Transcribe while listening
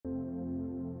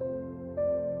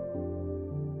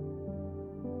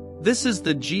This is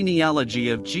the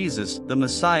genealogy of Jesus, the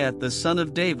Messiah, the son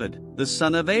of David, the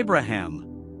son of Abraham.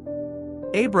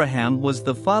 Abraham was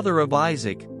the father of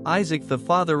Isaac, Isaac the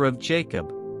father of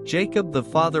Jacob, Jacob the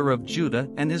father of Judah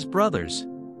and his brothers.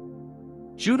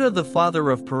 Judah the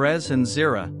father of Perez and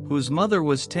Zerah, whose mother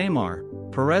was Tamar,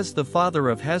 Perez the father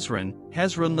of Hezron,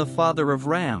 Hezron the father of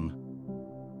Ram.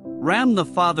 Ram the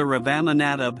father of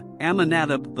Amminadab,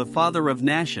 Amminadab the father of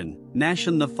Nahshon,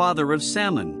 Nahshon the father of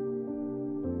Salmon.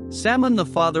 Salmon the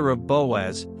father of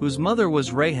Boaz, whose mother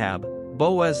was Rahab,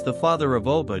 Boaz the father of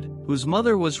Obed, whose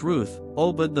mother was Ruth,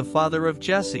 Obed the father of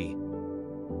Jesse.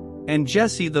 And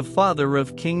Jesse the father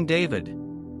of King David.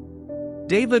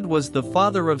 David was the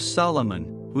father of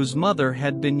Solomon, whose mother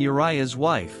had been Uriah's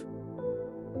wife.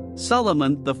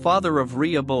 Solomon the father of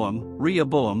Rehoboam,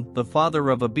 Rehoboam the father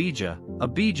of Abijah,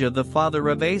 Abijah the father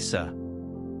of Asa.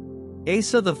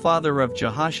 Asa the father of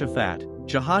Jehoshaphat,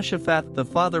 Jehoshaphat the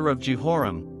father of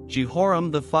Jehoram,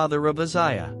 Jehoram the father of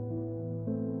Uzziah.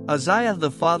 Uzziah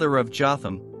the father of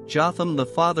Jotham, Jotham the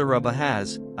father of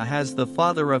Ahaz, Ahaz the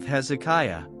father of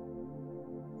Hezekiah.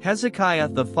 Hezekiah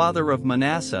the father of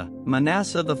Manasseh,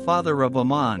 Manasseh the father of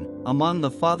Amon, Amon the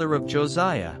father of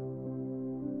Josiah.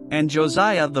 And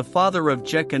Josiah the father of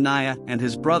Jeconiah and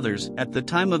his brothers at the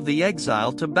time of the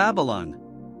exile to Babylon.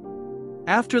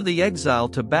 After the exile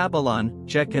to Babylon,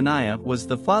 Jeconiah was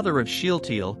the father of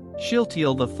Shealtiel,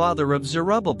 Shealtiel the father of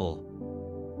Zerubbabel.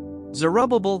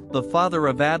 Zerubbabel the father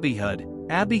of Abihud,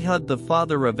 Abihud the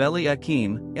father of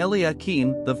Eliakim,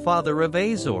 Eliakim the father of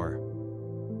Azor.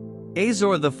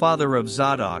 Azor the father of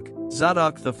Zadok,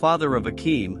 Zadok the father of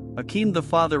Akim, Akim the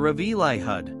father of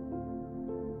Elihud.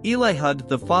 Elihud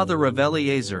the father of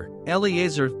Eleazar,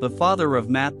 Eleazar the father of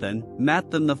Matthan,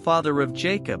 Matthan the father of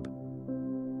Jacob.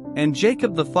 And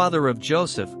Jacob the father of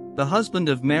Joseph, the husband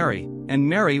of Mary, and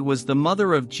Mary was the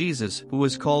mother of Jesus who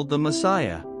was called the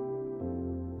Messiah.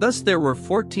 Thus there were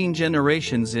 14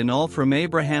 generations in all from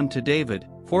Abraham to David,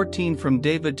 14 from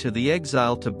David to the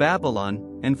exile to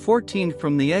Babylon, and 14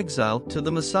 from the exile to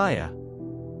the Messiah.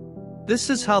 This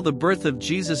is how the birth of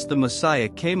Jesus the Messiah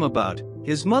came about.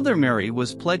 His mother Mary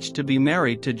was pledged to be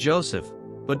married to Joseph,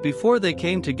 but before they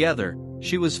came together,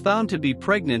 she was found to be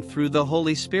pregnant through the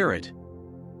Holy Spirit.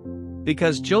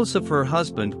 Because Joseph her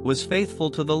husband was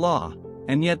faithful to the law,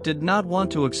 and yet did not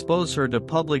want to expose her to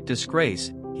public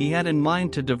disgrace, he had in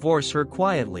mind to divorce her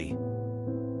quietly.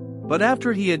 But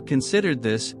after he had considered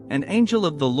this, an angel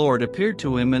of the Lord appeared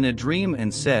to him in a dream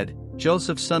and said,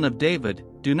 "Joseph son of David,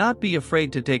 do not be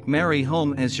afraid to take Mary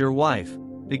home as your wife,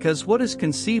 because what is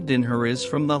conceived in her is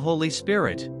from the Holy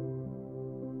Spirit.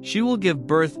 She will give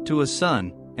birth to a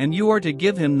son, and you are to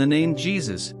give him the name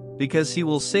Jesus, because he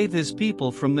will save his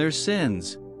people from their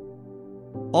sins."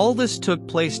 All this took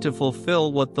place to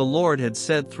fulfill what the Lord had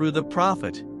said through the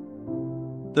prophet.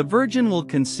 The virgin will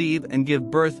conceive and give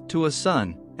birth to a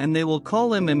son, and they will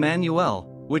call him Emmanuel,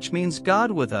 which means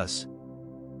God with us.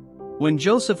 When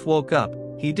Joseph woke up,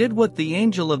 he did what the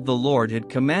angel of the Lord had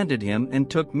commanded him and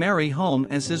took Mary home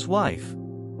as his wife.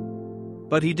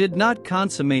 But he did not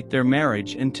consummate their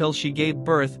marriage until she gave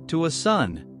birth to a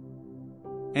son.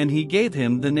 And he gave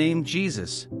him the name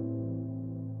Jesus.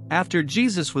 After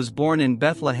Jesus was born in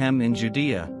Bethlehem in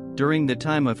Judea, during the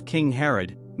time of King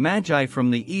Herod, Magi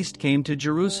from the east came to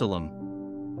Jerusalem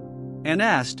and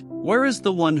asked, "Where is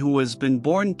the one who has been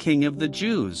born King of the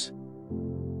Jews?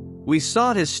 We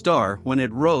saw his star when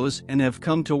it rose and have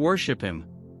come to worship him."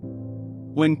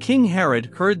 When King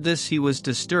Herod heard this, he was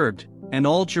disturbed, and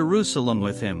all Jerusalem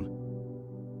with him.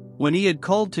 When he had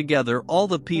called together all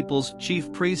the people's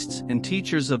chief priests and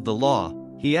teachers of the law,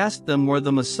 he asked them where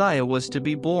the Messiah was to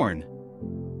be born.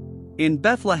 "In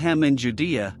Bethlehem in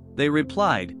Judea," they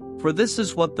replied, "for this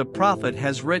is what the prophet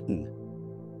has written.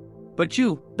 But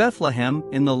you, Bethlehem,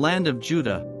 in the land of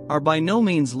Judah, are by no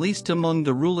means least among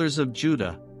the rulers of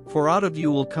Judah, for out of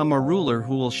you will come a ruler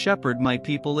who will shepherd my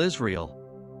people Israel."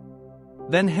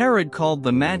 Then Herod called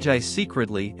the Magi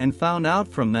secretly and found out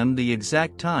from them the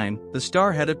exact time the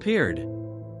star had appeared.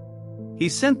 He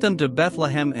sent them to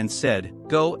Bethlehem and said,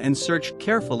 "Go and search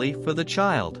carefully for the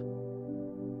child.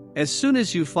 As soon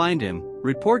as you find him,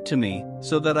 report to me,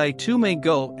 so that I too may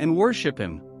go and worship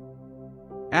him."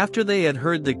 After they had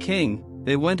heard the king,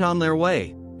 they went on their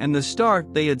way, and the star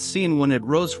they had seen when it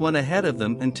rose went ahead of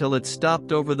them until it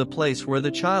stopped over the place where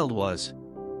the child was.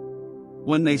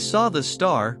 When they saw the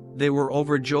star, they were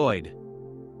overjoyed.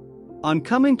 On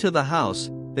coming to the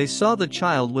house, they saw the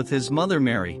child with his mother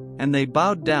Mary, and they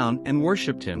bowed down and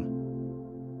worshipped him.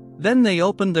 Then they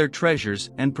opened their treasures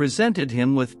and presented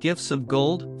him with gifts of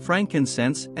gold,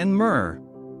 frankincense, and myrrh.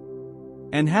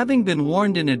 And having been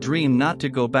warned in a dream not to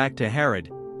go back to Herod,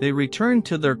 they returned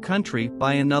to their country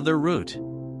by another route.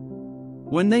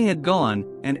 When they had gone,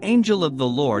 an angel of the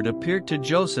Lord appeared to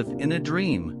Joseph in a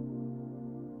dream.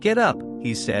 "Get up,"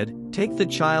 he said, "take the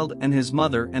child and his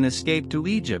mother and escape to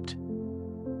Egypt.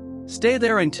 Stay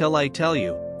there until I tell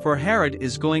you, for Herod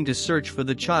is going to search for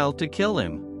the child to kill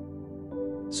him."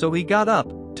 So he got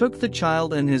up, took the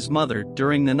child and his mother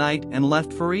during the night and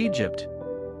left for Egypt,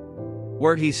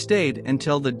 where he stayed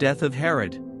until the death of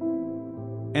Herod.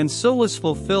 And so was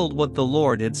fulfilled what the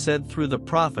Lord had said through the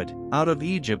prophet, "Out of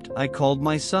Egypt I called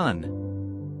my son."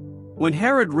 When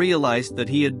Herod realized that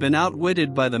he had been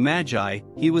outwitted by the Magi,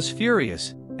 he was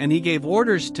furious, and he gave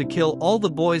orders to kill all the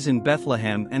boys in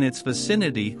Bethlehem and its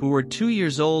vicinity who were 2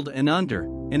 years old and under,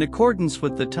 in accordance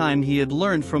with the time he had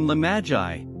learned from the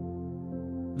Magi.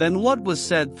 Then what was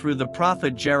said through the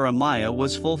prophet Jeremiah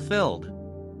was fulfilled.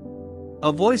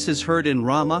 "A voice is heard in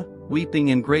Ramah, weeping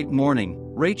in great mourning,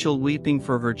 Rachel weeping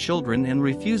for her children and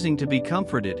refusing to be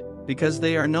comforted, because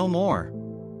they are no more."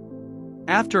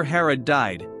 After Herod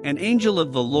died, an angel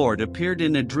of the Lord appeared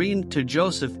in a dream to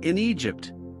Joseph in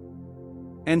Egypt,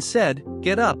 and said,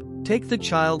 "Get up, take the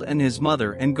child and his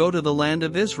mother and go to the land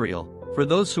of Israel, for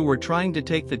those who were trying to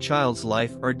take the child's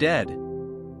life are dead."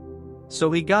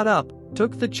 So he got up,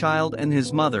 took the child and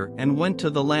his mother and went to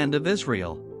the land of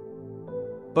Israel.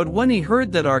 But when he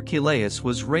heard that Archelaus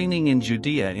was reigning in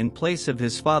Judea in place of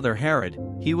his father Herod,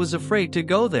 he was afraid to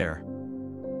go there.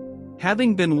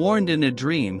 Having been warned in a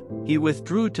dream, he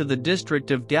withdrew to the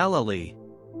district of Galilee.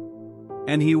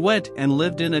 And he went and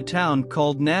lived in a town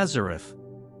called Nazareth.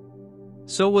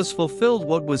 So was fulfilled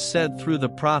what was said through the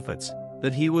prophets,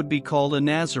 that he would be called a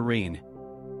Nazarene.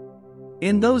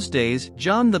 In those days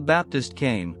John the Baptist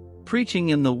came, preaching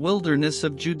in the wilderness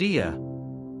of Judea,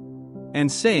 and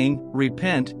saying,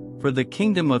 "Repent, for the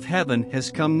kingdom of heaven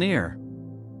has come near."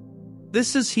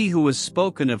 This is he who was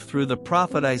spoken of through the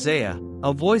prophet Isaiah,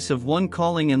 a voice of one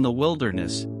calling in the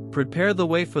wilderness, "Prepare the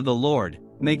way for the Lord,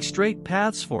 make straight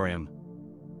paths for him."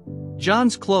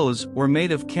 John's clothes were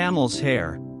made of camel's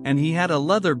hair, and he had a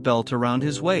leather belt around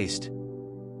his waist.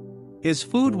 His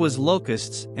food was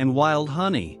locusts and wild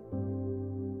honey.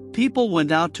 People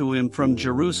went out to him from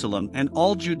Jerusalem and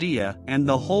all Judea and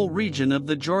the whole region of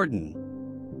the Jordan.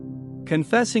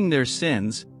 Confessing their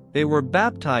sins, they were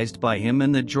baptized by him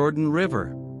in the Jordan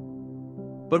River.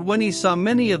 But when he saw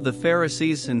many of the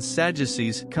Pharisees and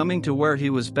Sadducees coming to where he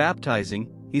was baptizing,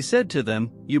 he said to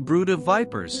them, "You brood of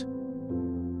vipers!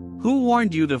 Who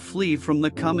warned you to flee from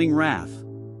the coming wrath?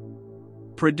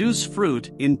 Produce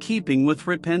fruit in keeping with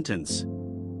repentance.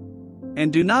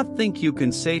 And do not think you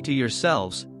can say to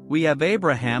yourselves, 'We have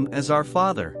Abraham as our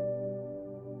father.'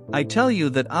 I tell you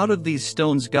that out of these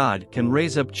stones God can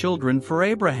raise up children for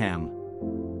Abraham.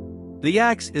 The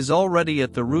axe is already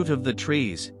at the root of the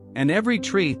trees, and every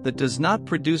tree that does not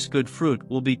produce good fruit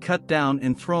will be cut down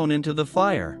and thrown into the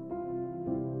fire.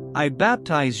 I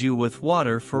baptize you with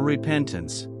water for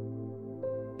repentance.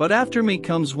 But after me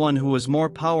comes one who is more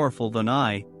powerful than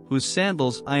I, whose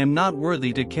sandals I am not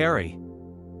worthy to carry.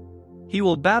 He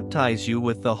will baptize you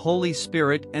with the Holy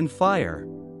Spirit and fire.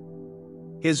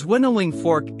 His winnowing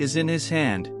fork is in his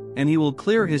hand, and he will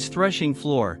clear his threshing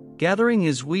floor, gathering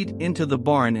his wheat into the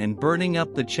barn and burning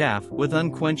up the chaff with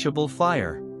unquenchable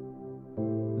fire."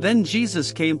 Then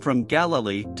Jesus came from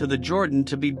Galilee to the Jordan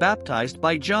to be baptized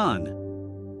by John.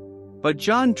 But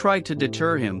John tried to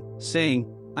deter him, saying,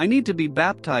 "I need to be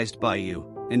baptized by you,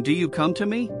 and do you come to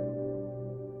me?"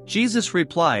 Jesus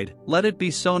replied, "Let it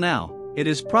be so now. It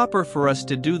is proper for us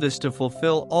to do this to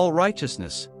fulfill all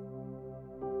righteousness."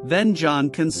 Then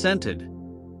John consented.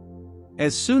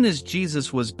 As soon as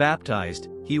Jesus was baptized,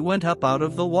 he went up out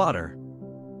of the water.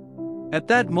 At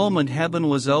that moment heaven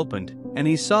was opened, and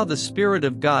he saw the Spirit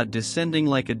of God descending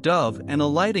like a dove and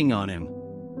alighting on him.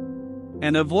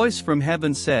 And a voice from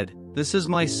heaven said, "This is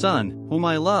my Son, whom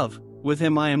I love, with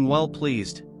him I am well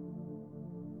pleased."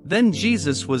 Then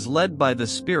Jesus was led by the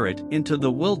Spirit into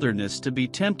the wilderness to be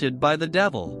tempted by the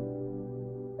devil.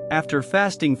 After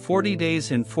fasting 40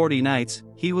 days and 40 nights,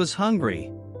 he was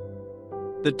hungry.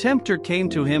 The tempter came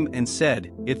to him and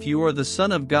said, "If you are the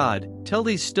Son of God, tell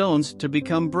these stones to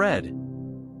become bread."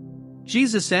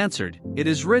 Jesus answered, "It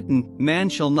is written, man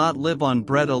shall not live on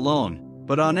bread alone,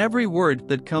 but on every word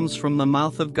that comes from the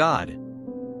mouth of God."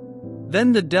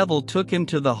 Then the devil took him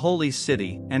to the holy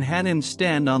city and had him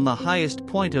stand on the highest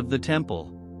point of the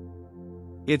temple.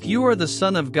 "If you are the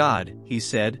Son of God," he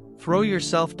said, "throw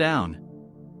yourself down.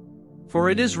 For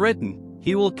it is written,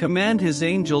 he will command his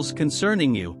angels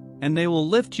concerning you, and they will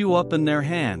lift you up in their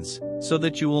hands, so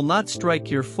that you will not strike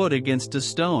your foot against a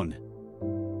stone."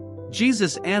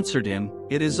 Jesus answered him,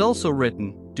 "It is also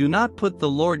written, "Do not put the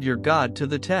Lord your God to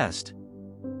the test."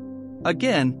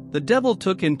 Again, the devil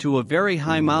took him to a very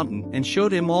high mountain and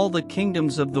showed him all the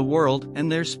kingdoms of the world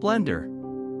and their splendor.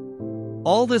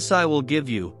 "All this I will give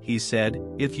you," he said,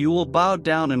 "if you will bow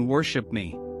down and worship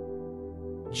me."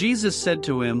 Jesus said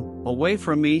to him, "Away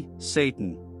from me,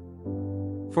 Satan.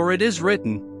 For it is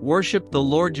written, 'Worship the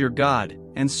Lord your God,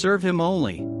 and serve him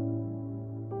only.'"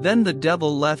 Then the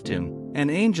devil left him, and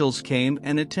angels came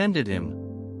and attended him.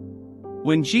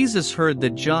 When Jesus heard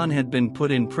that John had been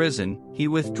put in prison, he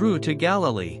withdrew to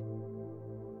Galilee.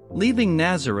 Leaving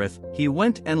Nazareth, he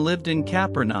went and lived in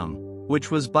Capernaum,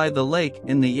 which was by the lake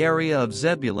in the area of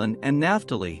Zebulun and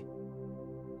Naphtali,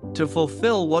 to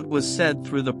fulfill what was said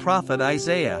through the prophet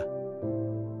Isaiah.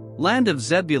 "Land of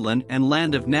Zebulun and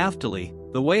land of Naphtali,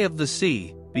 the way of the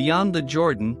sea, beyond the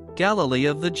Jordan, Galilee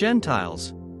of the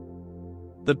Gentiles.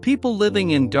 The people living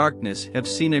in darkness have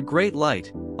seen a great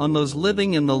light, on those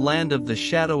living in the land of the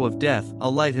shadow of death a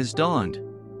light has dawned."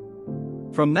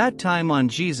 From that time on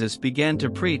Jesus began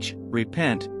to preach,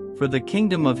 "Repent, for the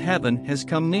kingdom of heaven has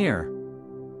come near."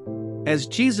 As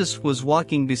Jesus was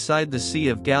walking beside the Sea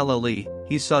of Galilee,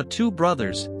 he saw two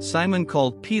brothers, Simon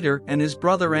called Peter and his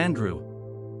brother Andrew.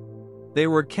 They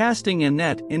were casting a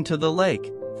net into the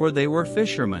lake, for they were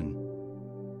fishermen.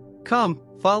 "Come,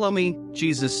 follow me,"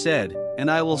 Jesus said,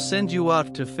 "and I will send you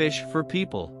out to fish for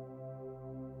people."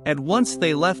 At once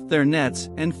they left their nets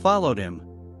and followed him.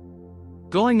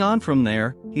 Going on from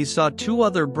there, he saw two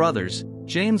other brothers,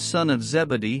 James son of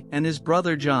Zebedee and his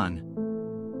brother John.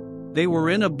 They were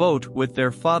in a boat with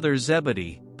their father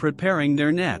Zebedee, preparing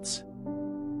their nets.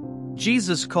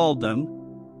 Jesus called them,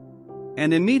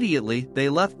 and immediately they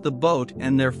left the boat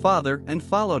and their father and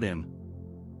followed him.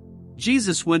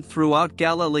 Jesus went throughout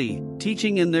Galilee,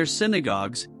 teaching in their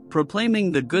synagogues,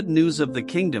 proclaiming the good news of the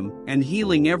kingdom, and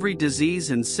healing every disease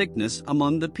and sickness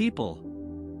among the people.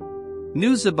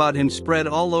 News about him spread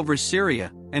all over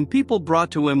Syria, and people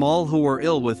brought to him all who were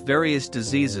ill with various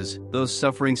diseases, those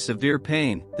suffering severe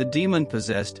pain, the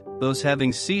demon-possessed, those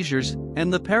having seizures,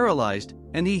 and the paralyzed,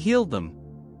 and he healed them.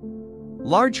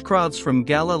 Large crowds from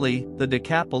Galilee, the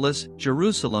Decapolis,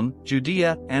 Jerusalem,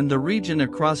 Judea, and the region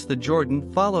across the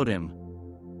Jordan followed him.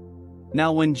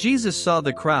 Now when Jesus saw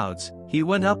the crowds, he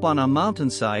went up on a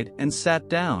mountainside and sat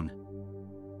down.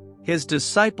 His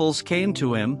disciples came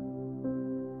to him,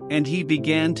 and he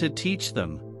began to teach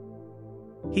them.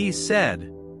 He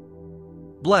said,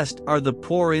 "Blessed are the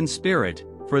poor in spirit,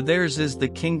 for theirs is the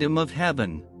kingdom of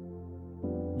heaven.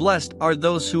 Blessed are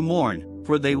those who mourn,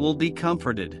 for they will be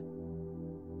comforted.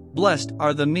 Blessed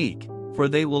are the meek, for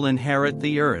they will inherit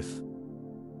the earth.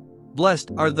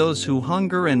 Blessed are those who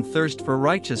hunger and thirst for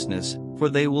righteousness, for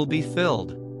they will be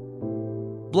filled.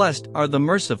 Blessed are the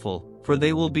merciful, for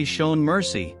they will be shown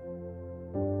mercy.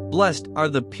 Blessed are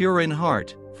the pure in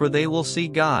heart, for they will see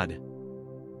God.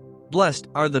 Blessed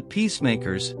are the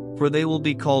peacemakers, for they will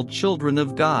be called children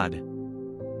of God.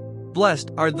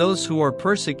 Blessed are those who are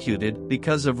persecuted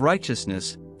because of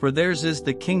righteousness, for theirs is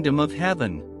the kingdom of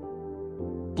heaven.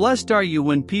 Blessed are you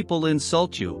when people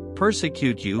insult you,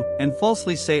 persecute you, and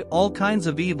falsely say all kinds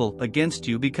of evil against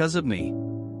you because of me.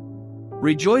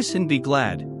 Rejoice and be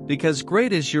glad, because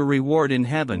great is your reward in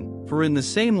heaven, for in the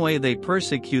same way they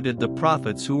persecuted the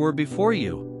prophets who were before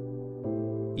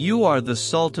you. You are the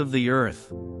salt of the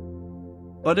earth.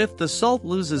 But if the salt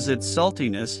loses its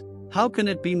saltiness, how can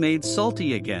it be made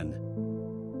salty again?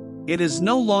 It is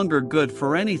no longer good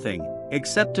for anything,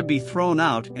 except to be thrown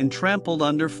out and trampled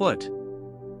underfoot.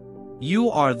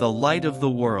 You are the light of the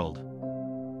world.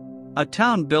 A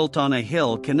town built on a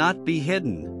hill cannot be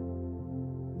hidden.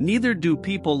 Neither do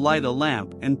people light a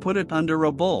lamp and put it under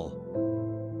a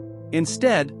bowl.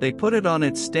 Instead, they put it on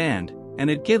its stand, and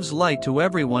it gives light to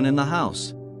everyone in the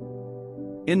house.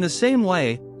 In the same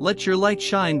way, let your light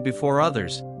shine before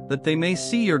others, that they may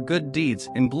see your good deeds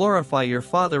and glorify your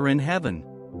Father in heaven.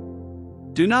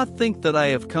 Do not think that I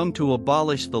have come to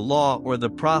abolish the law or the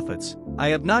prophets. I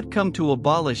have not come to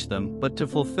abolish them, but to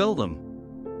fulfill them.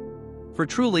 For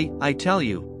truly, I tell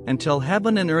you, until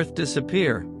heaven and earth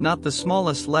disappear, not the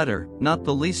smallest letter, not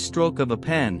the least stroke of a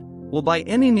pen, will by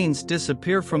any means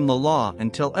disappear from the law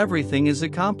until everything is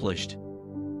accomplished.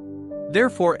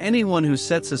 Therefore anyone who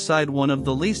sets aside one of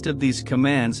the least of these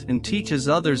commands and teaches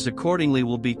others accordingly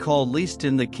will be called least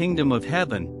in the kingdom of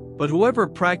heaven, but whoever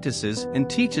practices and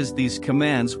teaches these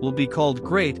commands will be called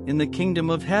great in the kingdom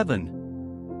of heaven.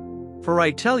 For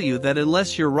I tell you that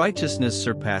unless your righteousness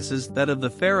surpasses that of the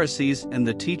Pharisees and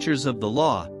the teachers of the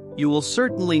law, you will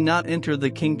certainly not enter the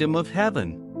kingdom of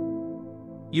heaven.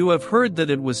 You have heard that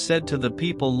it was said to the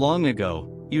people long ago,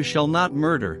 'You shall not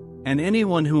murder, and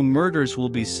anyone who murders will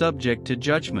be subject to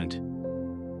judgment.'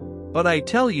 But I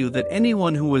tell you that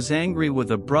anyone who is angry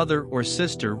with a brother or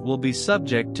sister will be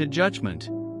subject to judgment.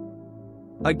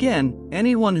 Again,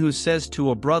 anyone who says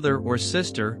to a brother or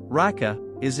sister, Raka,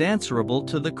 is answerable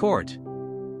to the court.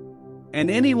 And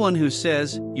anyone who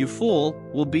says, you fool,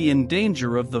 will be in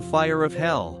danger of the fire of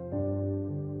hell.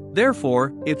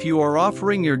 Therefore, if you are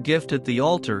offering your gift at the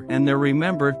altar and there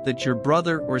remember that your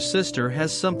brother or sister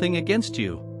has something against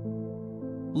you,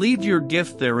 leave your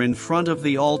gift there in front of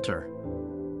the altar.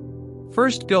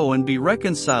 First go and be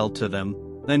reconciled to them,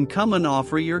 then come and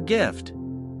offer your gift.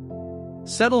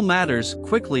 Settle matters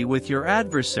quickly with your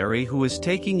adversary who is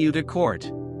taking you to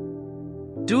court.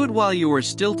 Do it while you are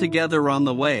still together on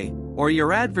the way, or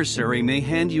your adversary may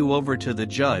hand you over to the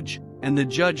judge, and the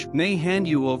judge may hand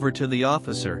you over to the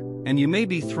officer, and you may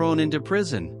be thrown into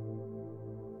prison.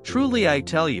 Truly I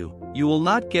tell you, you will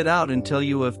not get out until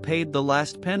you have paid the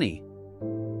last penny.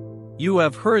 You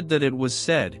have heard that it was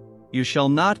said, you shall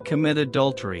not commit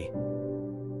adultery.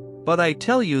 But I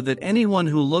tell you that anyone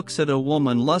who looks at a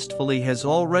woman lustfully has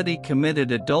already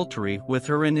committed adultery with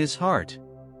her in his heart.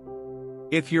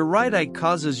 If your right eye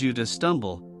causes you to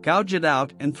stumble, gouge it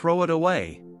out and throw it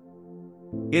away.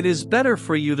 It is better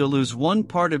for you to lose one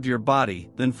part of your body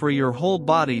than for your whole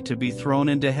body to be thrown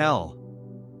into hell.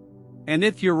 And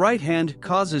if your right hand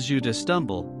causes you to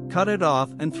stumble, cut it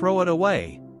off and throw it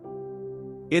away.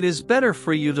 It is better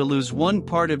for you to lose one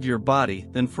part of your body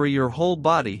than for your whole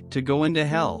body to go into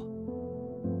hell.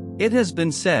 It has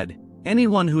been said,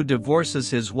 anyone who divorces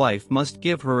his wife must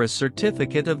give her a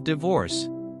certificate of divorce.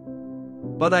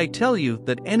 But I tell you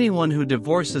that anyone who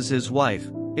divorces his wife,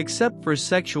 except for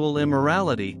sexual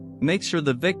immorality, makes her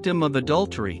the victim of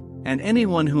adultery, and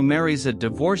anyone who marries a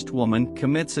divorced woman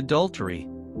commits adultery.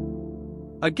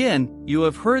 Again, you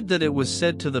have heard that it was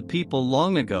said to the people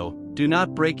long ago, do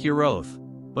not break your oath,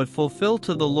 but fulfill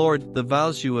to the Lord the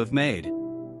vows you have made.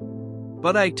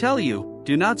 But I tell you,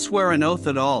 do not swear an oath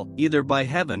at all, either by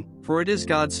heaven, for it is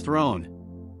God's throne,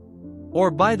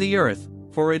 or by the earth,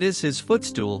 for it is his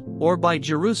footstool, or by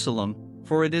Jerusalem,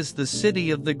 for it is the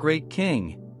city of the great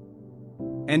king.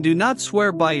 And do not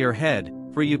swear by your head,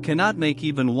 for you cannot make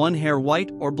even one hair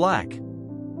white or black.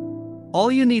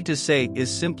 All you need to say is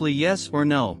simply yes or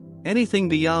no. Anything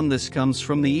beyond this comes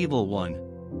from the evil one.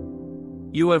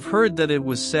 You have heard that it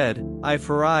was said, eye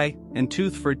for eye, and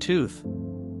tooth for tooth.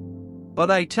 But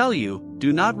I tell you,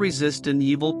 do not resist an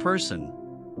evil person.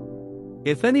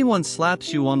 If anyone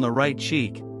slaps you on the right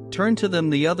cheek, turn to them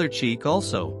the other cheek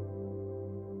also.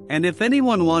 And if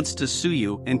anyone wants to sue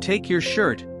you and take your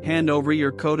shirt, hand over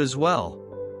your coat as well.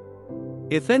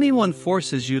 If anyone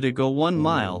forces you to go 1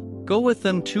 mile, go with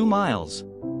them 2 miles.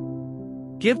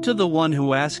 Give to the one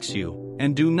who asks you,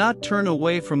 and do not turn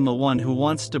away from the one who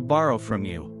wants to borrow from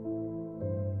you.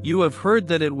 You have heard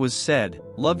that it was said,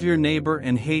 love your neighbor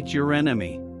and hate your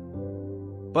enemy.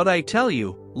 But I tell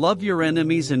you, love your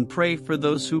enemies and pray for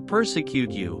those who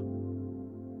persecute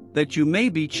you, that you may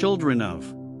be children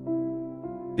of.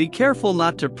 Be careful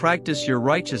not to practice your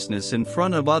righteousness in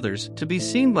front of others to be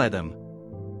seen by them.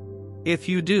 If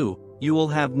you do, you will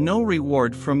have no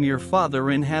reward from your Father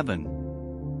in heaven.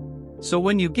 So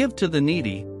when you give to the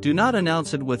needy, do not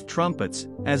announce it with trumpets,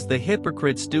 as the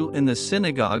hypocrites do in the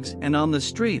synagogues and on the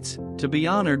streets, to be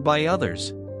honored by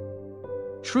others.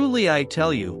 Truly I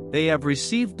tell you, they have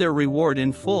received their reward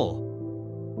in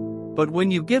full. But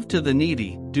when you give to the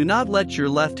needy, do not let your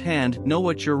left hand know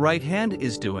what your right hand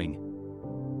is doing,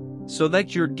 so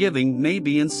that your giving may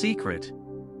be in secret.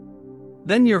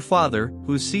 Then your Father,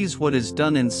 who sees what is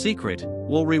done in secret,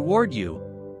 will reward you.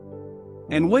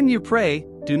 And when you pray,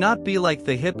 do not be like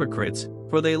the hypocrites,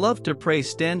 for they love to pray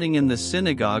standing in the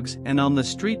synagogues and on the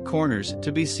street corners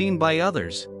to be seen by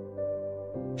others.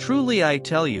 Truly I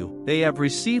tell you, they have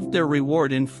received their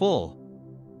reward in full.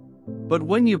 But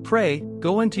when you pray,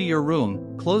 go into your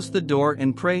room, close the door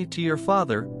and pray to your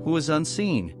Father, who is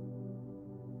unseen.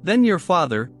 Then your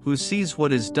Father, who sees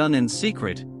what is done in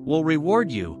secret, will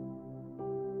reward you.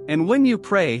 And when you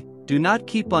pray, do not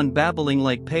keep on babbling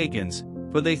like pagans,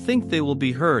 for they think they will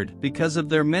be heard because of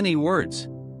their many words.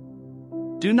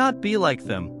 Do not be like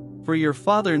them, for your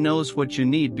Father knows what you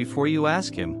need before you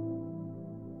ask him.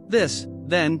 This,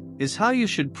 then, is how you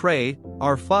should pray,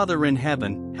 Our Father in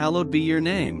heaven, hallowed be your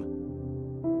name.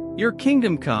 Your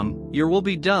kingdom come, your will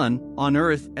be done, on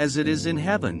earth as it is in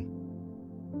heaven.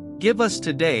 Give us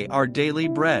today our daily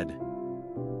bread.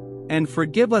 And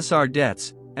forgive us our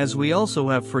debts, as we also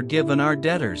have forgiven our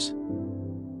debtors.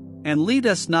 And lead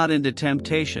us not into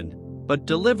temptation, but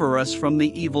deliver us from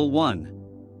the evil one.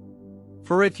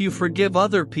 For if you forgive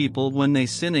other people when they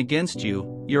sin against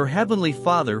you, your heavenly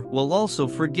Father will also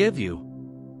forgive you.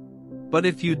 But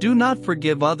if you do not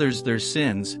forgive others their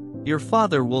sins, your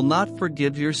Father will not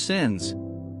forgive your sins.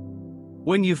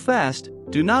 When you fast,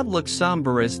 do not look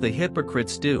somber as the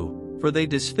hypocrites do, for they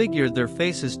disfigure their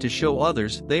faces to show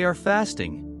others they are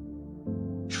fasting.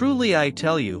 Truly I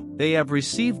tell you, they have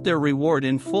received their reward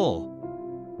in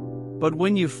full. But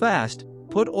when you fast,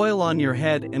 put oil on your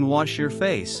head and wash your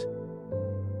face,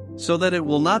 so that it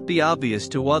will not be obvious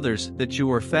to others that you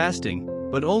are fasting,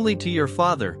 but only to your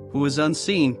Father who is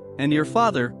unseen, and your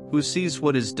Father who sees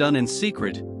what is done in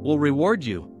secret will reward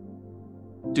you.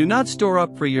 Do not store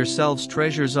up for yourselves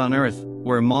treasures on earth,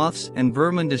 where moths and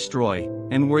vermin destroy,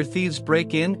 and where thieves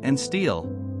break in and steal.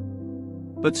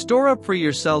 But store up for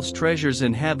yourselves treasures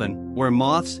in heaven, where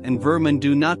moths and vermin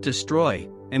do not destroy,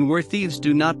 and where thieves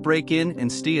do not break in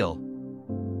and steal.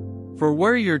 For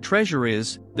where your treasure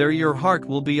is, there your heart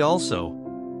will be also.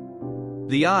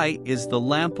 The eye is the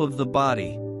lamp of the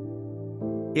body.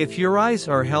 If your eyes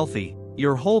are healthy,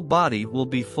 your whole body will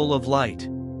be full of light.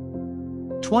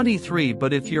 23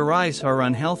 But if your eyes are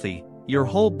unhealthy, your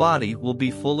whole body will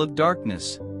be full of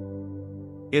darkness.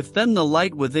 If then the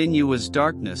light within you is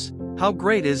darkness, how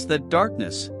great is that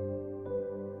darkness?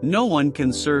 No one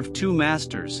can serve two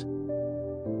masters.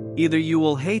 Either you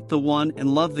will hate the one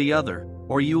and love the other,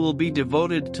 or you will be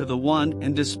devoted to the one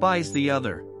and despise the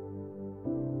other.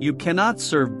 You cannot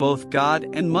serve both God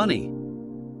and money.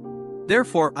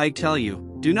 Therefore I tell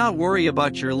you, do not worry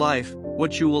about your life,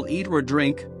 what you will eat or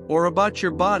drink, or about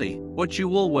your body, what you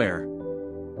will wear.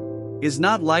 Is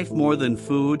not life more than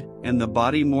food, and the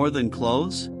body more than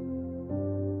clothes?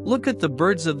 Look at the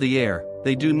birds of the air,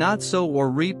 they do not sow or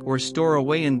reap or store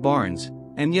away in barns,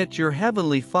 and yet your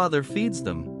heavenly Father feeds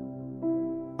them.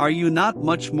 Are you not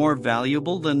much more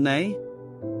valuable than they?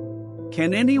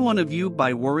 Can any one of you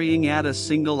by worrying add a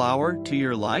single hour to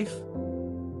your life?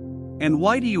 And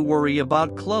why do you worry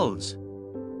about clothes?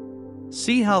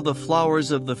 See how the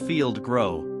flowers of the field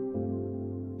grow.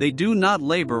 They do not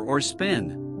labor or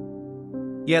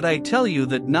spin. Yet I tell you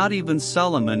that not even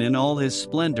Solomon in all his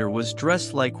splendor was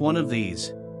dressed like one of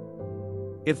these.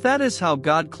 If that is how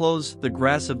God clothes the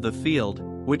grass of the field,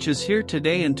 which is here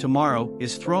today and tomorrow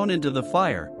is thrown into the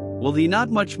fire, will he not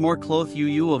much more clothe you,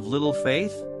 you of little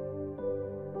faith?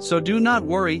 So do not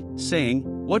worry, saying,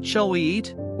 what shall we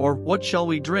eat, or what shall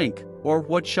we drink, or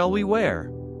what shall we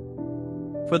wear?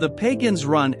 For the pagans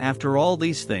run after all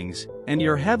these things, and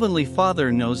your heavenly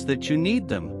Father knows that you need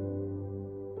them.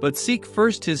 But seek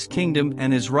first his kingdom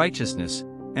and his righteousness,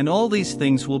 and all these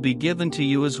things will be given to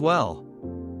you as well.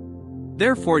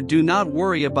 Therefore do not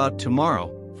worry about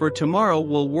tomorrow, for tomorrow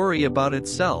will worry about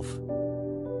itself.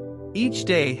 Each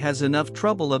day has enough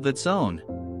trouble of its own.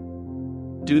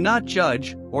 Do not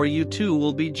judge, or you too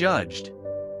will be judged.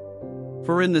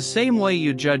 For in the same way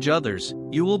you judge others,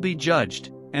 you will be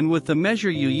judged, and with the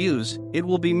measure you use, it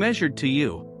will be measured to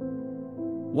you.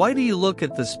 Why do you look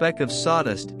at the speck of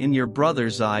sawdust in your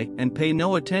brother's eye and pay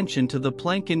no attention to the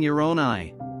plank in your own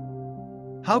eye?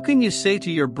 How can you say to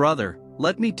your brother,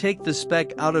 let me take the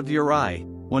speck out of your eye,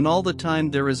 when all the time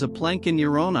there is a plank in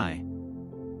your own eye?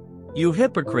 You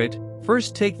hypocrite,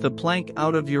 first take the plank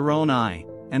out of your own eye,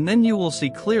 and then you will see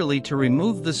clearly to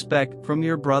remove the speck from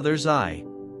your brother's eye.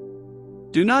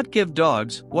 Do not give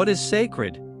dogs what is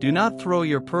sacred, do not throw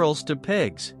your pearls to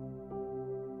pigs.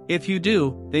 If you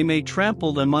do, they may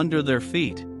trample them under their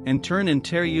feet, and turn and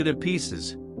tear you to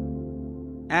pieces.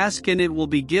 Ask and it will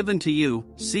be given to you,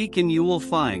 seek and you will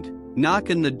find, knock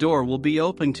and the door will be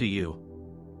opened to you.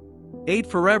 8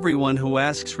 For everyone who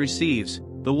asks receives,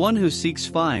 the one who seeks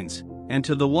finds, and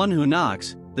to the one who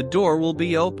knocks, the door will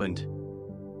be opened.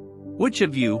 Which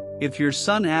of you, if your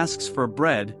son asks for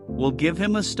bread, will give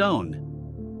him a stone?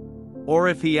 Or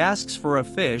if he asks for a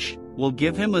fish, will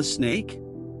give him a snake?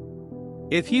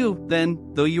 If you, then,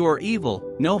 though you are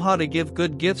evil, know how to give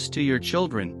good gifts to your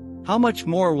children, how much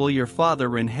more will your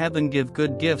Father in heaven give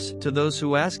good gifts to those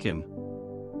who ask him?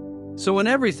 So in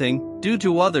everything, do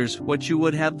to others what you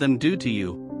would have them do to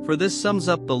you, for this sums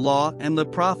up the law and the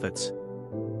prophets.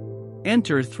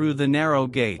 Enter through the narrow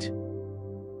gate.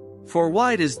 For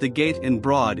wide is the gate and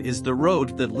broad is the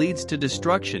road that leads to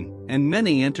destruction, and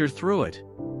many enter through it.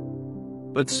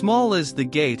 But small is the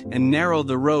gate and narrow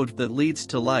the road that leads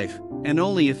to life, and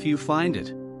only a few find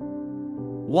it.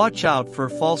 Watch out for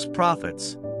false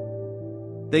prophets.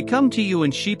 They come to you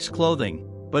in sheep's clothing,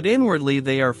 but inwardly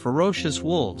they are ferocious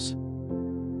wolves.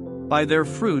 By their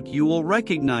fruit you will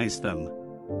recognize them.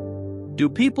 Do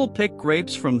people pick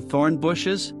grapes from thorn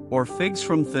bushes, or figs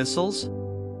from thistles?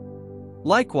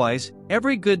 Likewise,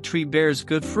 every good tree bears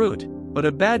good fruit, but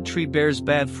a bad tree bears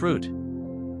bad fruit.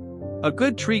 A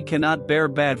good tree cannot bear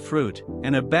bad fruit,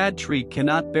 and a bad tree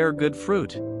cannot bear good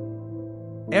fruit.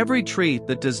 Every tree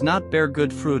that does not bear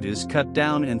good fruit is cut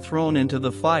down and thrown into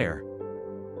the fire.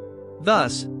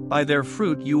 Thus, by their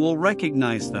fruit you will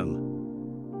recognize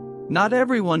them. Not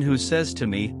everyone who says to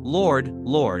me, Lord,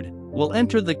 Lord, will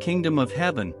enter the kingdom of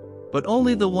heaven, but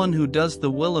only the one who does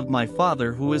the will of my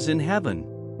Father who is in heaven.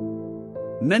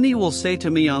 Many will say to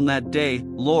me on that day,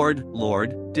 Lord,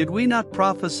 Lord, did we not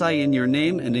prophesy in your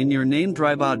name and in your name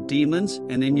drive out demons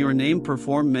and in your name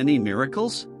perform many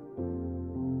miracles?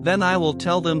 Then I will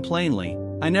tell them plainly,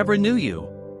 I never knew you.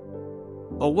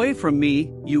 Away from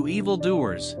me, you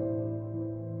evildoers.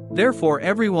 Therefore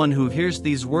everyone who hears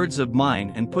these words of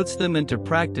mine and puts them into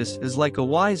practice is like a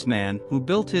wise man who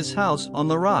built his house on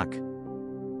the rock.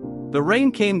 The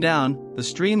rain came down, the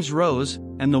streams rose,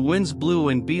 and the winds blew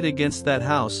and beat against that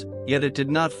house, yet it did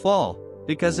not fall,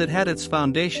 because it had its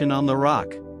foundation on the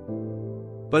rock.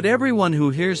 But everyone who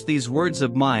hears these words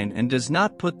of mine and does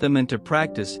not put them into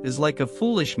practice is like a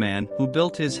foolish man who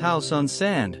built his house on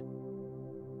sand.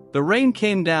 The rain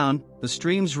came down, the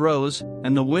streams rose,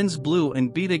 and the winds blew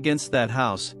and beat against that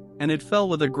house, and it fell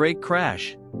with a great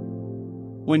crash.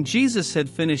 When Jesus had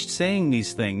finished saying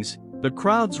these things, the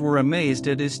crowds were amazed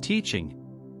at his teaching,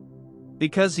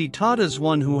 because he taught as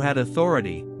one who had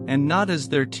authority, and not as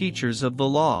their teachers of the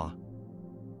law.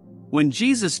 When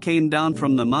Jesus came down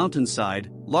from the mountainside,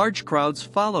 large crowds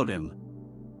followed him.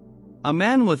 A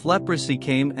man with leprosy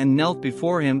came and knelt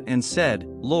before him and said,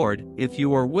 Lord, if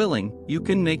you are willing, you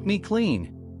can make me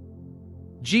clean.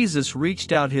 Jesus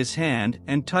reached out his hand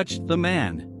and touched the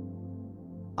man.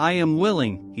 I am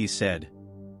willing, he said.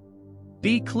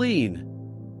 Be clean.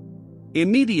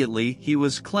 Immediately he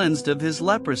was cleansed of his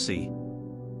leprosy.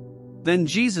 Then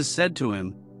Jesus said to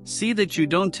him, See that you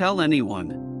don't tell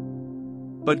anyone.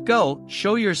 But go,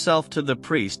 show yourself to the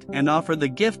priest and offer the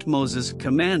gift Moses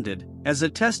commanded, as a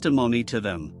testimony to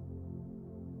them.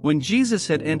 When Jesus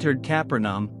had entered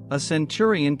Capernaum, a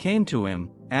centurion came to him,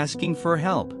 asking for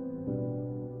help.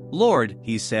 Lord,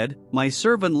 he said, my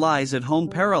servant lies at home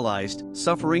paralyzed,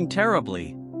 suffering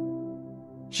terribly.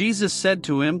 Jesus said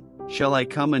to him, Shall I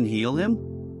come and heal him?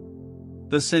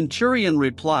 The centurion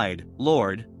replied,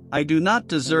 Lord, I do not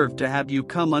deserve to have you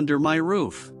come under my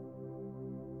roof.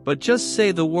 But just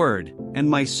say the word, and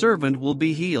my servant will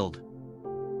be healed.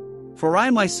 For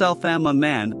I myself am a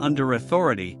man under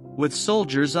authority, with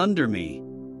soldiers under me.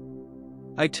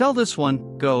 I tell this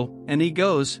one, Go, and he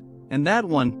goes, and that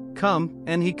one, Come,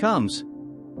 and he comes.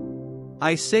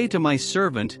 I say to my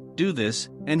servant, Do this,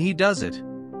 and he does it.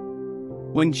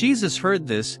 When Jesus heard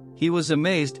this, he was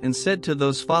amazed and said to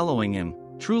those following him,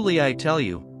 Truly I tell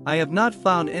you, I have not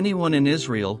found anyone in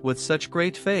Israel with such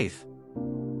great faith.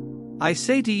 I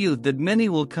say to you that many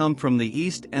will come from the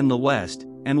east and the west,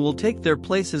 and will take their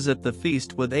places at the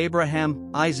feast with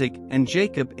Abraham, Isaac, and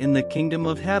Jacob in the kingdom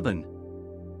of heaven.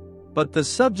 But the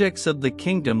subjects of the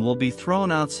kingdom will be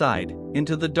thrown outside,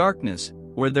 into the darkness,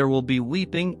 where there will be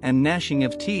weeping and gnashing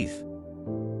of teeth.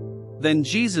 Then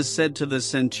Jesus said to the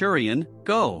centurion,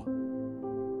 Go.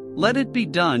 Let it be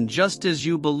done just as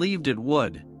you believed it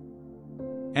would.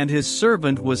 And his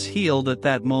servant was healed at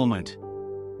that moment.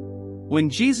 When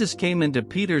Jesus came into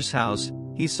Peter's house,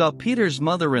 he saw Peter's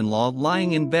mother-in-law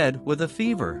lying in bed with a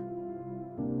fever.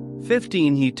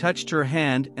 15 He touched her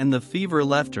hand and the fever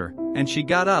left her, and she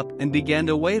got up and began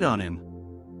to wait on him.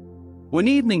 When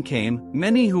evening came,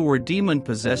 many who were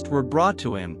demon-possessed were brought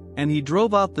to him, and he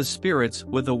drove out the spirits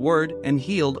with a word and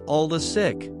healed all the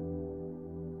sick.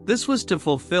 This was to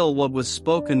fulfill what was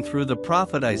spoken through the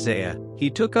prophet Isaiah, He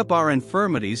took up our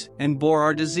infirmities and bore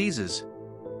our diseases.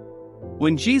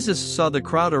 When Jesus saw the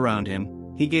crowd around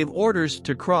him, he gave orders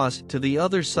to cross to the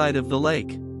other side of the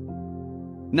lake.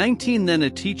 19 Then a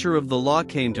teacher of the law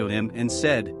came to him and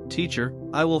said, Teacher,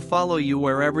 I will follow you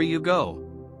wherever you go.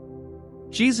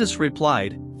 Jesus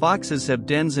replied, Foxes have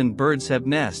dens and birds have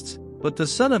nests, but the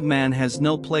Son of Man has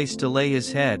no place to lay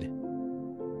his head.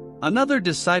 Another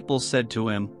disciple said to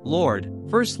him, Lord,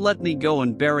 first let me go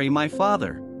and bury my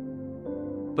father.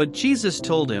 But Jesus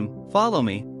told him, Follow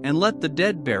me, and let the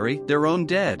dead bury their own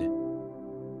dead.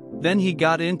 Then he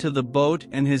got into the boat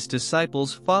and his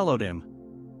disciples followed him.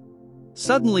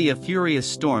 Suddenly a furious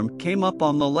storm came up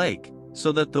on the lake,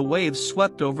 so that the waves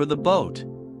swept over the boat.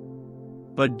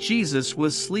 But Jesus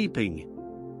was sleeping.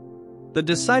 The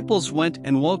disciples went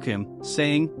and woke him,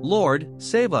 saying, Lord,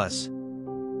 save us.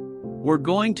 We're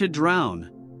going to drown.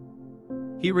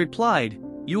 He replied,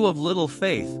 You of little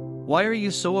faith, why are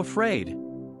you so afraid?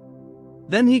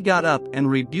 Then he got up and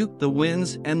rebuked the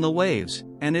winds and the waves,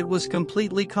 and it was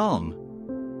completely calm.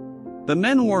 The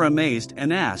men were amazed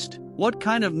and asked, What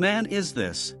kind of man is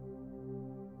this?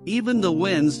 Even the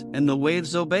winds and the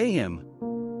waves obey him.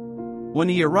 When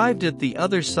he arrived at the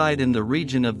other side in the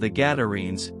region of the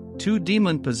Gadarenes, 2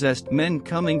 demon-possessed men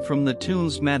coming from the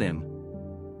tombs met him.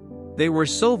 They were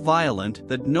so violent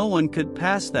that no one could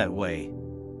pass that way.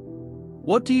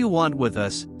 "What do you want with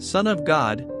us, Son of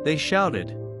God?" they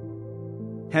shouted.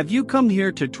 "Have you come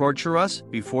here to torture us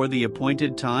before the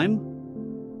appointed time?"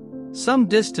 Some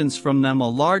distance from them a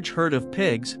large herd of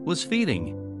pigs was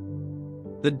feeding.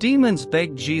 The demons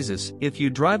begged Jesus, "If you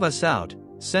drive us out,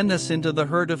 send us into the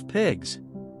herd of pigs."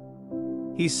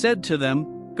 He said to them,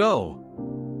 "Go."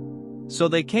 So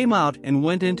they came out and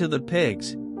went into the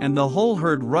pigs, and the whole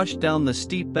herd rushed down the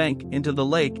steep bank into the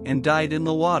lake and died in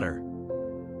the water.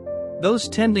 Those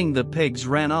tending the pigs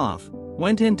ran off,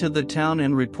 went into the town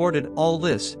and reported all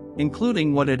this,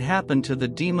 including what had happened to the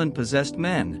demon-possessed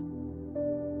men.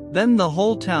 Then the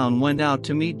whole town went out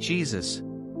to meet Jesus.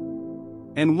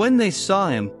 And when they saw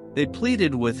him, they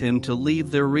pleaded with him to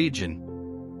leave their region.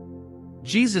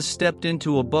 Jesus stepped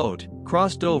into a boat,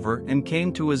 crossed over, and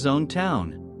came to his own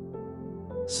town.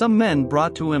 Some men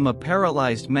brought to him a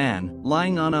paralyzed man,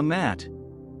 lying on a mat.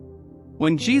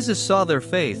 When Jesus saw their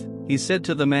faith, he said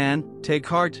to the man, "Take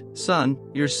heart, son,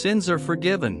 your sins are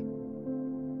forgiven."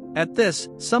 At this,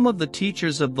 some of the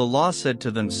teachers of the law said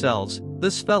to themselves,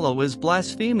 "This fellow is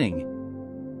blaspheming."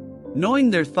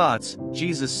 Knowing their thoughts,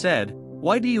 Jesus said,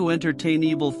 "Why do you entertain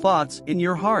evil thoughts in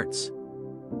your hearts?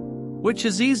 Which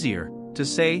is easier, to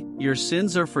say, 'Your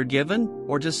sins are forgiven,'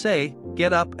 or to say,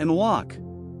 'Get up and walk'?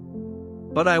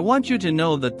 But I want you to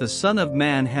know that the Son of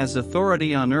Man has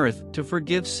authority on earth to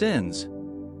forgive sins."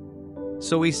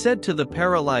 So he said to the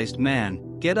paralyzed man,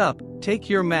 "Get up, take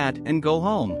your mat and go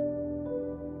home."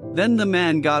 Then the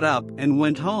man got up and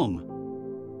went home.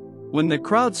 When the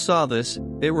crowd saw this,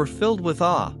 they were filled with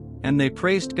awe, and they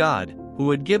praised God,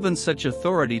 who had given such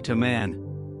authority to man.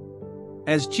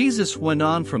 As Jesus went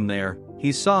on from there,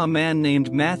 he saw a man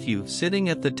named Matthew sitting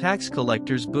at the tax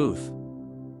collector's booth.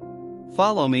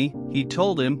 "Follow me," he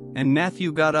told him, and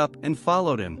Matthew got up and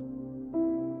followed him.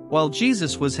 While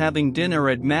Jesus was having dinner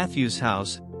at Matthew's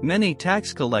house, many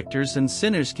tax collectors and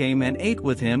sinners came and ate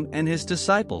with him and his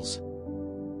disciples.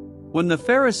 When the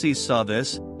Pharisees saw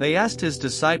this, they asked his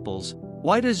disciples,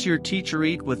 "Why does your teacher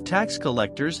eat with tax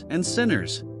collectors and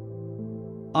sinners?"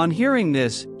 On hearing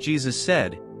this, Jesus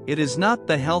said, "It is not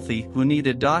the healthy who need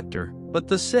a doctor, but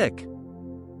the sick.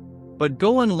 But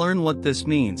go and learn what this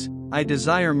means. I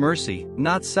desire mercy,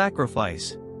 not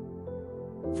sacrifice.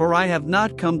 For I have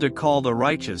not come to call the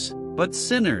righteous, but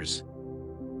sinners."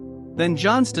 Then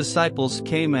John's disciples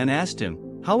came and asked him,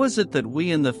 "How is it that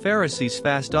we and the Pharisees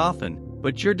fast often,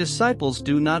 but your disciples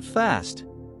do not fast?"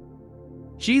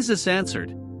 Jesus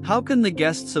answered, "How can the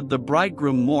guests of the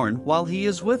bridegroom mourn while he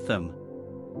is with them?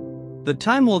 The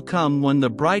time will come when the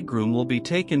bridegroom will be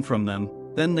taken from them,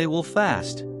 then they will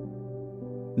fast.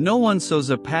 No one sews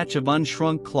a patch of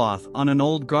unshrunk cloth on an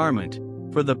old garment,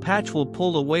 for the patch will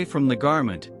pull away from the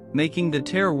garment, making the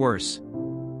tear worse.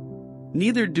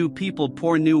 Neither do people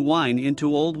pour new wine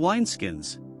into old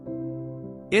wineskins.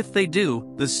 If they do,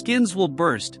 the skins will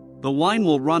burst, the wine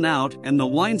will run out, and the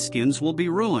wineskins will be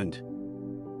ruined.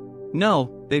 No,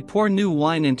 they pour new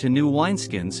wine into new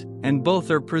wineskins, and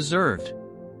both are preserved."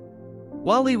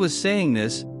 While he was saying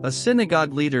this, a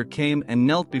synagogue leader came and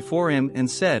knelt before him and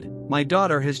said, "My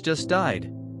daughter has just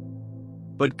died.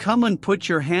 But come and put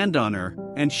your hand on her,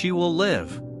 and she will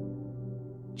live."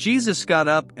 Jesus got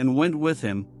up and went with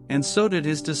him, and so did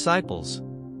his disciples.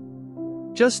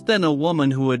 Just then a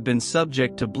woman who had been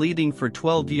subject to bleeding for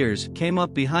 12 years came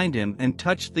up behind him and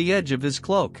touched the edge of his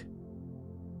cloak.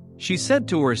 She said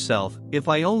to herself, "If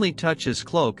I only touch his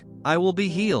cloak, I will be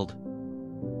healed."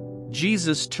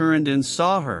 Jesus turned and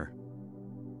saw her.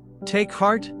 "Take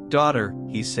heart, daughter,"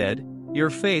 he said, "your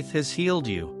faith has healed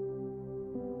you."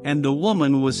 And the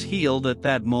woman was healed at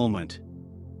that moment.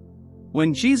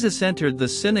 When Jesus entered the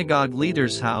synagogue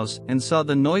leader's house and saw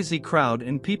the noisy crowd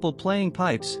and people playing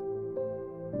pipes,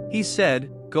 he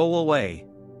said, "Go away.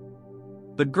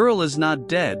 The girl is not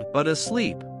dead but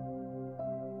asleep."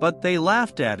 But they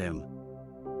laughed at him.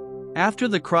 After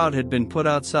the crowd had been put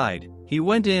outside, he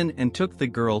went in and took the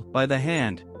girl by the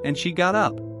hand, and she got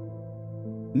up.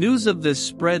 News of this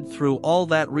spread through all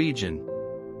that region.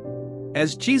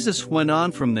 As Jesus went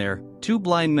on from there, 2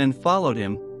 blind men followed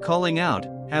him, calling out,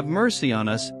 "Have mercy on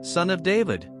us, Son of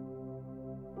David."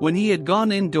 When he had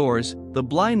gone indoors, the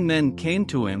blind men came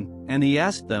to him, and he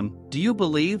asked them, "Do you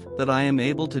believe that I am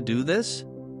able to do this?"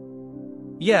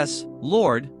 "Yes,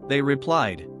 Lord," they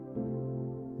replied.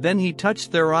 Then he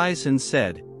touched their eyes and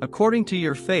said, "According to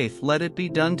your faith let it be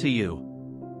done to you."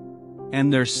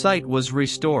 And their sight was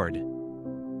restored.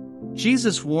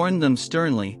 Jesus warned them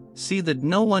sternly, "See that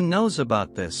no one knows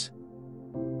about this."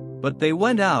 But they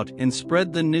went out and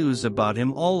spread the news about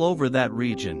him all over that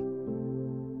region.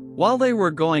 While they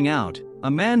were going out,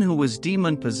 a man who was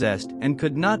demon-possessed and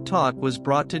could not talk was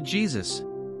brought to Jesus.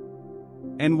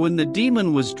 And when the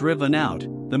demon was driven out,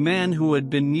 the man who had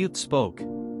been mute spoke.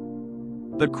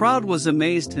 The crowd was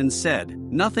amazed and said,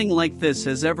 "Nothing like this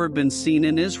has ever been seen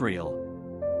in Israel."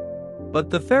 But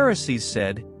the Pharisees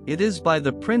said, "It is by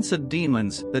the prince of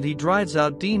demons that he drives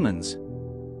out demons."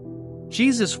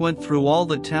 Jesus went through all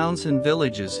the towns and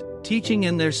villages, teaching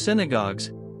in their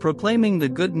synagogues, proclaiming the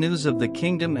good news of the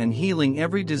kingdom and healing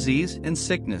every disease and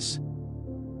sickness.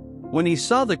 When he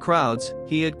saw the crowds,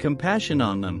 he had compassion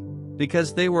on them,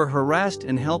 because they were harassed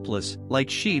and helpless, like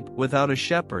sheep without a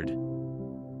shepherd.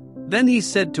 Then he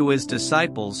said to his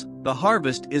disciples, "The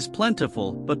harvest is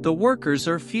plentiful, but the workers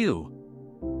are few.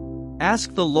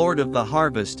 Ask the Lord of the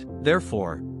harvest,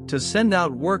 therefore, to send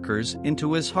out workers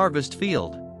into his harvest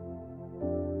field."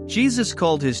 Jesus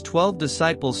called his 12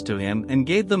 disciples to him and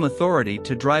gave them authority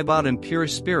to drive out impure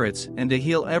spirits and to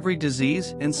heal every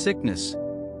disease and sickness.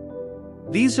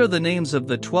 These are the names of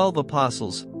the 12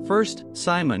 apostles: first,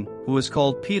 Simon, who is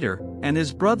called Peter, and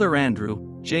his brother Andrew,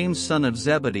 James son of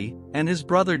Zebedee, and his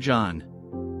brother John,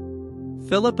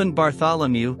 Philip and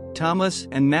Bartholomew, Thomas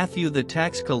and Matthew the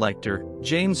tax collector,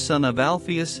 James son of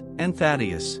Alphaeus and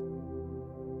Thaddeus,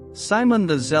 Simon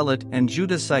the Zealot and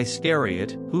Judas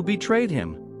Iscariot, who betrayed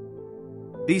him.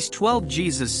 These 12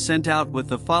 Jesus sent out with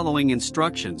the following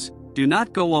instructions: "Do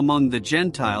not go among the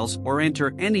Gentiles or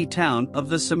enter any town of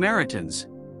the Samaritans.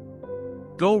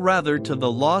 Go rather to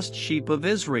the lost sheep of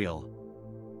Israel.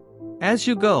 As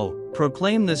you go,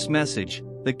 proclaim this message: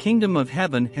 the kingdom of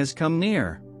heaven has come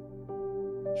near.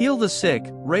 Heal the sick,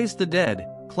 raise the dead,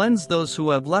 cleanse those who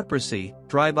have leprosy,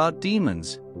 drive out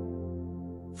demons.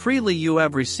 Freely you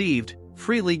have received,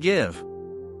 freely give.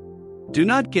 Do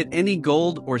not get any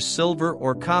gold or silver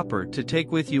or copper to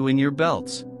take with you in your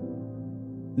belts.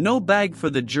 No bag for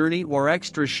the journey or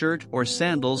extra shirt or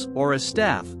sandals or a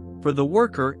staff, for the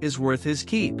worker is worth his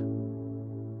keep.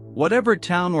 Whatever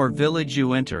town or village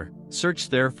you enter, search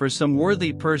there for some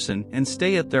worthy person and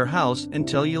stay at their house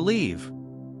until you leave.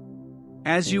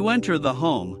 As you enter the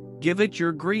home, give it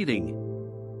your greeting.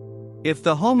 If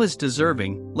the home is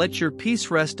deserving, let your peace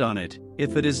rest on it;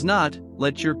 if it is not,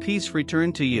 let your peace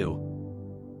return to you.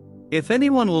 If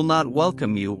anyone will not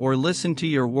welcome you or listen to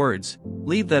your words,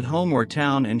 leave that home or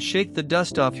town and shake the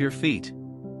dust off your feet.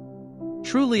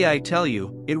 Truly I tell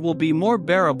you, it will be more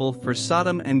bearable for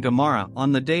Sodom and Gomorrah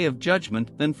on the day of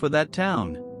judgment than for that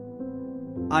town.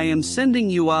 I am sending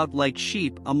you out like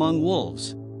sheep among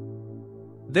wolves.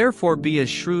 Therefore be as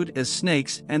shrewd as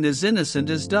snakes and as innocent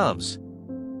as doves.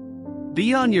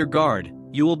 Be on your guard,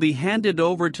 you will be handed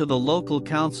over to the local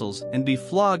councils and be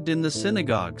flogged in the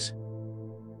synagogues.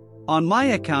 On my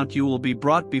account you will be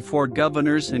brought before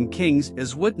governors and kings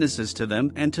as witnesses to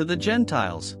them and to the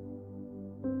Gentiles.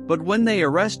 But when they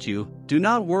arrest you, do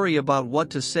not worry about what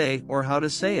to say or how to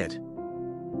say it.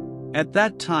 At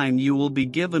that time you will be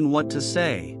given what to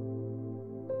say.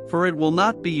 For it will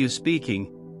not be you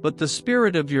speaking, but the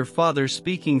Spirit of your Father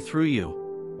speaking through you.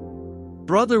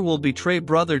 Brother will betray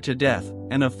brother to death,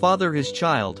 and a father his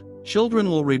child. Children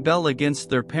will rebel against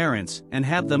their parents and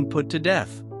have them put to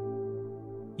death.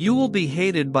 You will be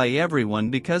hated by everyone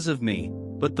because of me,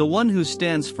 but the one who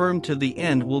stands firm to the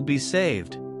end will be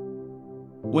saved.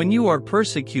 When you are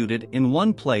persecuted in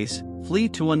one place, flee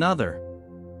to another.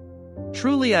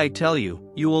 Truly I tell you,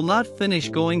 you will not finish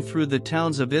going through the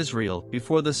towns of Israel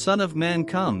before the Son of Man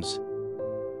comes.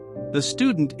 The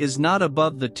student is not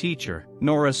above the teacher,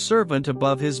 nor a servant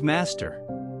above his master.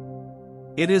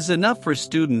 It is enough for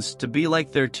students to be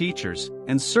like their teachers,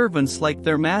 and servants like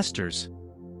their masters.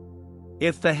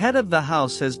 If the head of the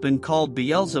house has been called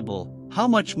Beelzebul, how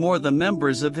much more the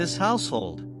members of his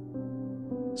household?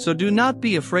 So do not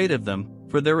be afraid of them,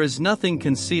 for there is nothing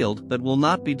concealed that will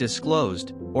not be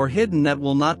disclosed, or hidden that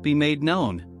will not be made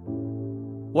known.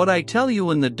 What I tell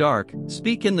you in the dark,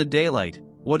 speak in the daylight;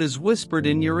 what is whispered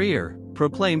in your ear,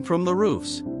 proclaim from the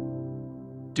roofs.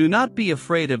 Do not be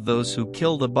afraid of those who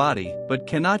kill the body, but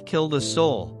cannot kill the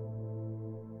soul.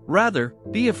 Rather,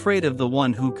 be afraid of the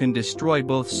one who can destroy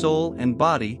both soul and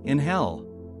body in hell.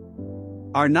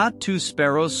 Are not 2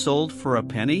 sparrows sold for a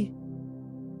penny?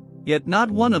 Yet not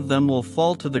one of them will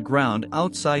fall to the ground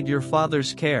outside your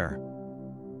Father's care.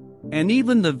 And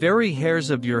even the very hairs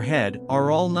of your head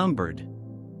are all numbered.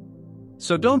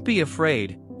 So don't be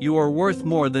afraid, you are worth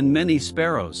more than many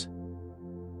sparrows.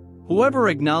 Whoever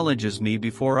acknowledges me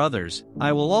before others,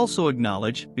 I will also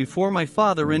acknowledge before my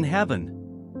Father in heaven.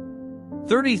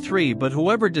 33 But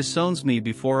whoever disowns me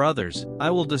before others,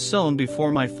 I will disown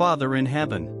before my Father in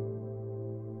heaven.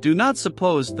 Do not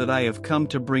suppose that I have come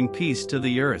to bring peace to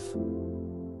the earth.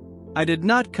 I did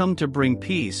not come to bring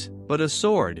peace, but a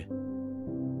sword.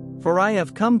 For I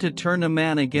have come to turn a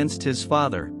man against his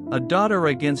father, a daughter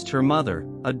against her mother,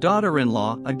 a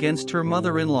daughter-in-law against her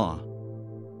mother-in-law.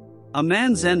 A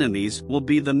man's enemies will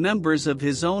be the members of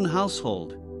his own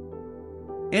household.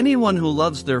 Anyone who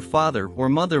loves their father or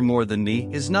mother more than me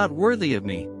is not worthy of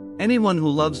me. Anyone who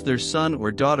loves their son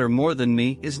or daughter more than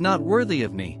me is not worthy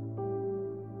of me.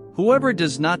 Whoever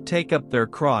does not take up their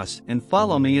cross and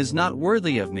follow me is not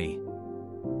worthy of me.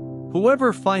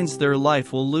 Whoever finds their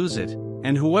life will lose it,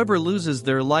 and whoever loses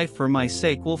their life for my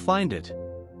sake will find it.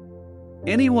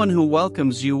 Anyone who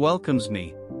welcomes you welcomes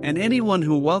me, and anyone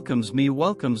who welcomes me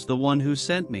welcomes the one who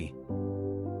sent me.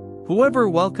 Whoever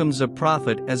welcomes a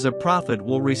prophet as a prophet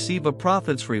will receive a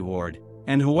prophet's reward,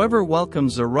 and whoever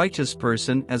welcomes a righteous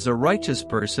person as a righteous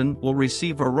person will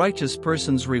receive a righteous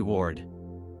person's reward.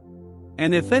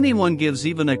 And if anyone gives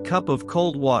even a cup of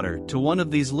cold water to one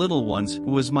of these little ones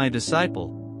who is my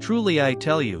disciple, truly I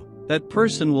tell you, that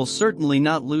person will certainly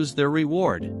not lose their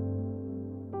reward.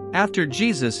 After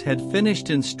Jesus had finished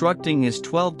instructing his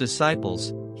 12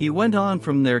 disciples, he went on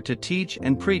from there to teach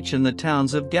and preach in the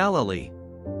towns of Galilee.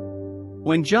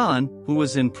 When John, who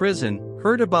was in prison,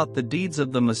 heard about the deeds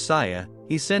of the Messiah,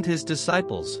 he sent his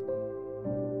disciples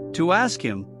to ask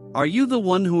him, "Are you the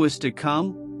one who is to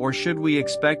come, or should we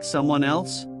expect someone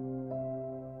else?"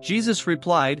 Jesus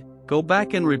replied, "Go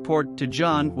back and report to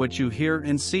John what you hear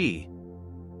and see.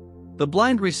 The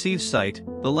blind receive sight,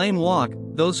 the lame walk,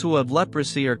 those who have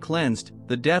leprosy are cleansed,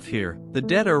 the deaf hear, the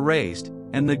dead are raised,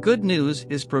 and the good news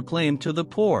is proclaimed to the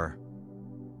poor.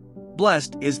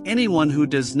 Blessed is anyone who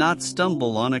does not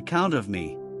stumble on account of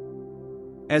me."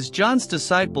 As John's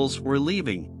disciples were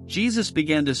leaving, Jesus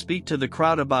began to speak to the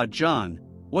crowd about John.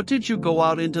 "What did you go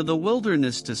out into the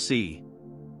wilderness to see?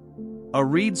 A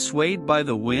reed swayed by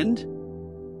the wind?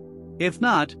 If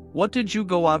not, what did you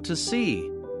go out to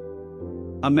see?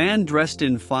 A man dressed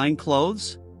in fine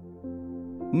clothes?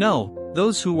 No,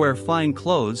 those who wear fine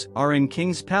clothes are in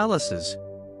king's palaces.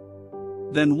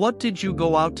 Then what did you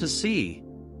go out to see?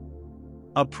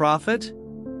 A prophet?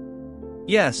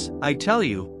 Yes, I tell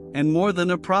you, and more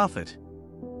than a prophet.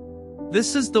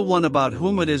 This is the one about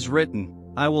whom it is written,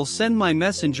 'I will send my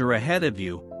messenger ahead of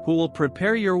you, who will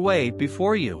prepare your way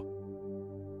before you.'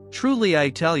 Truly I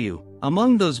tell you,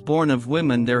 among those born of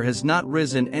women there has not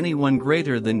risen anyone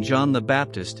greater than John the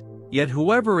Baptist, yet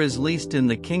whoever is least in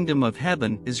the kingdom of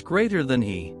heaven is greater than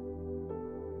he.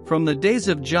 From the days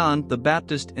of John the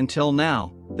Baptist until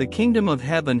now, the kingdom of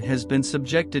heaven has been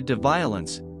subjected to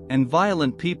violence, and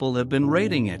violent people have been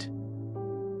raiding it.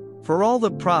 For all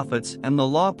the prophets and the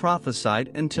law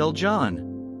prophesied until John.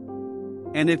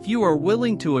 And if you are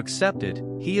willing to accept it,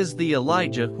 he is the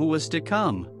Elijah who was to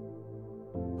come.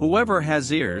 Whoever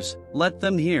has ears, let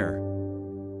them hear.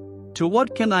 To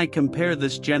what can I compare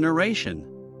this generation?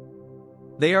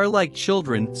 They are like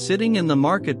children sitting in the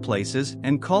marketplaces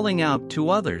and calling out to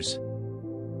others.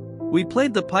 We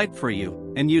played the pipe for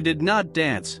you, and you did not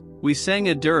dance, we sang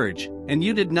a dirge, and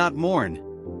you did not mourn.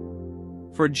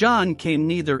 For John came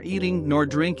neither eating nor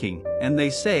drinking, and they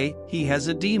say, he has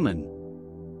a demon.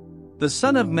 The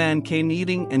Son of Man came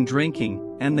eating and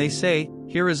drinking, and they say,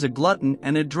 here is a glutton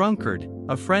and a drunkard,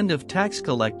 a friend of tax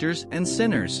collectors and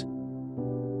sinners.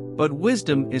 But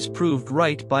wisdom is proved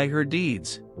right by her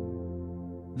deeds.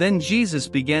 Then Jesus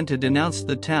began to denounce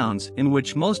the towns in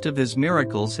which most of his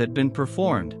miracles had been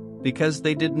performed, because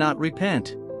they did not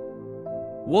repent.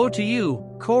 Woe to you,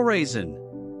 Chorazin!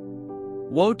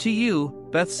 Woe to you,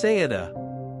 Bethsaida!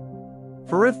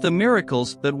 For if the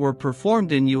miracles that were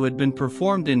performed in you had been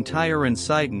performed in Tyre and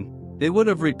Sidon, they would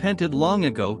have repented long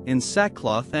ago in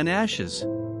sackcloth and ashes.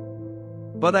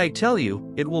 But I tell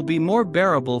you, it will be more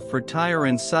bearable for Tyre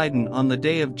and Sidon on the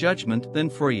day of judgment than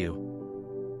for you.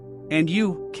 And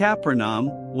you, Capernaum,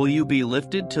 will you be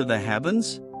lifted to the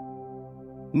heavens?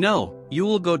 No, you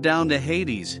will go down to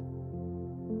Hades.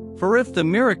 For if the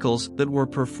miracles that were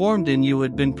performed in you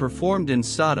had been performed in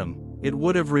Sodom, it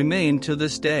would have remained to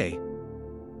this day.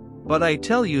 But I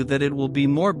tell you that it will be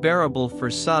more bearable for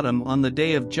Sodom on the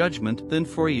day of judgment than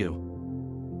for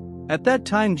you. At that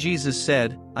time Jesus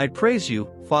said, I praise you,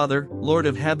 Father, Lord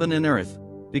of heaven and earth,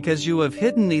 because you have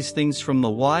hidden these things from the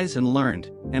wise and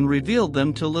learned, and revealed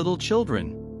them to little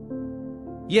children.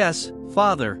 Yes,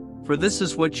 Father, for this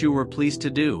is what you were pleased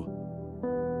to do.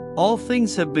 All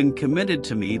things have been committed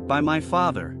to me by my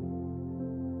Father.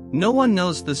 No one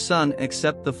knows the Son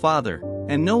except the Father,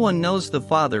 and no one knows the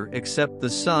Father except the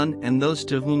Son and those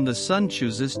to whom the Son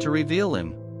chooses to reveal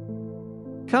him.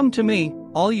 Come to me,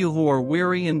 all you who are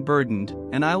weary and burdened,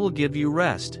 and I will give you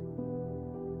rest.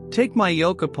 Take my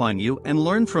yoke upon you and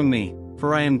learn from me,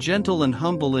 for I am gentle and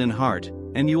humble in heart,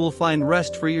 and you will find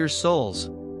rest for your souls.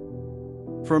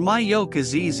 For my yoke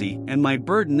is easy and my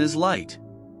burden is light."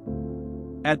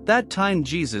 At that time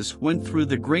Jesus went through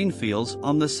the grain fields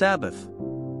on the Sabbath.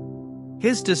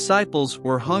 His disciples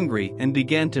were hungry and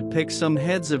began to pick some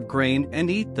heads of grain and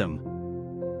eat them.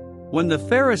 When the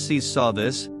Pharisees saw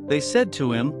this, they said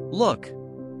to him, "Look,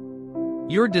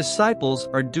 your disciples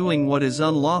are doing what is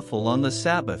unlawful on the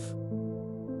Sabbath."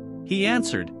 He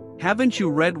answered, "Haven't you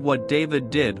read what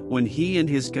David did when he and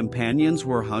his companions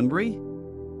were hungry?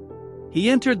 He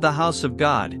entered the house of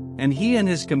God, and he and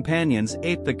his companions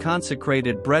ate the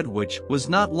consecrated bread, which was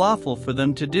not lawful for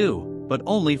them to do, but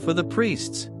only for the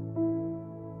priests.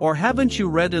 Or haven't you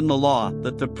read in the law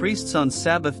that the priests on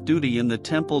Sabbath duty in the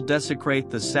temple desecrate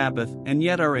the Sabbath and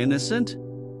yet are innocent?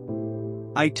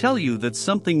 I tell you that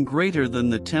something greater than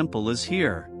the temple is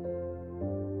here.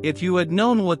 If you had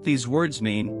known what these words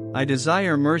mean, 'I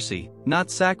desire mercy,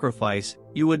 not sacrifice,'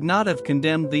 you would not have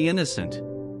condemned the innocent.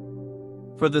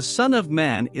 For the Son of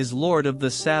Man is Lord of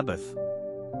the Sabbath."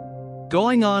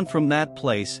 Going on from that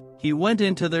place, he went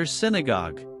into their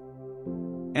synagogue.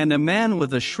 And a man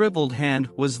with a shriveled hand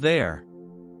was there.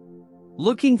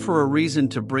 Looking for a reason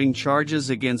to bring charges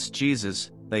against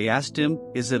Jesus, they asked him,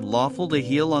 "Is it lawful to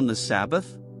heal on the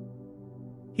Sabbath?"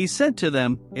 He said to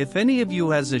them, "If any of you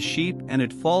has a sheep and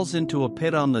it falls into a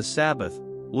pit on the Sabbath,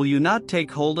 will you not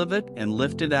take hold of it and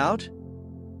lift it out?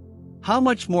 How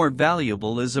much more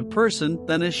valuable is a person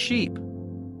than a sheep?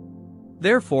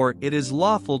 Therefore it is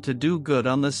lawful to do good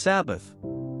on the Sabbath."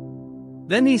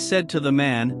 Then he said to the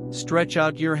man, "Stretch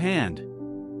out your hand."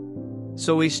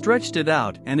 So he stretched it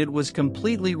out, and it was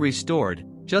completely restored,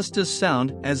 just as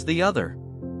sound as the other.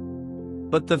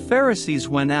 But the Pharisees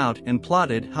went out and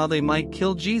plotted how they might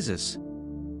kill Jesus.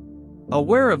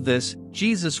 Aware of this,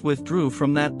 Jesus withdrew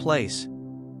from that place.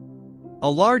 A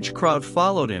large crowd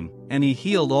followed him, and he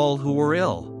healed all who were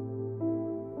ill.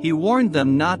 He warned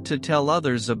them not to tell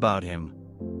others about him.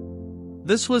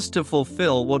 This was to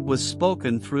fulfill what was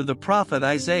spoken through the prophet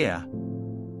Isaiah.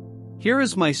 "Here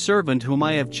is my servant whom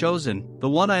I have chosen, the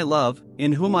one I love,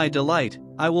 in whom I delight.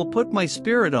 I will put my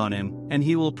spirit on him, and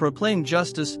he will proclaim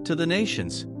justice to the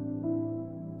nations.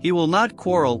 He will not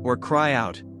quarrel or cry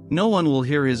out, no one will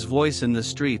hear his voice in the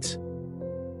streets.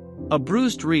 A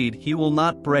bruised reed he will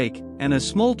not break, and a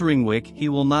smoldering wick he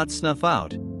will not snuff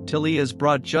out, till he has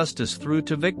brought justice through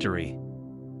to victory.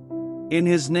 In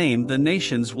his name the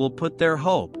nations will put their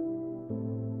hope."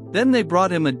 Then they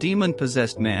brought him a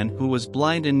demon-possessed man who was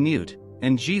blind and mute,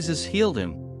 and Jesus healed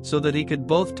him, so that he could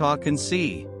both talk and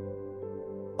see.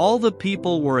 All the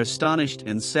people were astonished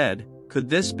and said, "Could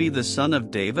this be the son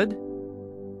of David?"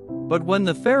 But when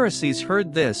the Pharisees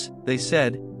heard this, they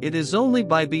said, "It is only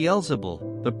by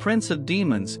Beelzebul, the prince of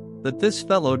demons, that this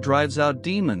fellow drives out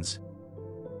demons."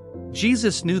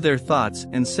 Jesus knew their thoughts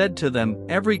and said to them,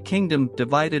 "Every kingdom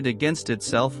divided against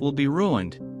itself will be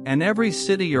ruined, and every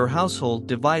city or household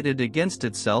divided against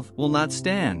itself will not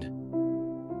stand.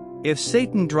 If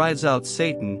Satan drives out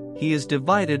Satan, he is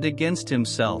divided against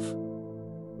himself.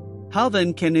 How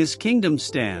then can his kingdom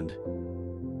stand?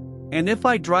 And if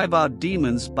I drive out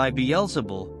demons by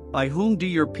Beelzebul, by whom do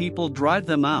your people drive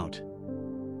them out?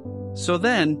 So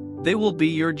then, they will be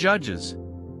your judges.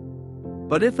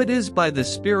 But if it is by the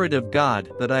Spirit of God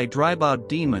that I drive out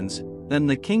demons, then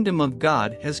the kingdom of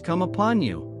God has come upon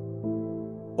you.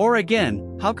 Or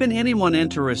again, how can anyone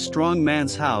enter a strong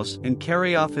man's house and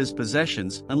carry off his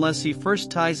possessions unless he first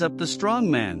ties up the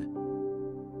strong man?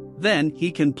 Then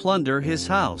he can plunder his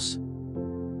house.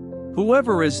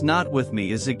 Whoever is not with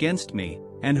me is against me,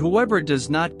 and whoever does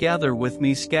not gather with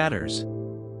me scatters.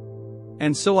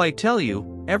 And so I tell you,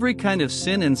 every kind of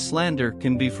sin and slander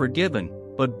can be forgiven,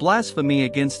 but blasphemy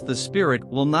against the Spirit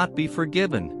will not be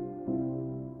forgiven.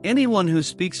 Anyone who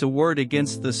speaks a word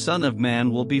against the Son of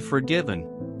Man will be forgiven,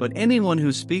 but anyone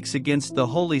who speaks against the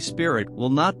Holy Spirit will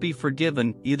not be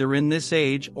forgiven, either in this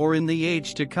age or in the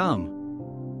age to come.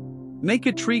 Make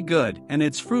a tree good, and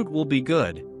its fruit will be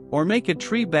good, or make a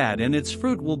tree bad and its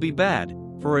fruit will be bad,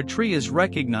 for a tree is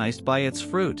recognized by its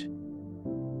fruit.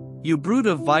 You brood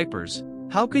of vipers,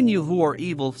 how can you who are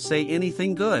evil say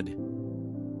anything good?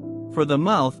 For the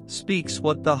mouth speaks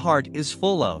what the heart is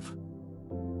full of.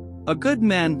 A good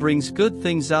man brings good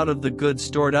things out of the good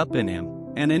stored up in him,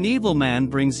 and an evil man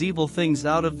brings evil things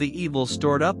out of the evil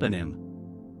stored up in him.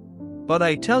 But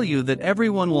I tell you that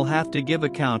everyone will have to give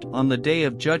account on the day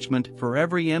of judgment for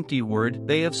every empty word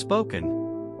they have spoken.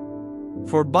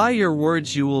 For by your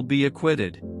words you will be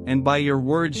acquitted, and by your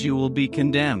words you will be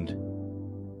condemned.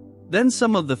 Then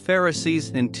some of the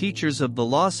Pharisees and teachers of the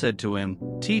law said to him,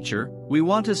 "Teacher, we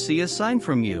want to see a sign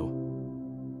from you."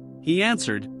 He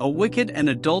answered, "A wicked and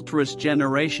adulterous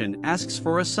generation asks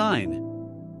for a sign.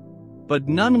 But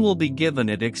none will be given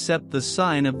it except the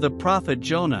sign of the prophet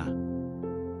Jonah.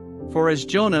 For as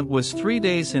Jonah was 3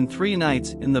 days and 3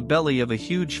 nights in the belly of a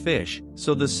huge fish,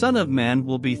 so the Son of Man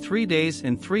will be 3 days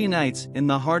and 3 nights in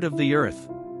the heart of the earth.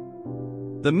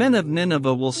 The men of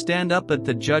Nineveh will stand up at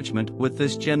the judgment with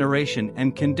this generation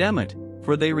and condemn it,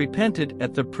 for they repented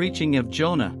at the preaching of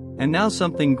Jonah, and now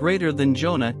something greater than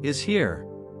Jonah is here.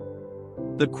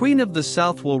 The queen of the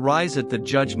south will rise at the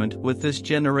judgment with this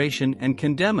generation and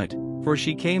condemn it, for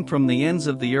she came from the ends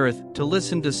of the earth to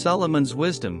listen to Solomon's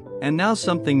wisdom, and now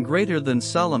something greater than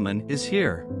Solomon is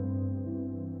here.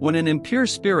 When an impure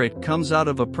spirit comes out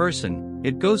of a person,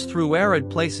 it goes through arid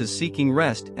places seeking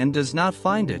rest and does not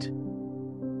find it.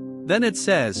 Then it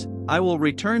says, 'I will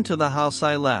return to the house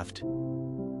I left.'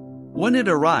 When it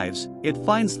arrives, it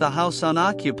finds the house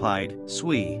unoccupied,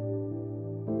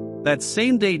 That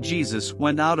same day Jesus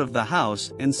went out of the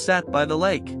house and sat by the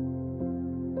lake.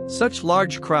 Such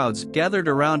large crowds gathered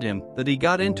around him that he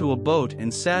got into a boat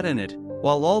and sat in it,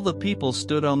 while all the people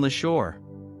stood on the shore.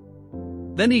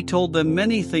 Then he told them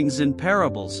many things in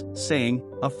parables, saying,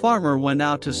 'A farmer went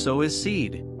out to sow his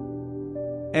seed.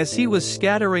 As he was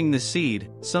scattering the seed,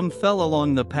 some fell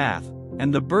along the path,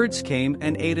 and the birds came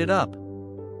and ate it up.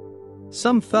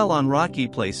 Some fell on rocky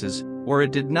places, where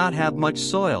it did not have much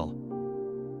soil.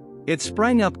 It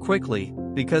sprang up quickly,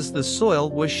 because the soil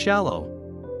was shallow.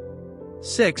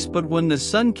 6 But when the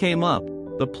sun came up,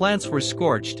 the plants were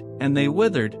scorched, and they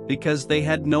withered because they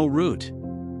had no root.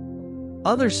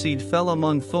 Other seed fell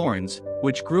among thorns,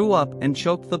 which grew up and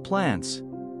choked the plants.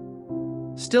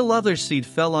 Still other seed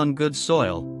fell on good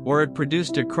soil, where it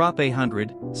produced a crop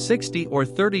 100, 60 or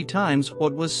 30 times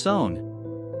what was sown.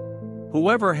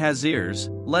 Whoever has ears,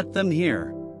 let them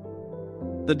hear."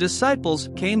 The disciples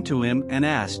came to him and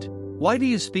asked, "Why do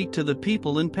you speak to the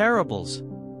people in parables?"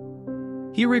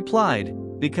 He replied,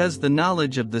 "Because the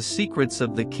knowledge of the secrets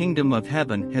of the kingdom of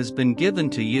heaven has been given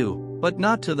to you, but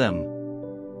not to them.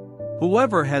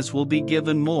 Whoever has will be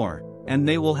given more, and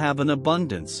they will have an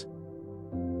abundance.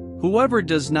 Whoever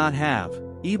does not have,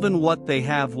 even what they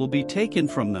have will be taken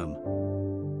from them.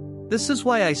 This is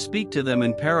why I speak to them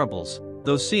in parables,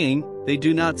 though seeing, they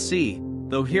do not see,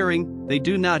 though hearing, they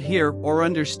do not hear or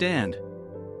understand.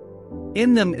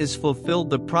 In them is fulfilled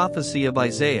the prophecy of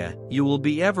Isaiah, 'You will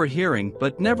be ever hearing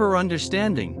but never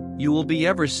understanding, you will be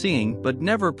ever seeing but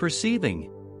never perceiving.'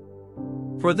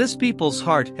 For this people's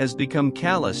heart has become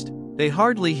calloused, they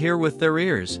hardly hear with their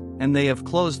ears, and they have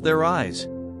closed their eyes.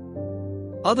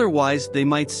 Otherwise they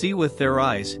might see with their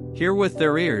eyes, hear with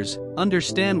their ears,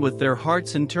 understand with their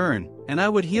hearts and turn, and I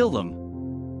would heal them.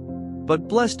 But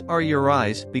blessed are your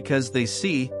eyes because they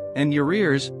see, and your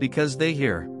ears because they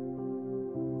hear.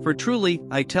 For truly,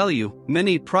 I tell you,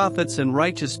 many prophets and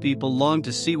righteous people long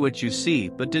to see what you see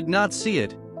but did not see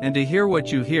it, and to hear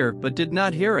what you hear but did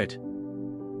not hear it.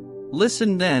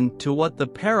 Listen then to what the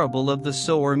parable of the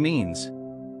sower means.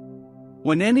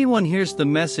 When anyone hears the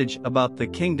message about the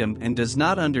kingdom and does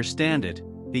not understand it,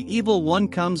 the evil one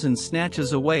comes and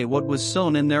snatches away what was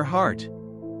sown in their heart.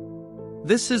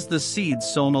 This is the seed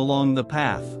sown along the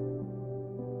path.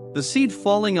 The seed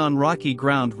falling on rocky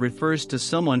ground refers to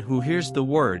someone who hears the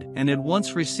word and at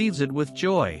once receives it with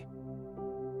joy.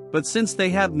 But since they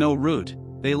have no root,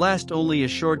 they last only a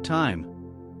short time.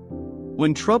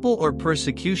 When trouble or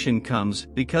persecution comes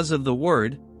because of the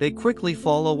word, they quickly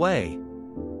fall away.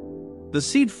 The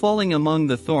seed falling among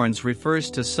the thorns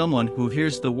refers to someone who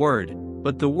hears the word,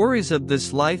 but the worries of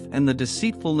this life and the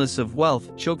deceitfulness of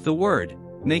wealth choke the word,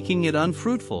 making it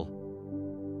unfruitful.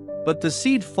 But the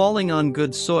seed falling on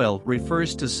good soil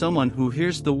refers to someone who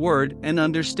hears the word and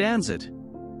understands it.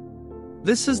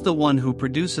 This is the one who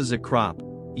produces a crop,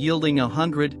 yielding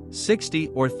 100, 60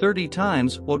 or 30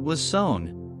 times what was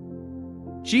sown.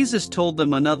 Jesus told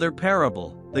them another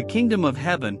parable. The kingdom of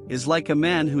heaven is like a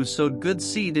man who sowed good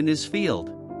seed in his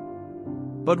field.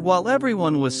 But while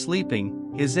everyone was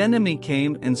sleeping, his enemy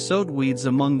came and sowed weeds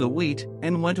among the wheat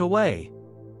and went away.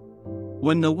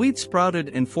 When the wheat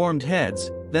sprouted and formed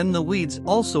heads, then the weeds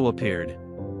also appeared.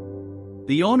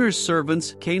 The owner's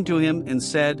servants came to him and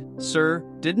said, "Sir,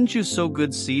 didn't you sow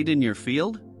good seed in your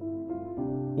field?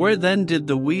 Where then did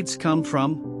the weeds come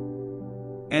from?"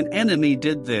 "An enemy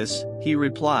did this," he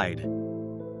replied.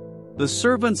 The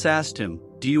servants asked him,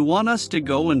 "Do you want us to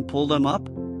go and pull them up?"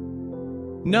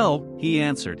 "No," he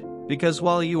answered, "because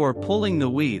while you are pulling the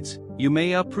weeds, you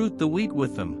may uproot the wheat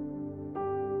with them.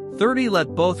 30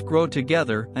 let both grow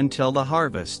together until the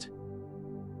harvest.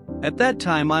 At that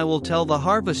time I will tell the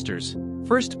harvesters,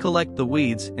 First collect the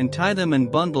weeds and tie them in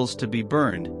bundles to be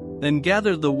burned, then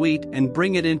gather the wheat and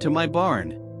bring it into my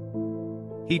barn."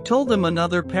 He told them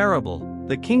another parable.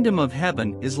 "The kingdom of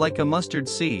heaven is like a mustard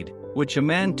seed, which a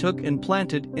man took and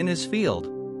planted in his field.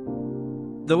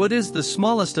 Though it is the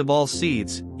smallest of all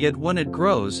seeds, yet when it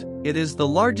grows, it is the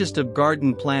largest of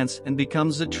garden plants and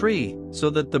becomes a tree, so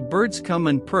that the birds come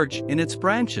and perch in its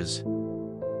branches."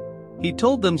 He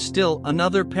told them still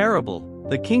another parable.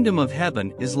 "The kingdom of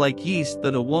heaven is like yeast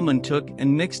that a woman took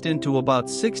and mixed into about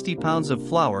 60 pounds of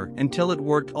flour until it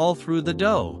worked all through the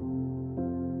dough."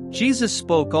 Jesus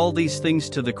spoke all these things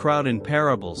to the crowd in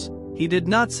parables. He did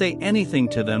not say anything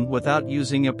to them without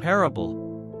using a parable.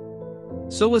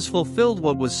 So was fulfilled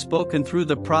what was spoken through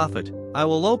the prophet, "I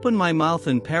will open my mouth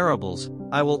in parables,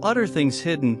 I will utter things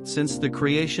hidden since the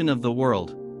creation of the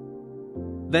world."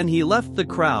 Then he left the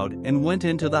crowd and went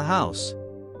into the house.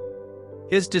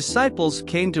 His disciples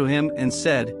came to him and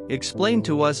said, "Explain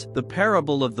to us the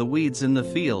parable of the weeds in the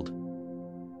field."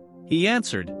 He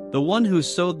answered, "The one who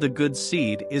sowed the good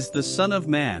seed is the Son of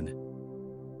Man.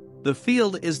 The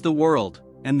field is the world,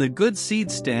 and the good seed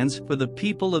stands for the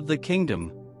people of the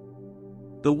kingdom.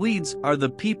 The weeds are the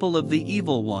people of the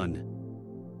evil one.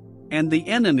 And the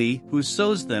enemy who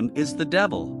sows them is the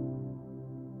devil.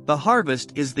 The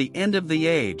harvest is the end of the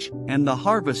age, and the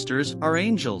harvesters are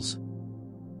angels.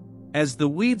 As the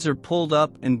weeds are pulled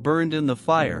up and burned in the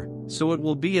fire, so it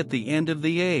will be at the end of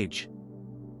the age.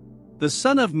 The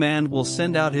Son of Man will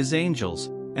send out his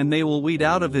angels, and they will weed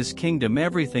out of his kingdom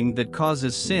everything that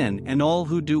causes sin and all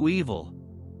who do evil.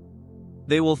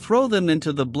 They will throw them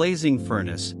into the blazing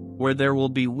furnace, where there will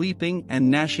be weeping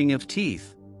and gnashing of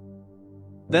teeth.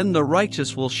 Then the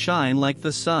righteous will shine like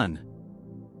the sun."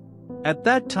 At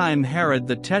that time Herod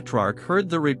the Tetrarch heard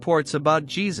the reports about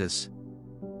Jesus.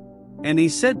 And he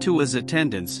said to his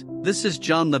attendants, "This is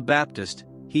John the Baptist,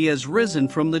 he has risen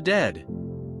from the dead.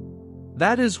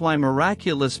 That is why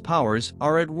miraculous powers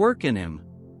are at work in him."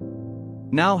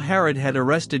 Now Herod had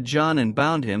arrested John and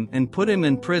bound him and put him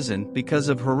in prison because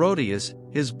of Herodias,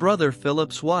 his brother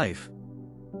Philip's wife.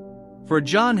 For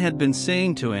John had been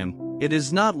saying to him, "It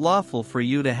is not lawful for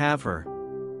you to have her."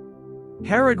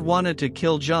 Herod wanted to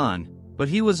kill John, but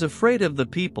he was afraid of the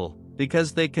people,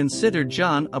 because they considered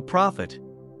John a prophet.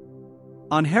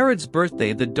 On Herod's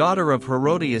birthday the daughter of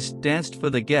Herodias danced for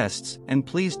the guests and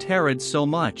pleased Herod so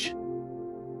much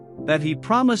that he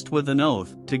promised with an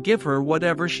oath to give her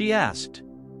whatever she asked.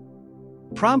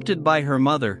 Prompted by her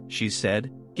mother, she said,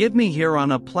 "Give me here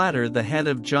on a platter the head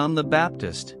of John the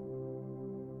Baptist."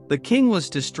 The king was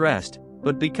distressed,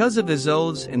 but because of his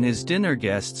oaths and his dinner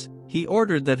guests, he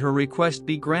ordered that her request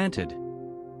be granted,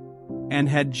 and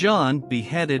had John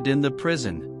beheaded in the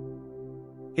prison.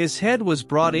 His head was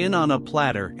brought in on a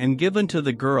platter and given to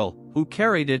the girl, who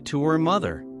carried it to her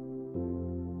mother.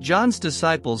 John's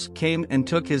disciples came and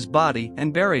took his body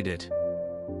and buried it.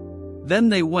 Then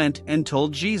they went and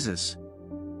told Jesus.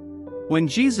 When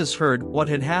Jesus heard what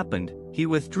had happened, he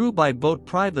withdrew by boat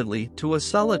privately to a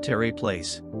solitary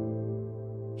place.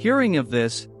 Hearing of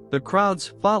this, the crowds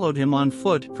followed him on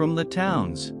foot from the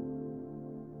towns.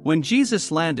 When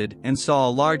Jesus landed and saw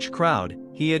a large crowd,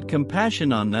 he had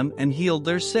compassion on them and healed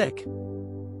their sick.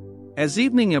 As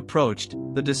evening approached,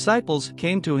 the disciples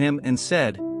came to him and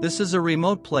said, "This is a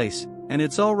remote place, and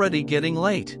it's already getting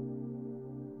late.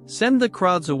 Send the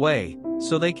crowds away,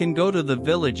 so they can go to the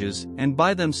villages and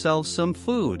buy themselves some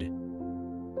food."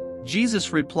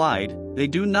 Jesus replied, "They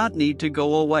do not need to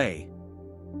go away.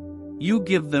 You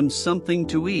give them something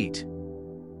to eat."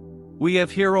 "We have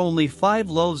here only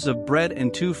 5 loaves of bread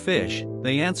and 2 fish,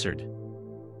 they answered.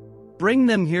 "Bring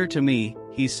them here to me,"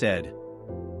 he said.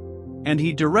 And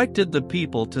he directed the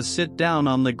people to sit down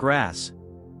on the grass.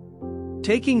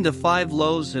 Taking the 5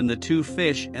 loaves and the 2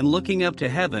 fish and looking up to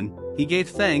heaven, he gave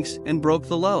thanks and broke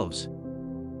the loaves.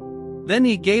 Then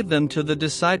he gave them to the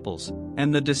disciples,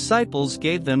 and the disciples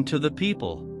gave them to the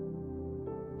people.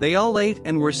 They all ate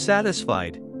and were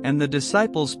satisfied, and the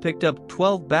disciples picked up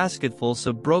 12 basketfuls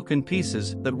of broken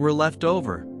pieces that were left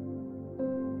over.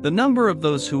 The number of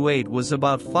those who ate was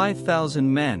about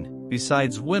 5,000 men,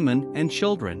 besides women and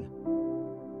children.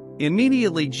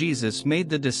 Immediately Jesus made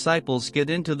the disciples get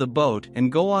into the boat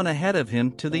and go on ahead of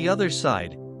him to the other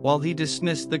side, while he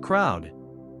dismissed the crowd.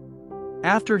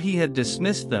 After he had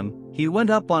dismissed them, he went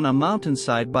up on a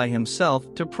mountainside by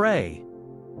himself to pray.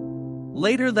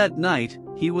 Later that night,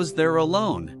 he was there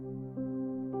alone.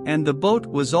 And the boat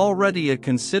was already a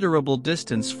considerable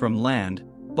distance from land,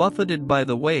 buffeted by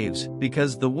the waves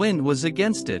because the wind was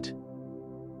against it.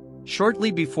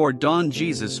 Shortly before dawn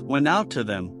Jesus went out to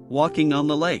them, walking on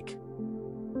the lake.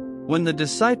 When the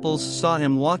disciples saw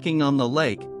him walking on the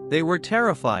lake, they were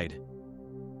terrified.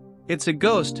 "It's a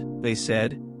ghost," they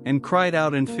said, and cried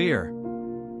out in fear.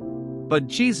 But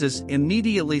Jesus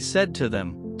immediately said to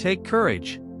them, "Take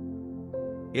courage.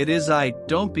 It is I,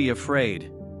 don't be afraid."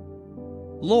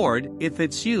 "Lord, if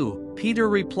it's you," Peter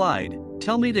replied,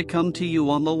 "tell me to come to you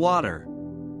on the water."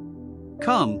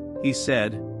 "Come," he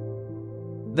said.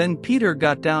 Then Peter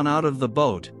got down out of the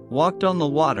boat, walked on the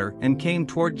water, and came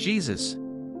toward Jesus.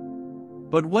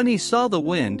 But when he saw the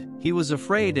wind, he was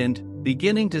afraid and,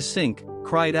 beginning to sink,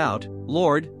 cried out,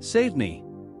 "Lord, save me."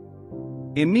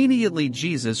 Immediately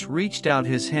Jesus reached out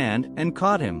his hand and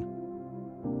caught him.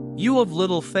 "You of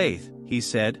little faith," he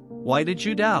said, "why did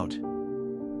you doubt?"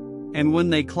 And when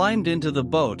they climbed into the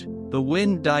boat, the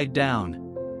wind died down.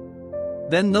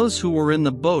 Then those who were in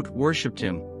the boat worshipped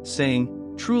him, saying,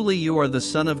 "Truly you are the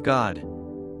Son of God."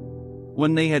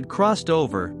 When they had crossed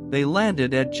over, they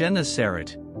landed at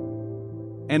Gennesaret.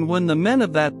 And when the men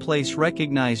of that place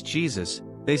recognized Jesus,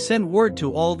 they sent word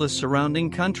to all the surrounding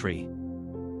country.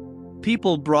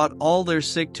 People brought all their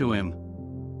sick to him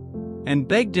and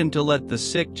begged him to let the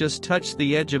sick just touch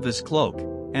the edge of his cloak,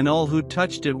 and all who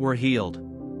touched it were healed.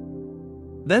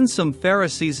 Then some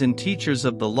Pharisees and teachers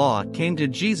of the law came to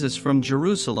Jesus from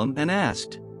Jerusalem and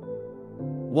asked,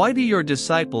 "Why do your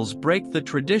disciples break the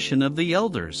tradition of the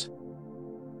elders?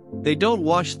 They don't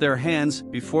wash their hands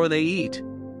before they eat."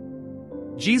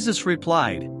 Jesus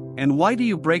replied, "And why do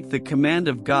you break the command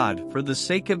of God for the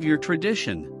sake of your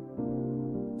tradition?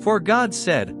 For God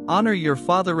said, 'Honor your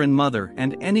father and mother,'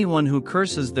 and anyone who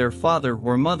curses their father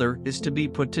or mother is to be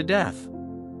put to death.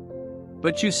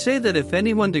 But you say that if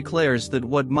anyone declares that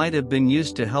what might have been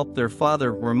used to help their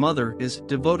father or mother is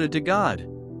devoted to God,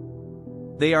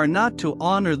 they are not to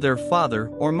honor their father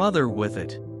or mother with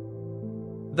it.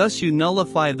 Thus you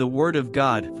nullify the word of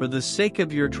God for the sake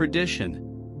of your tradition.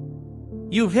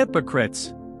 You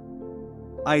hypocrites!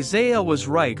 Isaiah was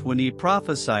right when he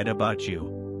prophesied about you.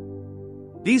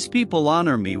 These people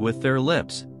honor me with their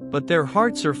lips, but their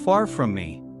hearts are far from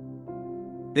me.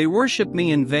 They worship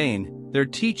me in vain, their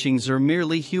teachings are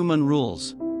merely human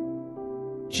rules."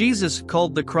 Jesus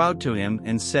called the crowd to him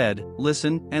and said,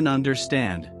 "Listen and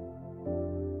understand.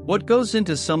 What goes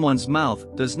into someone's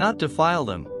mouth does not defile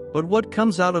them, but what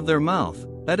comes out of their mouth,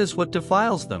 that is what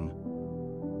defiles them."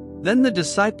 Then the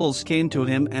disciples came to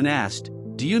him and asked,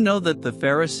 "Do you know that the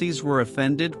Pharisees were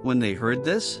offended when they heard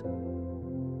this?"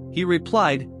 He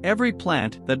replied, "Every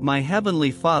plant that my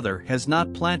heavenly Father has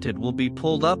not planted will be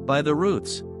pulled up by the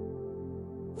roots.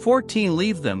 14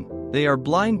 Leave them, they are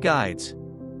blind guides.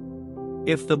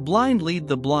 If the blind lead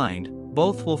the blind,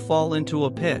 both will fall into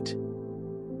a pit."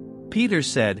 Peter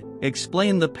said,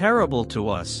 "Explain the parable to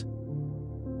us."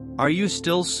 "Are you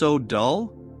still so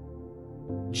dull?"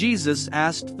 Jesus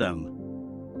asked them.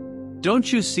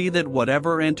 "Don't you see that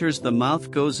whatever enters the mouth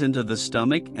goes into the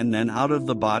stomach and then out of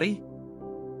the body?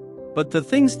 But the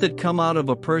things that come out of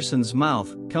a person's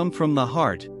mouth come from the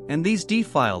heart, and these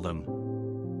defile them.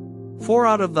 For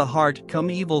out of the heart come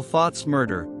evil thoughts,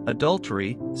 murder,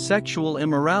 adultery, sexual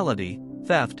immorality,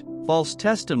 theft, false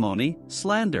testimony,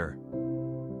 slander.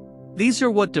 These are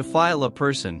what defile a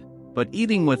person, but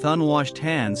eating with unwashed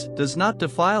hands does not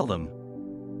defile them."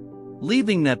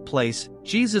 Leaving that place,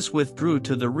 Jesus withdrew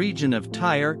to the region of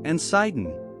Tyre and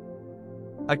Sidon.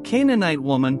 A Canaanite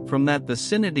woman from that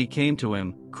vicinity came to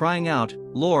him, crying out,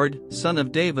 "Lord, Son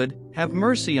of David, have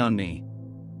mercy on me.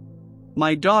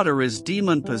 My daughter is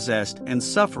demon-possessed and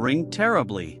suffering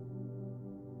terribly."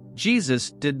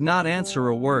 Jesus did not answer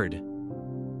a word.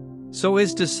 So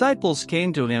his disciples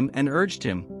came to him and urged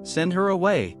him, "Send her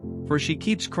away, for she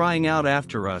keeps crying out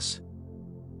after us."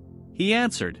 He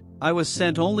answered, "I was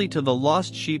sent only to the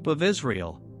lost sheep of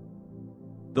Israel."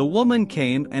 The woman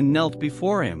came and knelt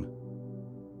before him.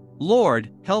 "Lord,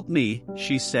 help me,"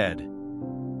 she said.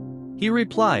 He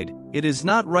replied, "It is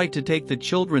not right to take the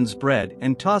children's bread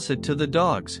and toss it to the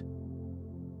dogs."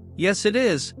 "Yes it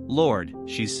is, Lord,"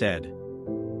 she said.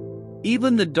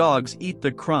 "Even the dogs eat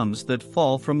the crumbs that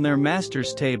fall from their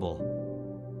master's table."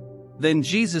 Then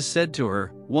Jesus said to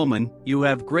her, "Woman, you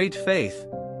have great faith.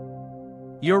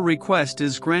 Your request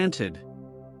is granted."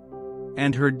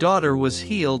 And her daughter was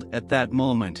healed at that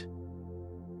moment.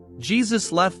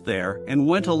 Jesus left there and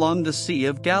went along the Sea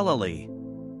of Galilee.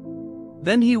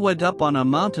 Then he went up on a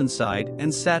mountainside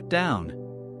and sat down.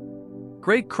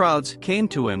 Great crowds came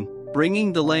to him,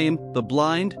 bringing the lame, the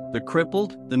blind, the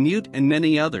crippled, the mute and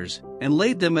many others, and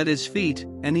laid them at his feet,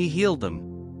 and he healed them.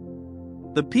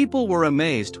 The people were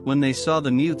amazed when they saw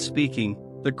the mute speaking,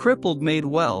 the crippled made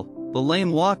well, the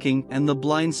lame walking and the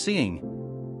blind seeing.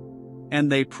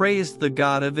 And they praised the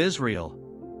God of Israel.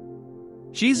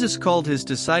 Jesus called his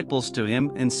disciples to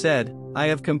him and said, I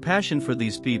have compassion for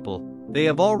these people. They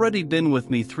have already been with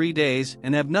me 3 days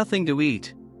and have nothing to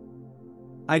eat.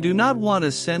 I do not want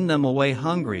to send them away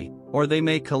hungry, or they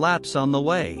may collapse on the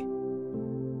way."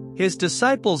 His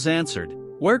disciples answered,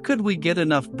 "Where could we get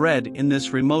enough bread in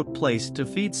this remote place to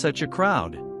feed such a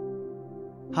crowd?"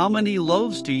 "How many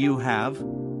loaves do you have?"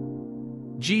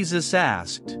 Jesus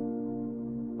asked.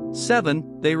 7,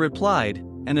 they replied,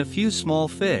 "and a few small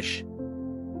fish."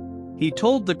 He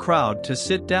told the crowd to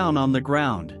sit down on the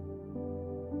ground.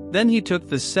 Then he took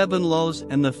the 7 loaves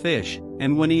and the fish,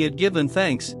 and when he had given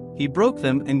thanks, he broke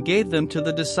them and gave them to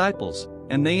the disciples,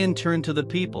 and they in turn to the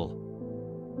people.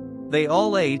 They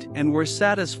all ate and were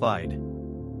satisfied.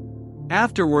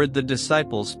 Afterward the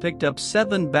disciples picked up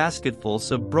 7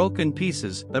 basketfuls of broken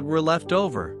pieces that were left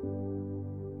over.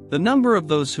 The number of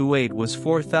those who ate was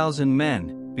 4,000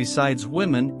 men, besides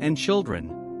women and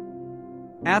children.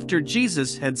 After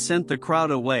Jesus had sent the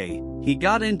crowd away, he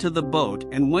got into the boat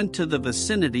and went to the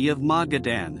vicinity of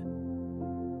Magadan.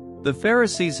 The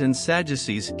Pharisees and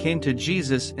Sadducees came to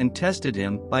Jesus and tested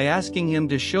him by asking him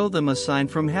to show them a sign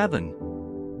from heaven.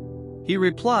 He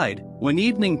replied, "When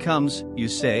evening comes, you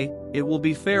say, it will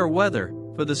be fair weather,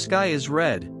 for the sky is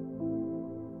red.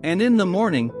 And in the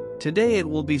morning, today it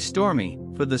will be stormy,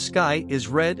 for the sky is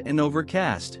red and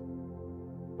overcast.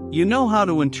 You know how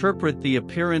to interpret the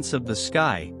appearance of the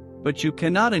sky, but you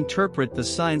cannot interpret the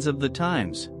signs of the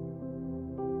times.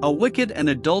 A wicked and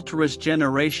adulterous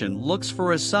generation looks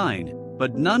for a sign,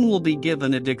 but none will be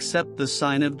given it except the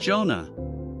sign of Jonah."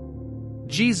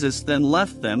 Jesus then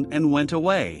left them and went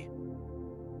away.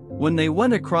 When they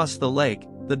went across the lake,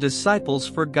 the disciples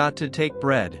forgot to take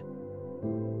bread.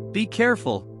 "Be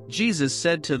careful," Jesus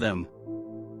said to them.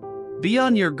 "Be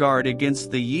on your guard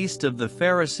against the yeast of the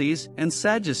Pharisees and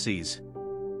Sadducees."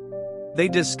 They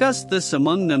discussed this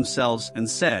among themselves and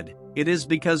said, "It is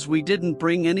because we didn't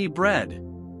bring any bread."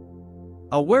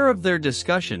 Aware of their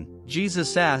discussion,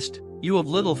 Jesus asked, "You of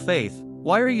little faith,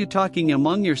 why are you talking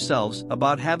among yourselves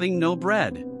about having no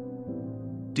bread?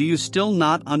 Do you still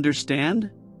not understand?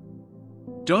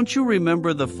 Don't you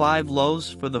remember the 5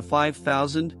 loaves for the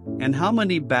 5,000, and how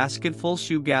many basketfuls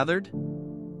you gathered?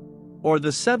 Or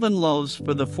the 7 loaves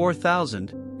for the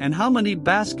 4,000, and how many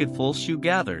basketfuls you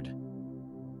gathered?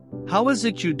 How is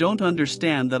it you don't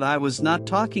understand that I was not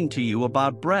talking to you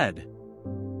about bread?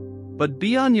 But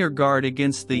be on your guard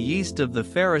against the yeast of the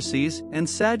Pharisees and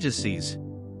Sadducees."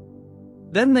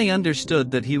 Then they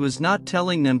understood that he was not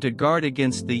telling them to guard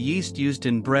against the yeast used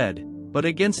in bread, but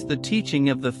against the teaching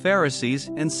of the Pharisees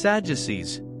and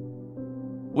Sadducees.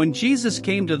 When Jesus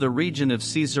came to the region of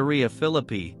Caesarea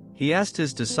Philippi, he asked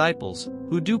his disciples,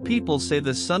 "Who do people say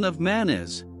the Son of Man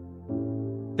is?"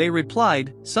 They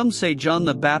replied, "Some say John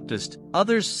the Baptist,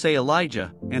 others say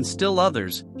Elijah, and still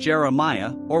others,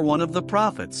 Jeremiah, or one of the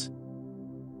prophets."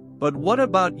 "But what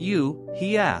about you?"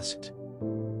 he asked.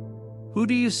 "Who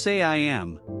do you say I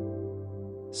am?"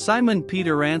 Simon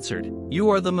Peter answered, "You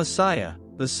are the Messiah,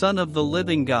 the Son of the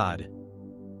living God."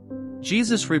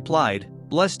 Jesus replied,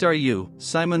 "Blessed are you,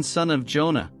 Simon son of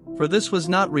Jonah, for this was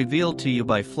not revealed to you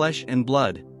by flesh and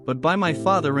blood, but by my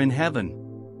Father in heaven.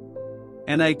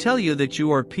 And I tell you that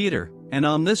you are Peter, and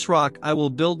on this rock I will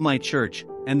build my church,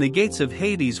 and the gates of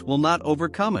Hades will not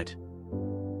overcome it.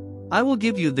 I will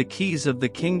give you the keys of the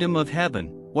kingdom of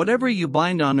heaven. Whatever you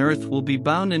bind on earth will be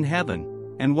bound in heaven,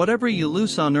 and whatever you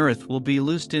loose on earth will be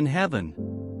loosed in heaven."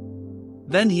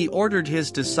 Then he ordered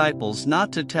his disciples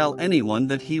not to tell anyone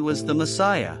that he was the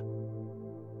Messiah.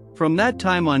 From that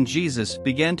time on, Jesus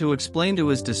began to explain to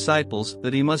his disciples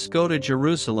that he must go to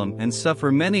Jerusalem and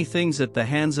suffer many things at the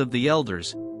hands of the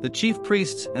elders, the chief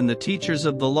priests and the teachers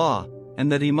of the law,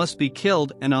 and that he must be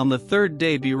killed and on the 3rd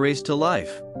day be raised to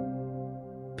life.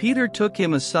 Peter took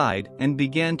him aside and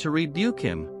began to rebuke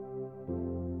him.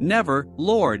 "Never,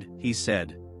 Lord," he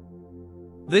said.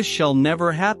 "This shall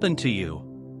never happen to you."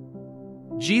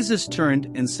 Jesus turned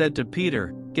and said to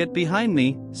Peter, "Get behind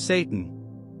me, Satan.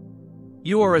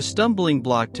 You are a stumbling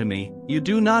block to me. You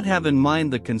do not have in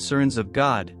mind the concerns of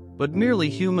God, but merely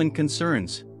human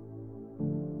concerns."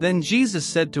 Then Jesus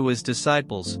said to his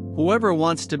disciples, "Whoever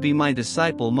wants to be my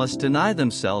disciple must deny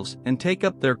themselves and take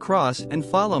up their cross and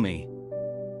follow me.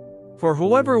 For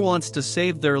whoever wants to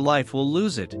save their life will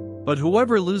lose it, but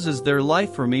whoever loses their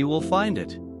life for me will find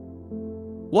it.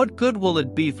 What good will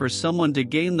it be for someone to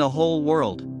gain the whole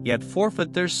world, yet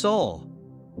forfeit their soul?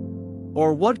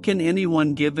 Or what can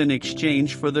anyone give in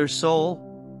exchange for their soul?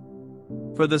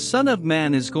 For the Son of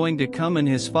Man is going to come in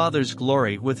his Father's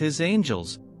glory with his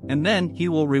angels, and then he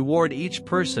will reward each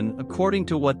person according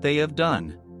to what they have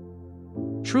done.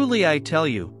 Truly I tell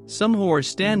you, some who are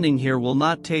standing here will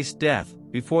not taste death,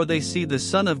 before they see the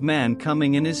Son of Man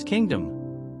coming in his kingdom."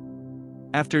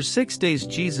 After 6 days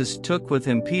Jesus took with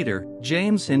him Peter,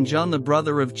 James and John the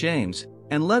brother of James,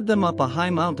 and led them up a high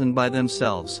mountain by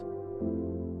themselves.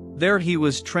 There he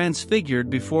was transfigured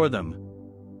before them.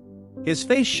 His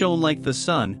face shone like the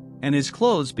sun, and his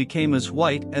clothes became as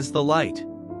white as the light.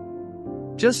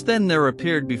 Just then there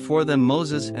appeared before them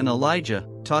Moses and Elijah,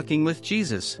 talking with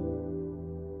Jesus.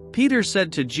 Peter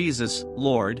said to Jesus,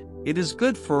 "Lord, it is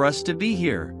good for us to be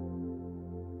here.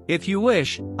 If you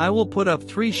wish, I will put up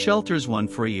 3 shelters, one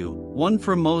for you, one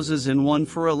for Moses and one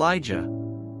for Elijah."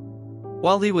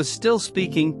 While he was still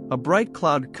speaking, a bright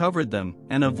cloud covered them,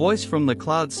 and a voice from the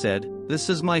cloud said, "This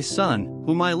is my Son,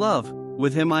 whom I love,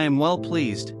 with him I am well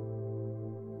pleased.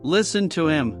 Listen to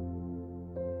him."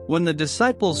 When the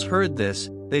disciples heard this,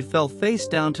 they fell face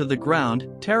down to the ground,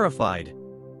 terrified.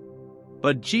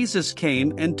 But Jesus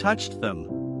came and touched them.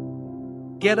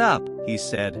 "Get up," he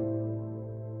said.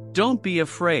 "Don't be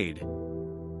afraid."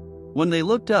 When they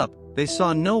looked up, they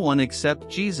saw no one except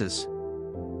Jesus.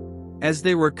 As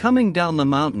they were coming down the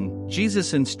mountain,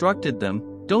 Jesus instructed them,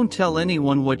 "Don't tell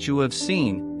anyone what you have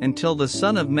seen, until the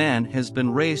Son of Man has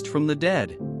been raised from the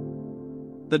dead."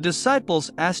 The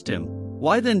disciples asked him,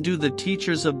 "Why then do the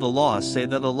teachers of the law say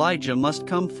that Elijah must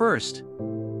come first?"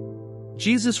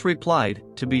 Jesus replied,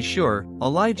 "To be sure,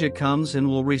 Elijah comes and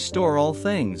will restore all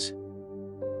things.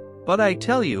 But I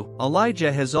tell you,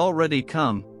 Elijah has already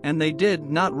come, and they did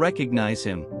not recognize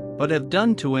him, but have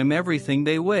done to him everything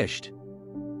they wished.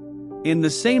 In the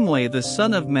same way the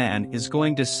Son of Man is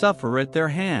going to suffer at their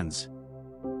hands."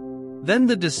 Then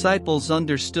the disciples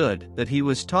understood that he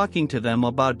was talking to them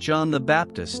about John the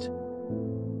Baptist.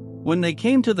 When they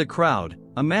came to the crowd,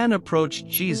 a man approached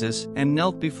Jesus and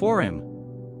knelt before him.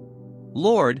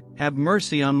 "Lord, have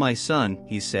mercy on my son,"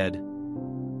 he said.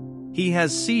 "He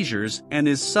has seizures and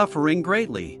is suffering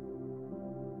greatly.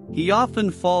 He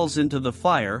often falls into the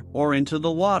fire or into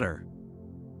the water.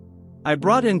 I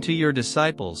brought him to your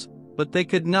disciples, but they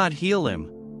could not heal him."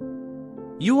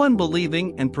 "You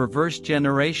unbelieving and perverse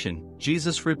generation,"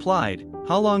 Jesus replied,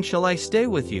 "how long shall I stay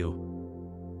with you?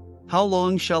 How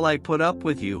long shall I put up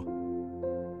with you?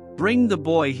 Bring the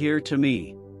boy here to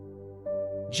me."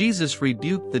 Jesus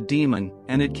rebuked the demon,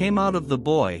 and it came out of the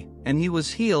boy, and he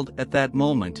was healed at that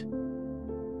moment.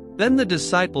 Then the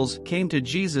disciples came to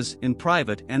Jesus in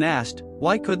private and asked,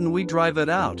 "Why couldn't we drive it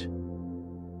out?"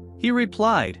 He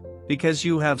replied, "Because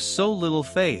you have so little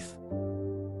faith.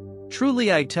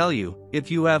 Truly I tell you, if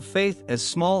you have faith as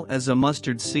small as a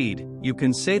mustard seed, you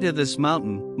can say to this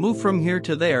mountain, 'Move from here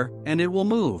to there,' and it will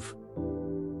move.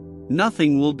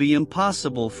 Nothing will be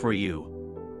impossible for you."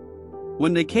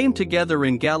 When they came together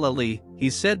in Galilee, he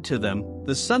said to them,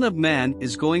 "The Son of Man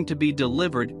is going to be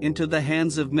delivered into the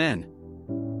hands of men.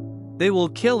 They will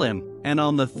kill him, and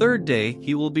on the 3rd day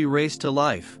he will be raised to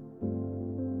life."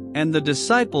 And the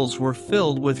disciples were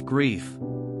filled with grief.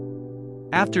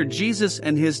 After Jesus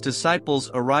and his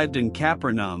disciples arrived in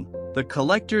Capernaum, the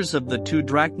collectors of the 2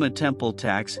 drachma temple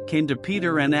tax came to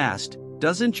Peter and asked,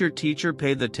 "Doesn't your teacher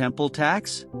pay the temple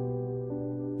tax?"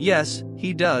 "Yes,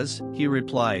 he does," he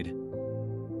replied.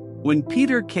 When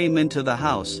Peter came into the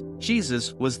house,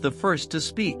 Jesus was the first to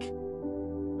speak.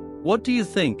 "What do you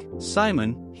think,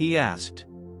 Simon?" he asked.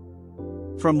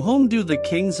 "From whom do the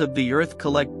kings of the earth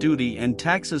collect duty and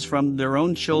taxes, from their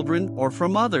own children or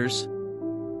from others?"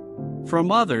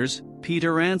 "From others,"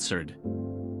 Peter answered.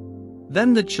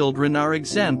 "Then the children are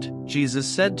exempt," Jesus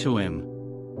said to him.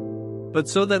 "But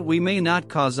so that we may not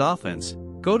cause offense,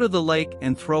 go to the lake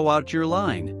and throw out your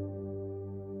line.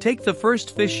 Take the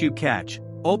first fish you catch,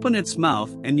 open its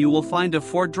mouth, and you will find a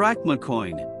 4 drachma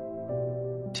coin.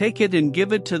 Take it and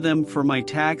give it to them for my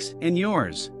tax and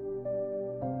yours."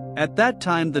 At that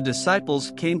time the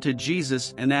disciples came to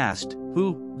Jesus and asked,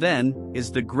 "Who, then,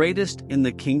 is the greatest in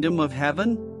the kingdom of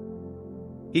heaven?"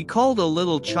 He called a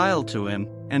little child to him,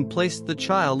 and placed the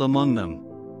child among them.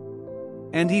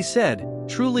 And he said,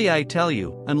 "Truly I tell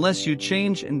you, unless you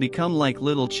change and become like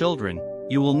little children,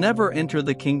 you will never enter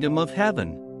the kingdom of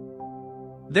heaven.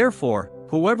 Therefore,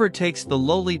 whoever takes the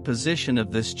lowly position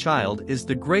of this child is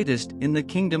the greatest in the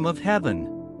kingdom of heaven.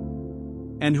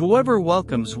 And whoever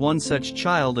welcomes one such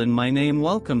child in my name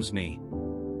welcomes me.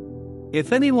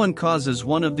 If anyone causes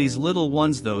one of these little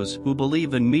ones, those who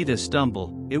believe in me, to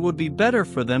stumble, it would be better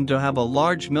for them to have a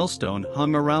large millstone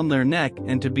hung around their neck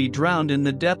and to be drowned in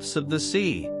the depths of the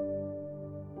sea.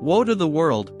 Woe to the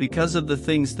world because of the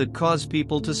things that cause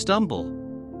people to stumble.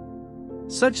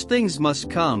 Such things must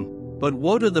come, but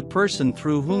woe to the person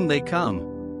through whom they come.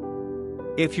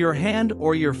 If your hand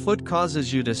or your foot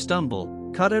causes you to stumble,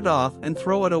 cut it off and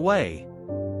throw it away.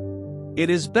 It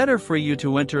is better for you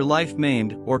to enter life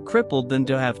maimed or crippled than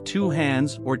to have 2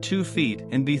 hands or 2 feet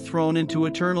and be thrown into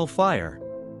eternal fire.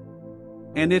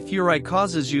 And if your eye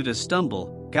causes you to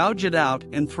stumble, gouge it out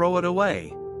and throw it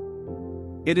away.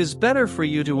 It is better for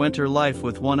you to enter life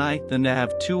with 1 eye than to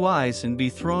have 2 eyes and be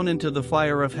thrown into the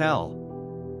fire of hell.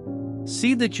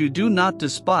 See that you do not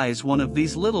despise one of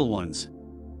these little ones.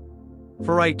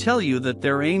 For I tell you that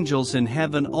their angels in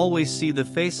heaven always see the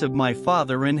face of my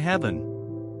Father in heaven.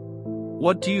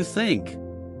 What do you think?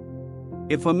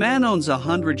 If a man owns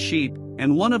 100 sheep,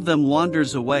 and one of them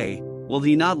wanders away, will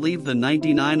he not leave the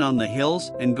 99 on the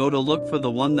hills and go to look for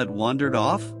the one that wandered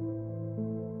off?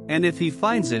 And if he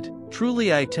finds it,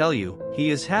 truly I tell you, he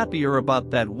is happier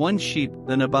about that 1 sheep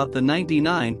than about the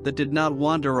 99 that did not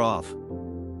wander off.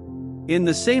 In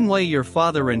the same way your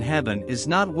Father in heaven is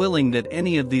not willing that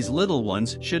any of these little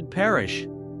ones should perish.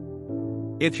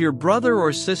 If your brother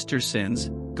or sister sins,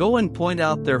 go and point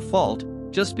out their fault,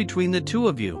 just between the 2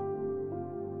 of you.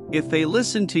 If they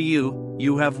listen to you,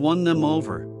 you have won them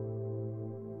over.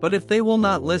 But if they will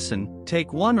not listen,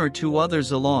 take 1 or 2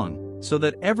 others along, so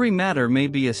that every matter may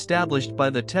be established by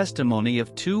the testimony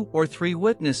of 2 or 3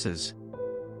 witnesses.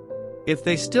 If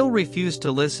they still refuse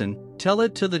to listen, tell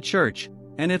it to the church,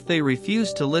 and if they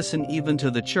refuse to listen even to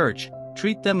the church,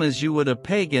 treat them as you would a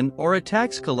pagan or a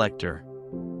tax collector.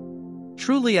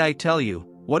 Truly I tell you,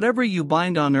 whatever you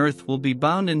bind on earth will be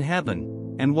bound in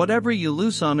heaven, and whatever you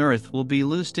loose on earth will be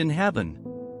loosed in heaven.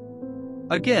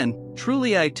 Again,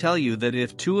 truly I tell you that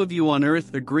if 2 of you on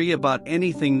earth agree about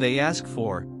anything they ask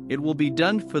for, it will be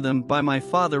done for them by my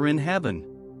Father in heaven.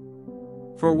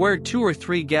 For where 2 or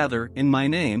 3 gather in my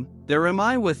name, there am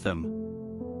I with them.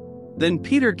 Then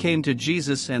Peter came to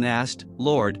Jesus and asked,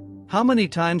 Lord, how many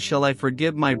times shall I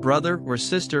forgive my brother or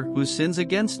sister who sins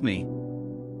against me?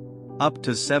 Up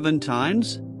to 7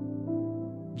 times?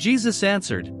 Jesus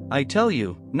answered, I tell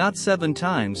you, not 7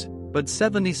 times, but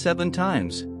 77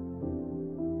 times.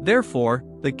 Therefore,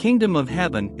 the kingdom of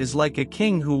heaven is like a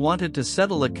king who wanted to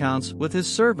settle accounts with his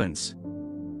servants.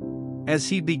 As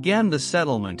he began the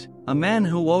settlement, a man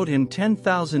who owed him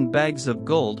 10,000 bags of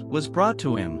gold was brought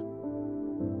to him.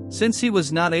 Since he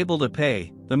was not able to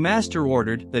pay, the master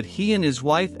ordered that he and his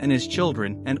wife and his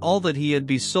children and all that he had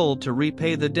be sold to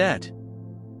repay the debt.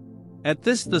 At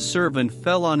this the servant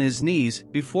fell on his knees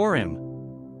before him.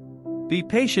 Be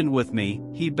patient with me,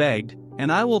 he begged,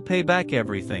 and I will pay back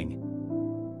everything.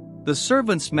 The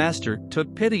servant's master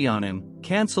took pity on him,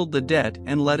 cancelled the debt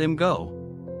and let him go.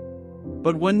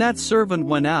 But when that servant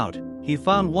went out, he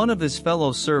found one of his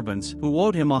fellow servants who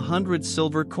owed him 100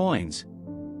 silver coins.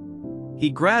 He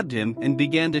grabbed him and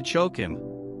began to choke him.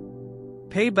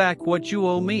 Pay back what you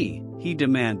owe me, he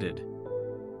demanded.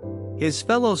 His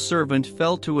fellow servant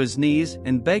fell to his knees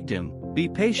and begged him, be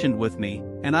patient with me,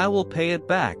 and I will pay it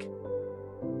back.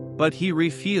 But he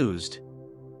refused.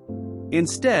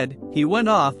 Instead, he went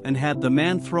off and had the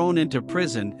man thrown into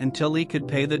prison until he could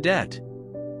pay the debt.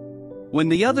 When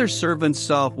the other servants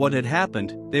saw what had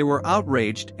happened, they were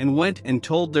outraged and went and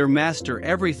told their master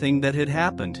everything that had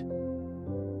happened.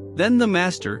 Then the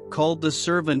master called the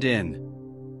servant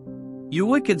in. You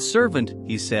wicked servant,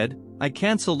 he said, I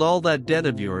cancelled all that debt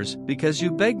of yours because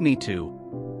you begged me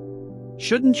to.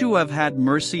 Shouldn't you have had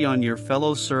mercy on your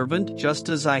fellow servant just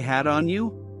as I had on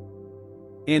you?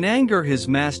 In anger his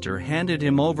master handed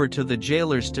him over to the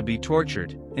jailers to be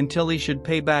tortured, until he should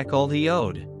pay back all he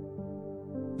owed.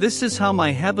 This is how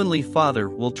my heavenly Father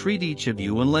will treat each of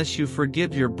you unless you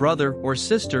forgive your brother or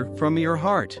sister from your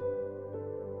heart.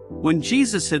 When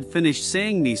Jesus had finished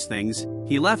saying these things,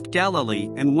 he left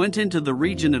Galilee and went into the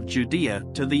region of Judea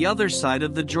to the other side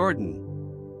of the Jordan.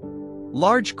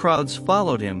 Large crowds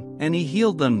followed him, and he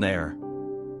healed them there.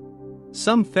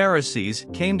 Some Pharisees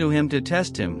came to him to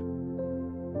test him.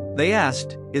 They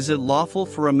asked, Is it lawful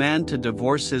for a man to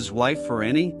divorce his wife for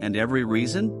any and every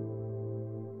reason?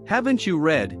 Haven't you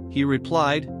read, he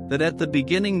replied, that at the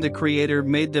beginning the Creator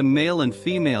made them male and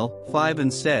female, 5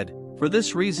 and said, For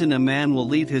this reason a man will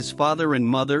leave his father and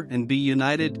mother and be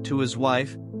united to his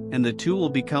wife, and the 2 will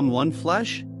become one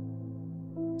flesh?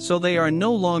 So they are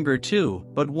no longer 2,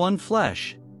 but one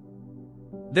flesh.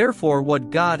 Therefore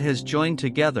what God has joined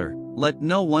together, let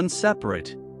no one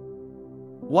separate.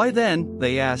 Why then,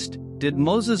 they asked, did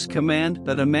Moses command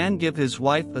that a man give his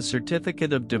wife a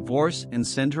certificate of divorce and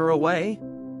send her away?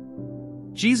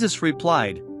 Jesus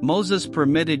replied, Moses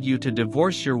permitted you to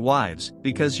divorce your wives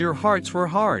because your hearts were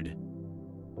hard.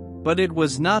 But it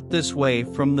was not this way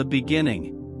from the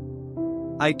beginning.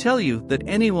 I tell you that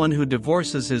anyone who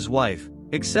divorces his wife,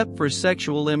 except for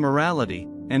sexual immorality,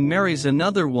 and marries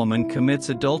another woman commits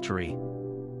adultery.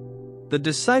 The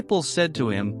disciples said to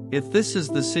him, "If this is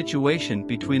the situation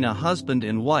between a husband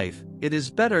and wife, it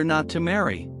is better not to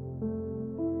marry."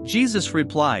 Jesus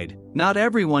replied, "Not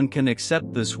everyone can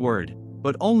accept this word,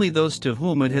 but only those to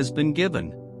whom it has been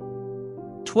given.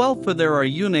 12 For there are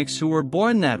eunuchs who were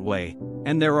born that way,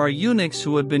 and there are eunuchs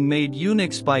who have been made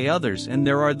eunuchs by others, and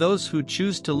there are those who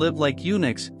choose to live like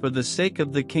eunuchs for the sake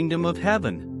of the kingdom of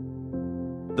heaven.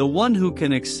 The one who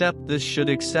can accept this should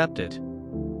accept it."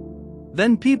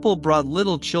 Then people brought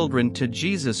little children to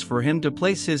Jesus for him to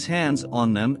place his hands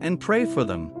on them and pray for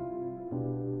them.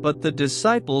 But the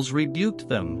disciples rebuked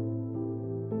them.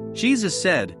 Jesus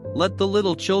said, "Let the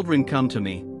little children come to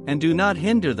me, and do not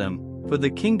hinder them, for the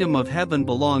kingdom of heaven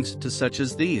belongs to such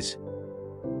as these."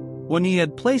 When he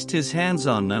had placed his hands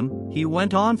on them, he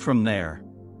went on from there.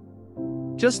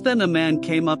 Just then a man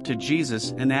came up to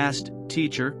Jesus and asked,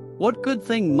 "Teacher, what good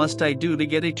thing must I do to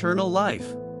get eternal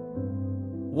life?"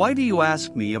 "Why do you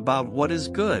ask me about what is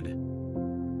good?"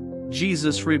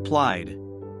 Jesus replied,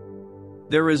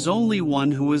 "There is only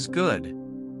one who is good.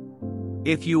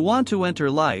 If you want to enter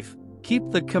life, keep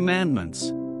the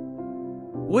commandments."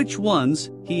 "Which ones?"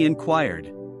 he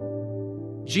inquired.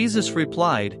 Jesus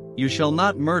replied, "You shall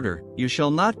not murder, you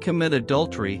shall not commit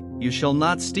adultery, you shall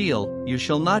not steal, you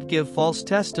shall not give false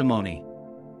testimony.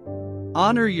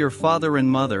 Honor your father and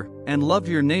mother, and love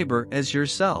your neighbor as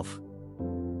yourself."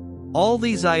 "All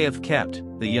these I have kept,"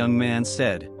 the young man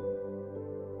said.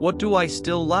 "What do I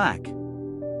still lack?"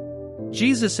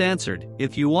 Jesus answered,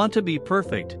 "If you want to be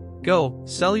perfect, go,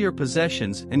 sell your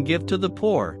possessions and give to the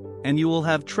poor, and you will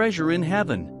have treasure in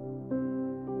heaven.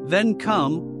 Then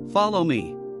come, follow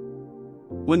me."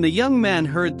 When the young man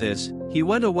heard this, he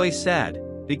went away sad,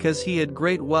 because he had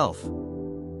great wealth.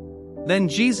 Then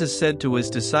Jesus said to his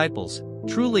disciples,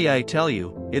 "Truly I tell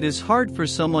you, it is hard for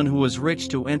someone who is rich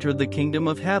to enter the kingdom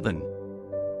of heaven.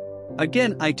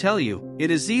 Again I tell you,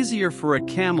 it is easier for a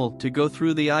camel to go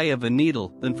through the eye of a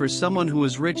needle than for someone who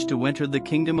is rich to enter the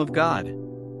kingdom of God."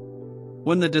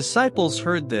 When the disciples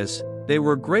heard this, they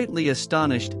were greatly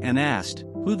astonished and asked,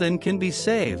 "Who then can be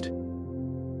saved?"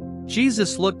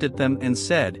 Jesus looked at them and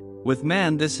said, "With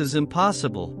man this is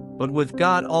impossible, but with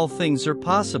God all things are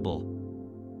possible."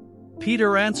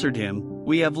 Peter answered him,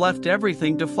 "We have left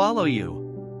everything to follow you.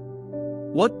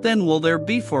 What then will there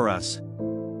be for us?"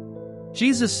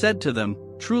 Jesus said to them,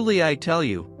 "Truly I tell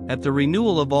you, at the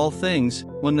renewal of all things,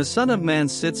 when the Son of Man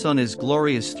sits on his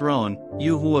glorious throne,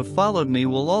 you who have followed me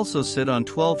will also sit on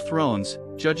 12 thrones,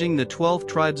 judging the 12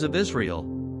 tribes of Israel.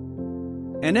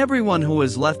 And everyone who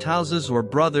has left houses or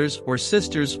brothers or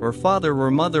sisters or father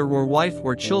or mother or wife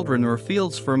or children or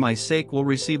fields for my sake will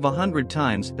receive 100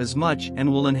 times as much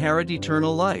and will inherit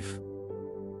eternal life.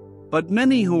 But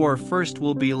many who are first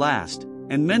will be last,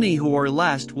 and many who are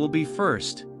last will be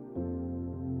first.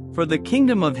 For the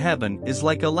kingdom of heaven is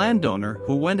like a landowner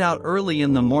who went out early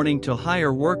in the morning to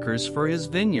hire workers for his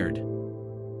vineyard.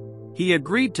 He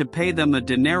agreed to pay them a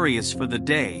denarius for the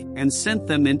day and sent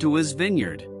them into his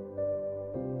vineyard.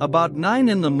 About 9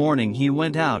 in the morning he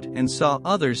went out and saw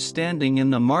others standing in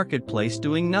the marketplace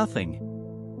doing nothing.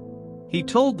 He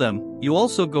told them, 'You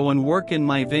also go and work in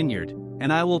my vineyard,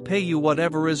 and I will pay you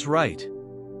whatever is right.'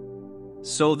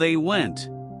 So they went.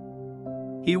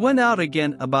 He went out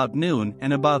again about noon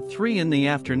and about 3 in the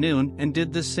afternoon and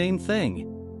did the same thing.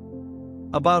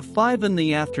 About 5 in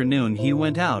the afternoon he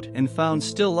went out and found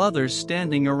still others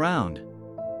standing around.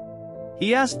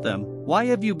 He asked them, 'Why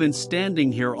have you been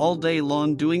standing here all day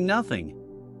long doing nothing?'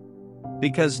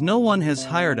 'Because no one has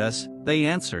hired us,' they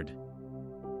answered.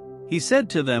 He said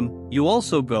to them, 'You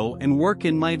also go and work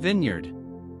in my vineyard.'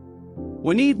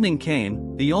 When evening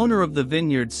came, the owner of the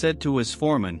vineyard said to his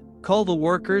foreman, 'Call the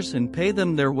workers and pay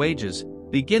them their wages,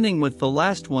 beginning with the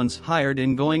last ones hired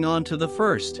and going on to the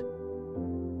first.'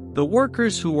 The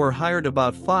workers who were hired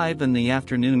about 5 in the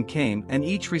afternoon came and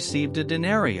each received a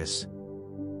denarius.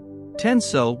 10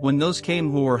 So when those came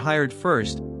who were hired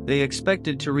first, they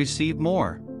expected to receive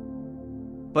more.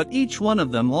 But each one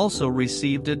of them also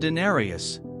received a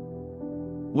denarius.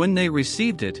 When they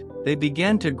received it, they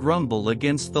began to grumble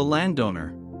against the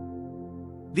landowner.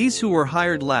 'These who were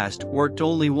hired last worked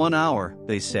only 1 hour,'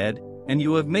 they said, 'and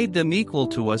you have made them equal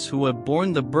to us who have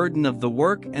borne the burden of the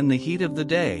work and the heat of the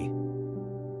day.'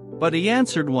 But he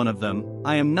answered one of them,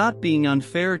 'I am not being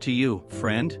unfair to you,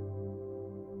 friend.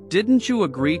 Didn't you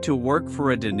agree to work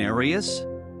for a denarius?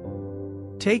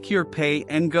 Take your pay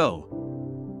and go.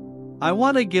 I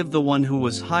want to give the one who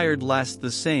was hired last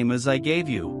the same as I gave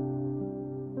you.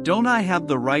 Don't I have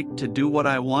the right to do what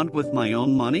I want with my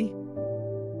own money?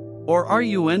 Or are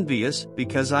you envious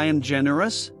because I am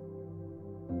generous?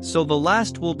 So the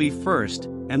last will be first,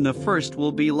 and the first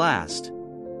will be last.'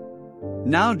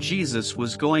 Now Jesus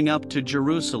was going up to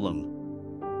Jerusalem.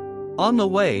 On the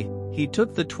way, he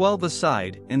took the 12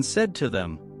 aside and said to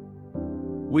them,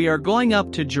 "We are going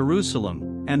up to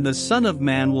Jerusalem, and the Son of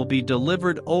Man will be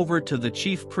delivered over to the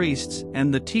chief priests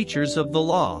and the teachers of the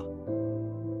law.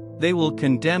 They will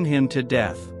condemn him to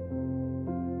death,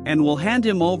 and will hand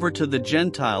him over to the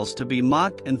Gentiles to be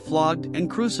mocked and flogged and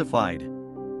crucified.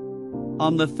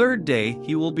 On the third day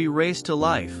he will be raised to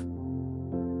life."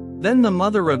 Then the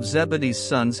mother of Zebedee's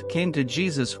sons came to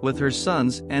Jesus with her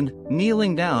sons and,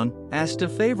 kneeling down, asked a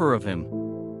favor of him.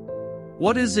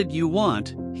 "What is it you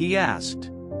want?" he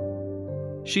asked.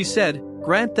 She said,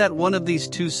 "Grant that one of these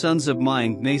 2 sons of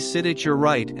mine may sit at your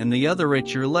right and the other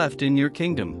at your left in your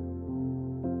kingdom."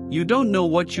 "You don't know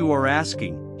what you are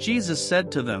asking," Jesus said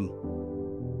to them.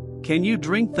 "Can you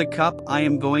drink the cup I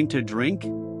am going to drink?"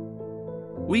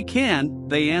 "We can,"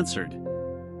 they answered.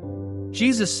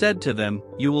 Jesus said to them,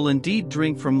 "You will indeed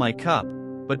drink from my cup,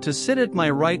 but to sit at my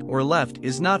right or left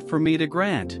is not for me to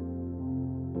grant.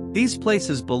 These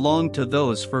places belong to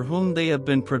those for whom they have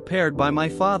been prepared by my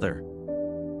Father."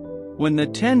 When the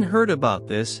 10 heard about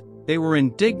this, they were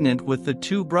indignant with the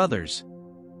 2 brothers.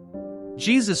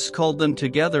 Jesus called them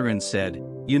together and said,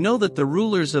 "You know that the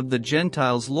rulers of the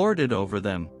Gentiles lord it over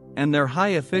them, and their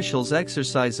high officials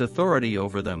exercise authority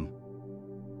over them.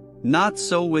 Not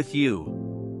so with you.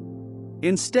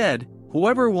 Instead,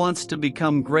 whoever wants to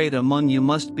become great among you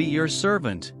must be your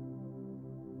servant.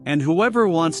 And whoever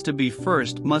wants to be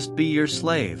first must be your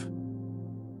slave.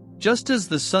 Just as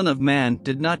the Son of Man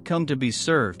did not come to be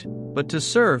served, but to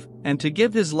serve, and to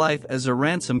give his life as a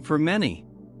ransom for many."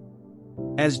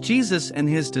 As Jesus and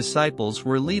his disciples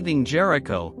were leaving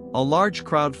Jericho, a large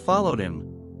crowd followed him.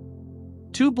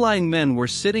 2 blind men were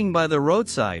sitting by the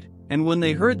roadside, and when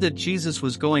they heard that Jesus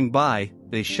was going by,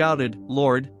 they shouted,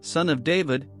 "Lord, Son of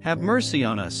David, have mercy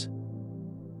on us."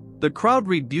 The crowd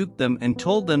rebuked them and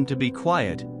told them to be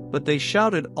quiet, but they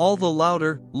shouted all the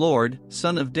louder, "Lord,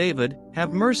 Son of David,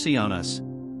 have mercy on us."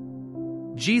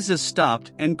 Jesus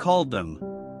stopped and called them.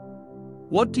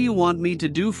 "What do you want me to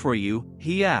do for you?"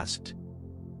 he asked.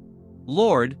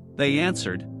 "Lord," they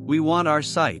answered, "we want our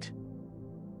sight."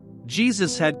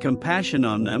 Jesus had compassion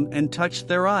on them and touched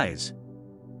their eyes.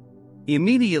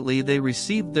 Immediately they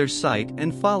received their sight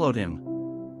and followed him.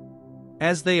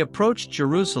 As they approached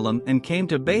Jerusalem and came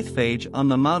to Bethphage on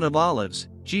the Mount of Olives,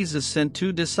 Jesus sent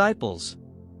 2 disciples,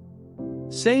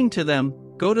 saying to them,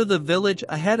 "Go to the village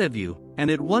ahead of you,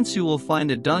 and at once you will find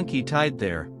a donkey tied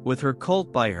there, with her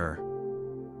colt by her.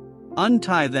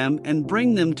 Untie them and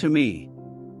bring them to me.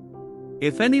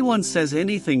 If anyone says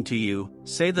anything to you,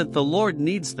 say that the Lord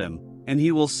needs them, and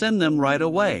he will send them right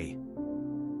away."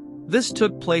 This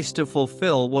took place to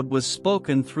fulfill what was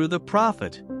spoken through the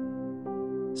prophet.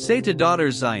 "Say to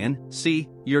daughter Zion, see,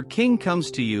 your king comes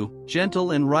to you,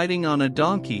 gentle and riding on a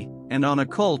donkey, and on a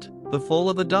colt, the foal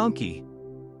of a donkey."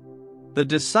 The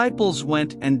disciples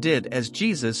went and did as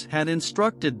Jesus had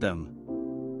instructed them.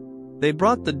 They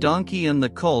brought the donkey and the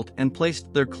colt and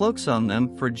placed their cloaks on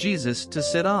them for Jesus to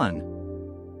sit on.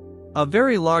 A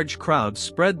very large crowd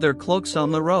spread their cloaks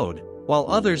on the road, while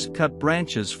others cut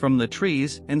branches from the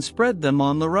trees and spread them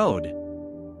on the road.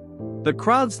 The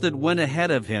crowds that went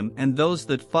ahead of him and those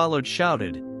that followed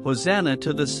shouted, "Hosanna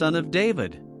to the Son of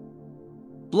David!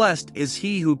 Blessed is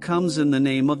he who comes in the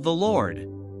name of the Lord!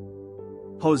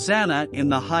 Hosanna in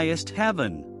the highest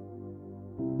heaven!"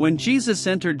 When Jesus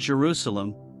entered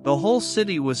Jerusalem, the whole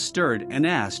city was stirred and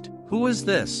asked, "Who is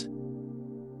this?"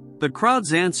 The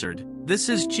crowds answered, "This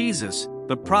is Jesus,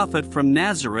 the prophet from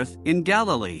Nazareth in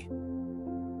Galilee."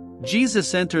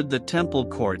 Jesus entered the temple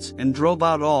courts and drove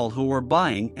out all who were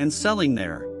buying and selling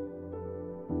there.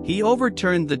 He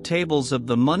overturned the tables of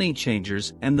the money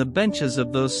changers and the benches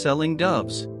of those selling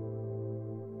doves.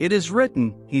 "It is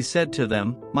written," he said to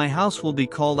them, "My house will be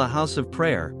called a house of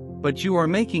prayer, but you are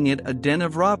making it a den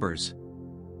of robbers."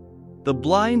 The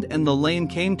blind and the lame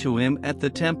came to him at the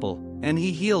temple, and he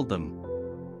healed them.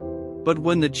 But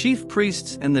when the chief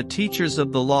priests and the teachers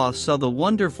of the law saw the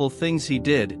wonderful things he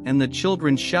did and the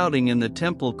children shouting in the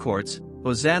temple courts,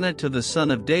 "Hosanna to the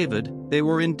Son of David," they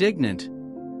were indignant.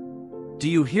 "Do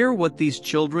you hear what these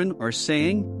children are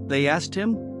saying?" they asked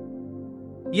him.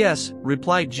 "Yes,"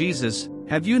 replied Jesus,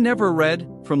 "have you never read,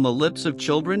 'From the lips of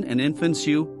children and infants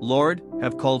you, Lord,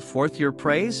 have called forth your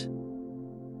praise'?"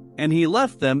 And he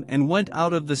left them and went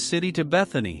out of the city to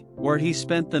Bethany, where he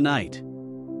spent the night.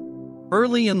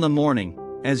 Early in the morning,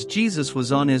 as Jesus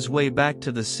was on his way back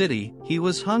to the city, he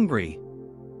was hungry.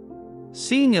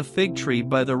 Seeing a fig tree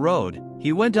by the road,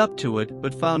 he went up to it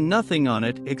but found nothing on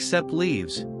it except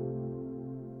leaves.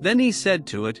 Then he said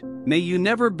to it, "May you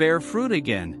never bear fruit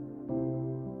again."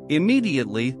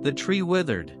 Immediately the tree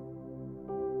withered.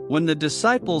 When the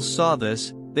disciples saw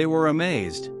this, they were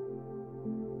amazed.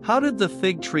 "How did the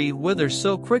fig tree wither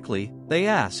so quickly?" they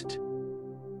asked.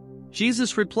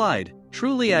 Jesus replied,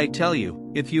 "Truly I tell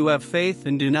you, if you have faith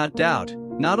and do not doubt,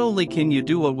 not only can you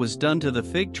do what was done to the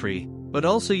fig tree, but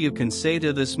also you can say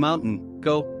to this mountain,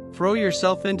 'Go, throw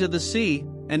yourself into the sea,'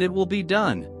 and it will be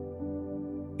done.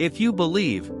 If you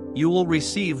believe, you will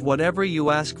receive whatever you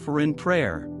ask for in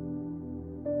prayer."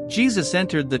 Jesus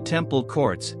entered the temple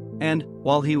courts, and,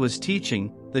 while he was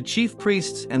teaching, the chief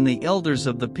priests and the elders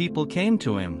of the people came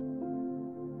to him.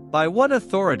 "By what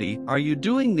authority are you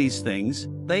doing these things?"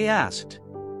 they asked.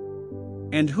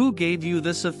 "And who gave you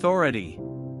this authority?"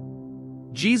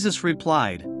 Jesus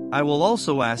replied, "I will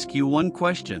also ask you one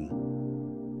question.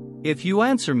 If you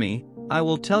answer me, I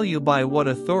will tell you by what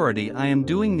authority I am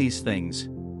doing these things.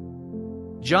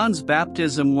 John's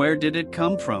baptism, where did it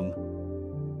come from?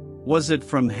 Was it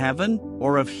from heaven,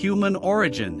 or of human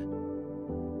origin?"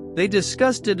 They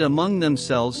discussed it among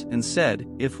themselves and said,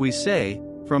 "If we say,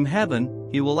 'From heaven,'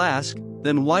 he will ask,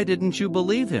 'Then why didn't you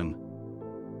believe him?'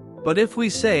 But if we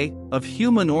say, 'Of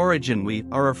human origin,' we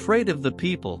are afraid of the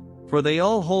people, for they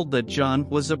all hold that John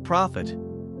was a prophet."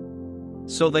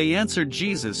 So they answered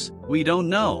Jesus, "We don't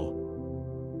know."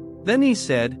 Then he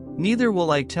said, "Neither will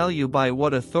I tell you by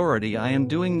what authority I am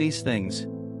doing these things.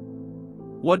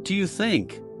 What do you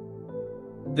think?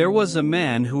 There was a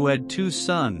man who had 2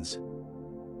 sons.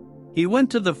 He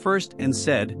went to the first and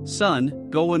said, 'Son,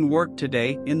 go and work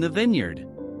today in the vineyard.'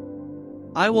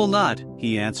 'I will not,'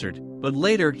 he answered, but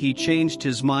later he changed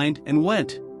his mind and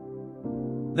went.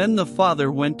 Then the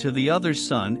father went to the other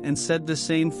son and said the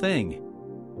same thing.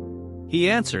 He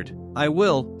answered, 'I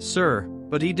will, sir,'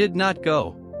 but he did not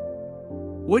go.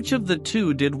 Which of the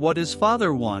 2 did what his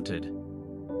father wanted?"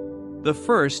 "The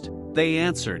first," they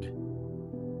answered.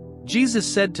 Jesus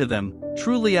said to them,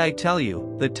 "Truly I tell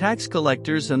you, the tax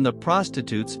collectors and the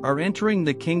prostitutes are entering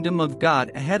the kingdom of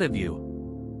God ahead of you.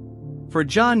 For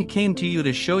John came to you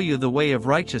to show you the way of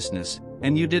righteousness,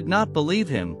 and you did not believe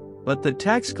him, but the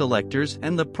tax collectors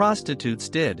and the prostitutes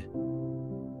did.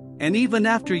 And even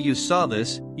after you saw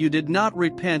this, you did not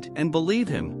repent and believe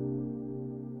him."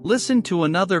 Listen to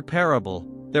another parable.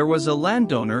 There was a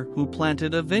landowner who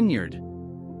planted a vineyard.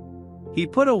 He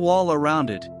put a wall around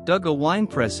it, dug a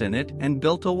winepress in it, and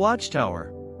built a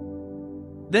watchtower.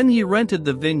 Then he rented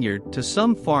the vineyard to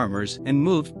some farmers and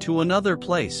moved to another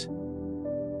place.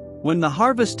 When the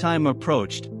harvest time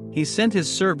approached, he sent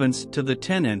his servants to the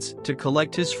tenants to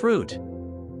collect his fruit.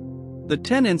 The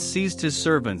tenants seized his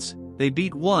servants, they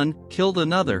beat one, killed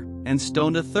another, and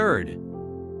stoned a third.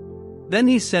 Then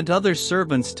he sent other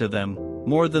servants to them,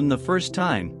 more than the first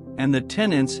time, and the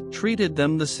tenants treated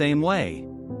them the same way.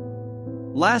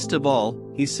 Last of all,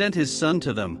 he sent his son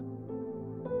to them.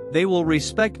 "They will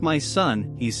respect my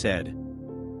son," he said.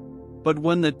 But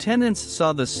when the tenants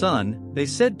saw the son, they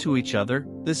said to each other,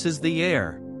 "This is the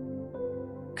heir.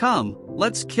 Come,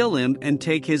 let's kill him and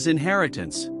take his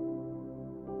inheritance."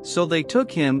 So they took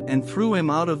him and threw him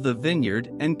out of the vineyard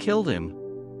and killed him.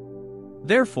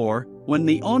 Therefore, when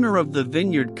the owner of the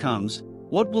vineyard comes,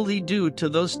 what will he do to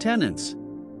those tenants?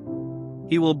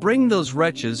 "He will bring those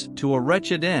wretches to a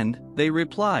wretched end," they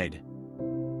replied.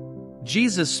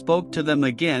 Jesus spoke to them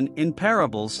again in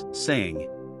parables, saying,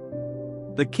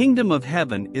 "The kingdom of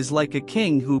heaven is like a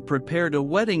king who prepared a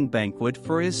wedding banquet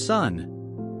for his son.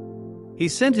 He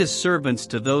sent his servants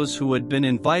to those who had been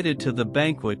invited to the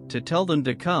banquet to tell them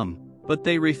to come, but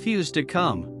they refused to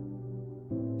come.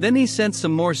 Then he sent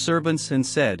some more servants and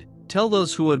said, 'Tell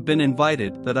those who have been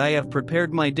invited that I have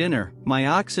prepared my dinner, my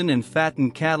oxen and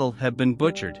fattened cattle have been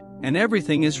butchered, and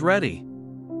everything is ready.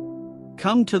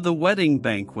 Come to the wedding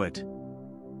banquet.'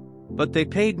 But they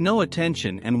paid no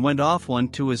attention and went off, one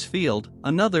to his field,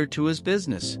 another to his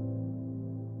business.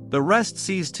 The rest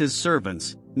seized his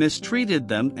servants, mistreated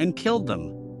them and killed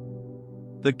them.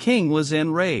 The king was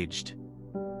enraged.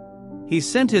 He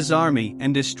sent his army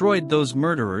and destroyed those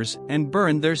murderers and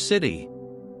burned their city.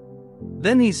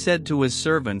 Then he said to his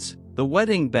servants, 'The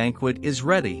wedding banquet is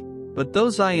ready, but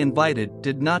those I invited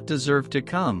did not deserve to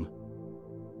come.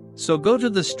 So go to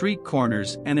the street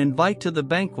corners and invite to the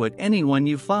banquet anyone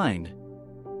you find.'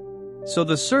 So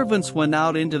the servants went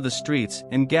out into the streets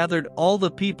and gathered all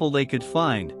the people they could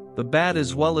find, the bad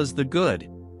as well as the good,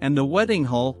 and the wedding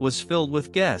hall was filled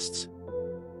with guests.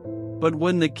 But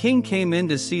when the king came in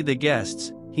to see the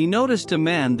guests, he noticed a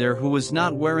man there who was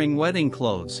not wearing wedding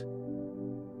clothes.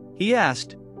 He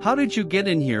asked, 'How did you get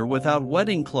in here without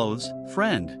wedding clothes,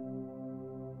 friend?'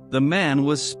 The man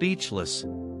was speechless.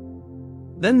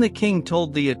 Then the king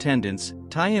told the attendants,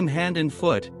 "Tie him hand and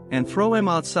foot, and throw him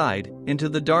outside, into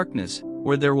the darkness,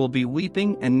 where there will be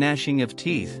weeping and gnashing of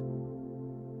teeth.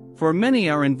 For many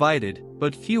are invited,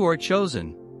 but few are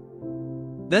chosen."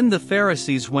 Then the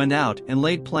Pharisees went out and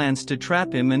laid plans to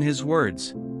trap him in his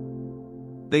words.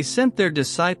 They sent their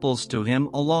disciples to him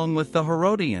along with the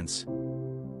Herodians.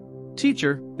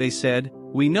 "Teacher," they said,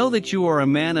 "we know that you are a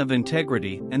man of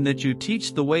integrity and that you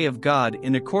teach the way of God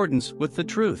in accordance with the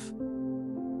truth.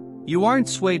 You aren't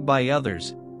swayed by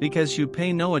others, because you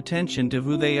pay no attention to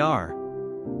who they are.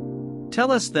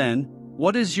 Tell us then,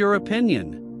 what is your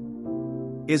opinion?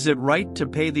 Is it right to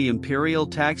pay the imperial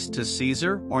tax to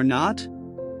Caesar or not?"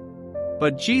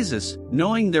 But Jesus,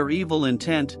 knowing their evil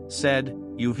intent, said,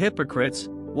 "You hypocrites,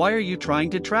 why are you trying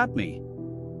to trap me?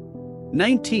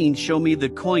 19 Show me the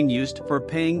coin used for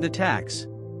paying the tax."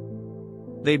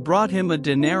 They brought him a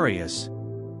denarius.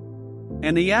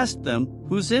 And he asked them,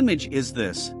 "Whose image is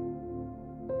this?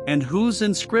 And whose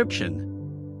inscription?"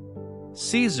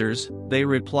 "Caesar's," they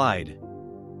replied.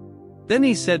 Then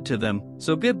he said to them,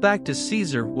 "So give back to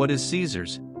Caesar what is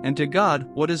Caesar's, and to God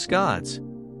what is God's."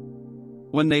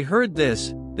 When they heard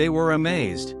this, they were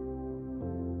amazed.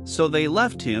 So they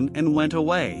left him and went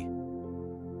away.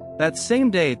 That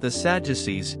same day the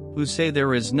Sadducees, who say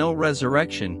there is no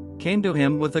resurrection, came to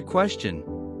him with a question.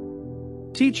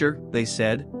 "Teacher," they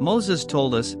said, "Moses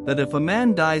told us that if a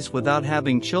man dies without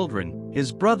having children,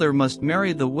 his brother must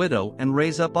marry the widow and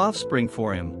raise up offspring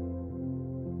for him.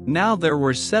 Now there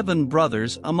were 7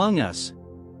 brothers among us.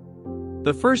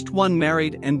 The first one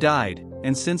married and died,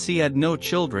 and since he had no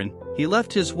children, he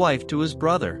left his wife to his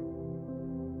brother.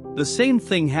 The same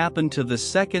thing happened to the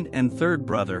second and third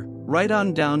brother, right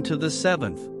on down to the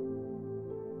 7th.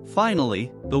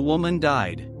 Finally, the woman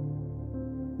died.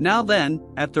 Now then,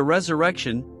 at the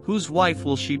resurrection, whose wife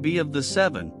will she be of the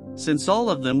 7, since all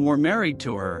of them were married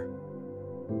to her?"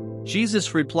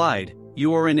 Jesus replied,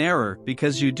 "You are in error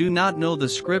because you do not know the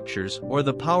scriptures or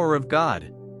the power of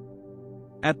God.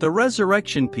 At the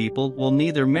resurrection people will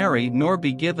neither marry nor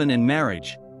be given in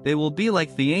marriage, they will be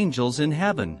like the angels in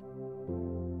heaven.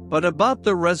 But about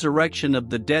the resurrection of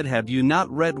the dead, have you not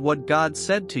read what God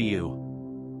said to you?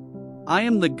 I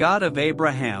am the God of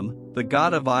Abraham, the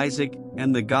God of Isaac,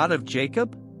 and the God of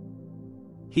Jacob?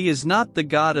 He is not the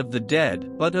God of the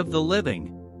dead, but of the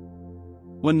living."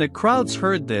 When the crowds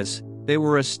heard this, they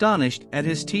were astonished at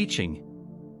his teaching.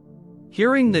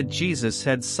 Hearing that Jesus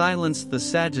had silenced the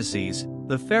Sadducees,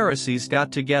 the Pharisees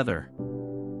got together.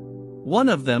 One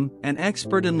of them, an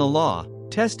expert in the law,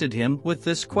 tested him with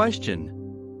this question.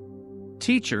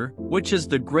 "Teacher, which is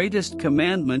the greatest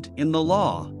commandment in the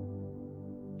law?"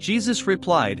 Jesus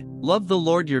replied, "Love the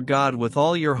Lord your God with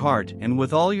all your heart and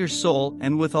with all your soul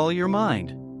and with all your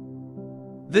mind.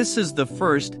 This is the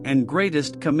first and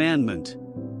greatest commandment.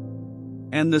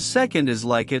 And the second is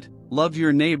like it, love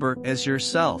your neighbor as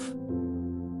yourself.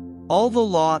 All the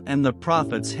law and the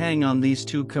prophets hang on these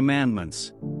 2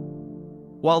 commandments."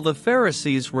 While the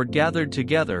Pharisees were gathered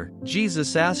together,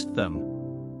 Jesus asked them,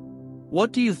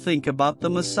 "What do you think about the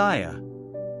Messiah?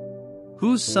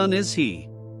 Whose son is he?"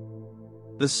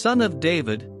 "The son of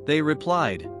David," they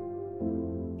replied.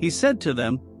 He said to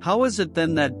them, "How is it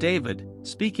then that David,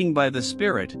 speaking by the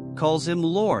Spirit, calls him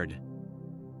Lord?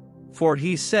 For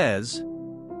he says,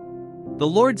 'The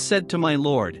Lord said to my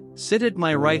Lord, sit at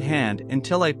my right hand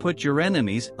until I put your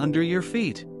enemies under your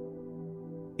feet.'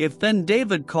 If then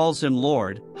David calls him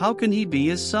Lord, how can he be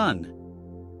his son?"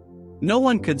 No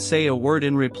one could say a word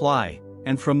in reply,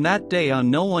 and from that day on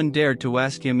no one dared to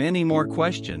ask him any more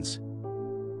questions.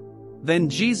 Then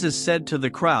Jesus said to the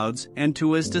crowds and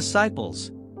to his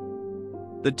disciples,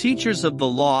 "The teachers of the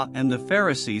law and the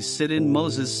Pharisees sit in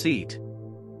Moses' seat.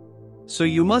 So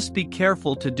you must be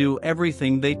careful to do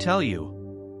everything they tell you.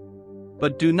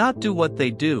 But do not do what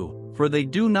they do, for they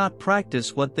do not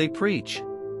practice what they preach.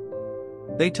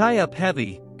 They tie up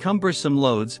heavy, cumbersome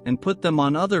loads and put them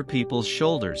on other people's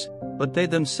shoulders, but they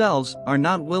themselves are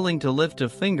not willing to lift a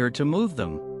finger to move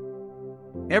them.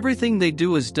 Everything they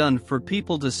do is done for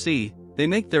people to see. They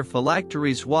make their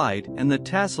phylacteries wide and the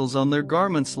tassels on their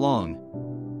garments long.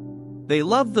 They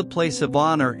love the place of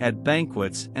honor at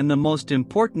banquets and the most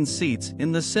important seats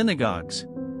in the synagogues.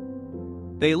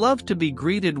 They love to be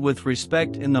greeted with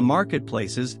respect in the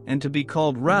marketplaces and to be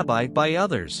called rabbi by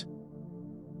others.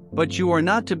 But you are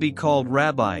not to be called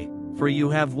rabbi, for you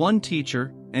have one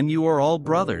teacher, and you are all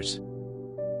brothers.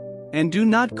 And do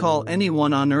not call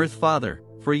anyone on earth father,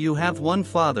 for you have one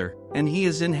Father, and he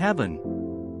is in heaven.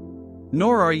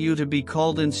 Nor are you to be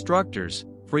called instructors,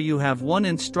 for you have one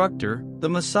instructor, the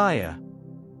Messiah.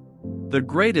 The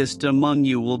greatest among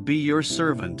you will be your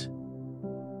servant.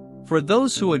 For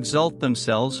those who exalt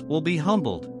themselves will be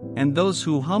humbled, and those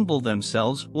who humble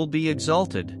themselves will be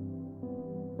exalted.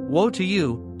 Woe to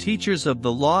you, teachers of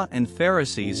the law and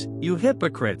Pharisees, you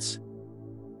hypocrites!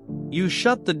 You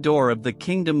shut the door of the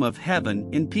kingdom of heaven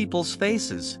in people's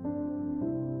faces.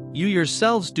 You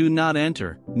yourselves do not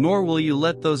enter, nor will you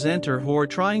let those enter who are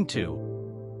trying to.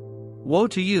 Woe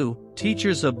to you,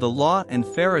 teachers of the law and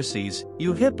Pharisees,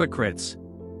 you hypocrites!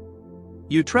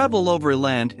 You travel over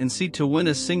land and sea to win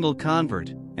a single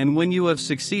convert, and when you have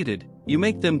succeeded, you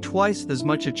make them twice as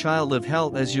much a child of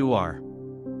hell as you are.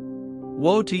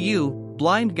 Woe to you,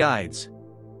 blind guides!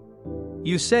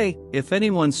 You say, if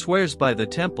anyone swears by the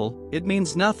temple, it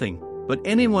means nothing, but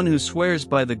anyone who swears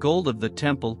by the gold of the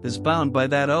temple is bound by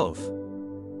that oath.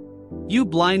 You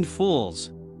blind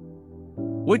fools!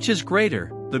 Which is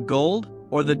greater, the gold,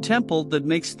 or the temple that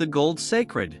makes the gold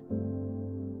sacred?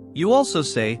 You also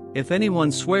say, if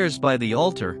anyone swears by the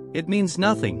altar, it means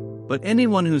nothing, but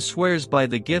anyone who swears by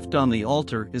the gift on the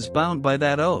altar is bound by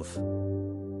that oath.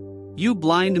 You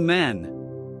blind men!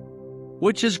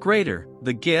 Which is greater,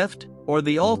 the gift, or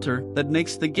the altar that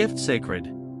makes the gift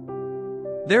sacred?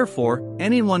 Therefore,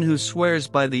 anyone who swears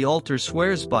by the altar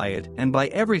swears by it and by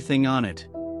everything on it.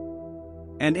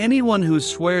 And anyone who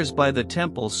swears by the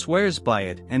temple swears by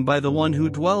it and by the one who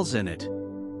dwells in it.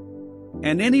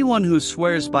 And anyone who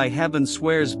swears by heaven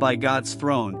swears by God's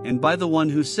throne and by the one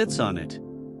who sits on it.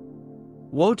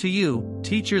 Woe to you,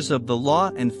 teachers of the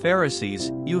law and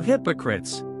Pharisees, you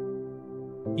hypocrites!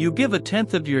 You give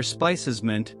 1/10 of your spices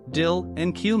mint, dill,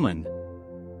 and cumin.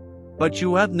 But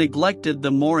you have neglected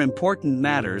the more important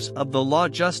matters of the law: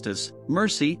 justice,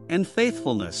 mercy, and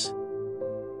faithfulness.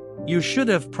 You should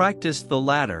have practiced the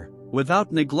latter,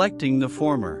 without neglecting the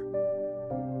former.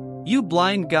 You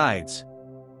blind guides!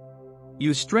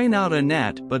 You strain out a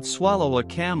gnat but swallow a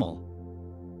camel.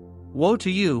 Woe to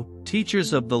you,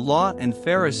 teachers of the law and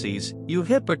Pharisees, you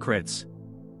hypocrites!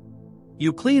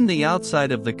 You clean the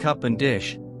outside of the cup and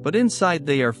dish, but inside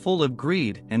they are full of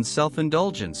greed and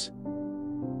self-indulgence.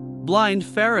 Blind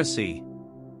Pharisee!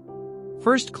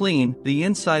 First clean the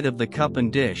inside of the cup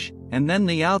and dish, and then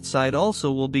the outside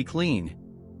also will be clean.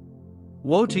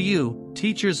 Woe to you,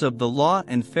 teachers of the law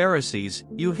and Pharisees,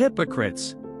 you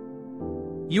hypocrites!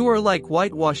 You are like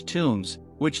whitewashed tombs,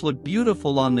 which look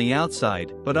beautiful on the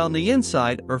outside, but on the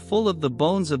inside are full of the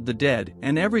bones of the dead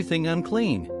and everything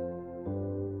unclean.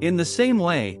 In the same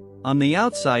way, on the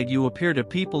outside you appear to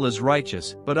people as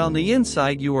righteous, but on the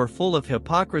inside you are full of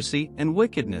hypocrisy and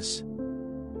wickedness.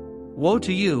 Woe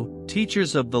to you,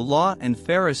 teachers of the law and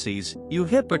Pharisees, you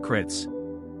hypocrites!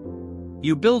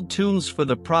 You build tombs for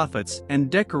the prophets and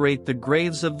decorate the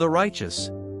graves of the righteous.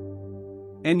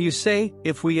 And you say,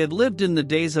 if we had lived in the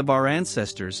days of our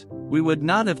ancestors, we would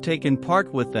not have taken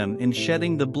part with them in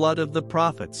shedding the blood of the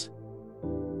prophets.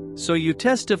 So you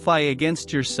testify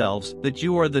against yourselves that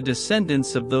you are the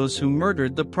descendants of those who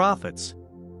murdered the prophets.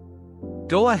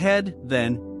 Go ahead,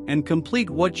 then, and complete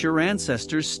what your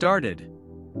ancestors started.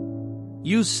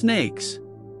 You snakes!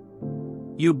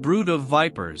 You brood of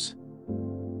vipers!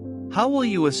 How will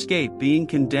you escape being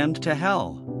condemned to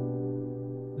hell?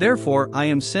 Therefore I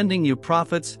am sending you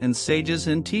prophets and sages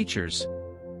and teachers.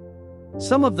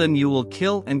 Some of them you will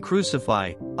kill and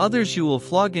crucify, others you will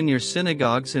flog in your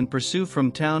synagogues and pursue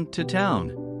from town to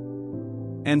town.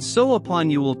 And so upon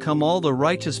you will come all the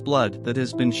righteous blood that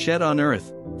has been shed on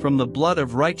earth, from the blood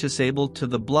of righteous Abel to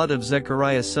the blood of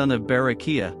Zechariah son of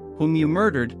Berechiah, whom you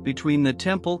murdered between the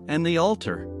temple and the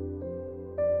altar.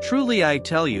 Truly I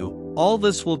tell you, all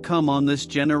this will come on this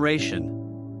generation.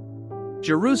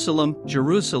 Jerusalem,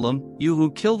 Jerusalem, you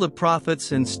who kill the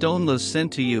prophets and stone those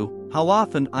sent to you, how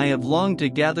often I have longed to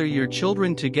gather your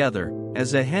children together,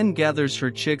 as a hen gathers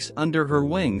her chicks under her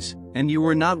wings, and you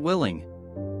were not willing.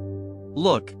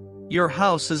 Look, your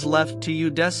house is left to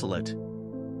you desolate.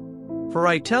 For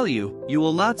I tell you, you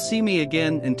will not see me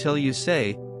again until you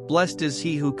say, blessed is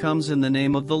he who comes in the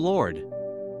name of the Lord.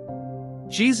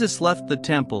 Jesus left the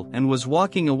temple and was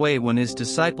walking away when his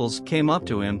disciples came up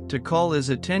to him to call his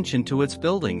attention to its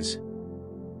buildings.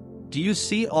 Do you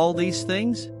see all these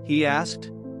things? He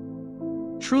asked.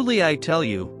 Truly I tell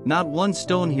you, not one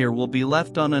stone here will be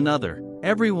left on another,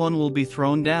 every one will be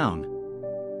thrown down.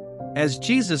 As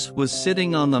Jesus was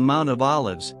sitting on the Mount of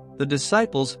Olives, the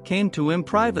disciples came to him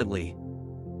privately.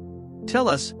 Tell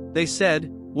us, they said,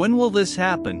 when will this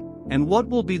happen, and what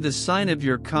will be the sign of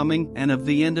your coming and of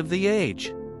the end of the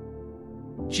age?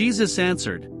 Jesus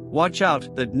answered, watch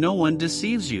out that no one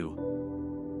deceives you.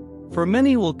 For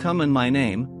many will come in my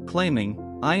name,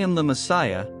 claiming, I am the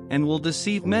Messiah, and will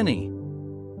deceive many.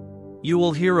 You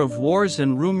will hear of wars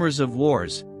and rumors of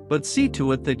wars, but see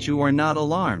to it that you are not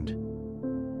alarmed.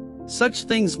 Such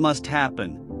things must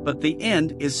happen, but the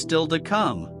end is still to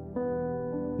come.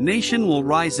 Nation will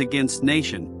rise against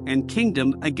nation, and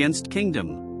kingdom against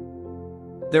kingdom.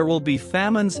 There will be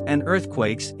famines and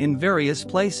earthquakes in various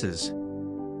places.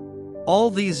 All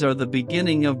these are the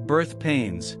beginning of birth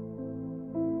pains.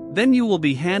 Then you will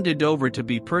be handed over to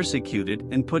be persecuted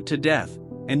and put to death,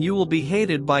 and you will be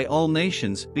hated by all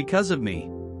nations because of me.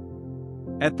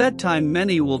 At that time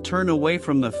many will turn away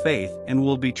from the faith and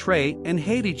will betray and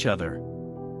hate each other.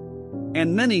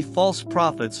 And many false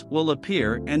prophets will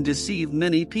appear and deceive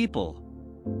many people.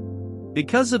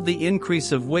 Because of the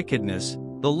increase of wickedness,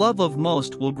 the love of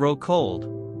most will grow cold.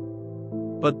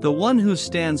 But the one who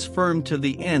stands firm to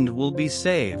the end will be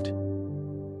saved.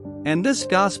 And this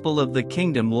gospel of the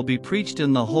kingdom will be preached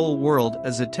in the whole world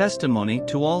as a testimony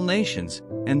to all nations,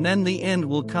 and then the end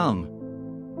will come.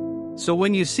 So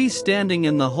when you see standing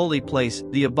in the holy place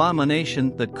the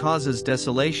abomination that causes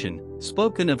desolation,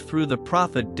 spoken of through the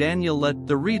prophet Daniel, let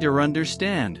the reader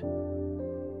understand.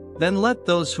 Then let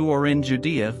those who are in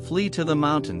Judea flee to the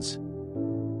mountains.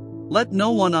 Let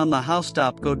no one on the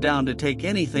housetop go down to take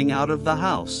anything out of the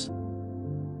house.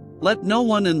 Let no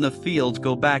one in the field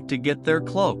go back to get their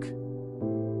cloak.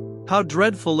 How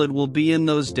dreadful it will be in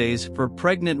those days for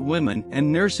pregnant women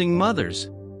and nursing mothers.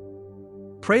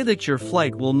 Pray that your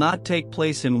flight will not take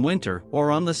place in winter or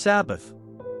on the Sabbath.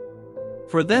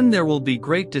 For then there will be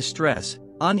great distress,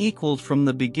 unequaled from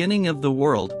the beginning of the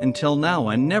world until now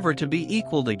and never to be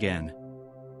equaled again.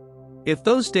 If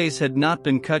those days had not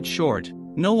been cut short,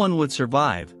 no one would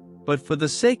survive, but for the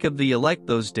sake of the elect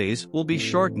those days will be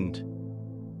shortened.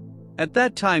 At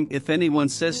that time if anyone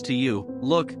says to you,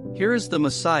 "Look, here is the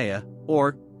Messiah,"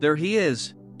 or, "There he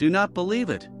is," do not believe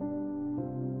it.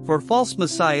 For false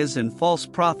messiahs and false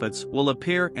prophets will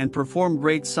appear and perform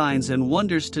great signs and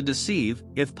wonders to deceive,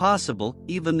 if possible,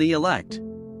 even the elect.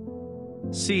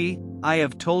 See, I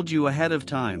have told you ahead of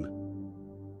time.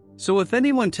 So if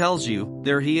anyone tells you,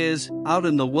 "There he is, out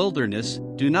in the wilderness,"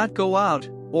 do not go out,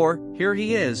 or, "Here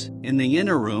he is, in the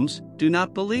inner rooms," do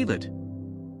not believe it.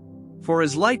 For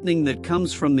as lightning that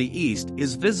comes from the east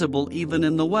is visible even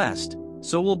in the west,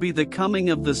 so will be the coming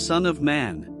of the Son of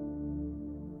Man.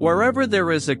 Wherever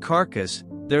there is a carcass,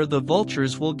 there the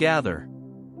vultures will gather.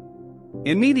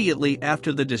 Immediately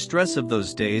after the distress of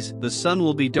those days, the sun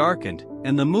will be darkened,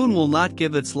 and the moon will not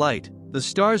give its light, the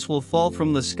stars will fall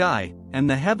from the sky, and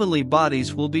the heavenly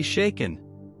bodies will be shaken.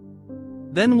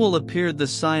 Then will appear the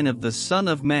sign of the Son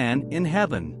of Man in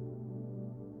heaven.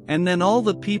 And then all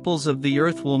the peoples of the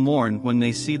earth will mourn when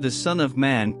they see the Son of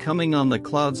Man coming on the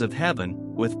clouds of heaven,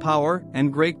 with power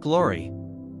and great glory.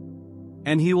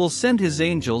 And he will send his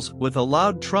angels with a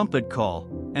loud trumpet call,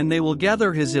 and they will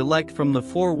gather his elect from the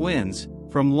four winds,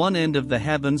 from one end of the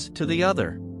heavens to the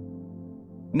other.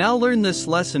 Now learn this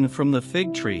lesson from the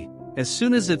fig tree: as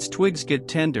soon as its twigs get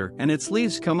tender and its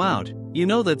leaves come out, you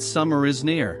know that summer is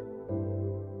near.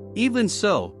 Even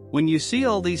so, when you see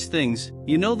all these things,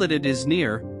 you know that it is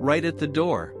near, right at the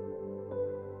door.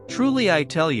 Truly I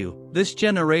tell you, this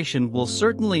generation will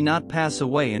certainly not pass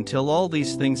away until all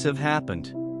these things have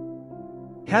happened.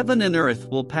 Heaven and earth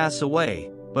will pass away,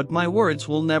 but my words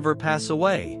will never pass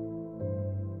away.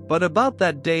 But about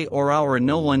that day or hour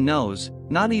no one knows,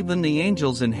 not even the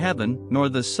angels in heaven, nor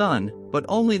the Son, but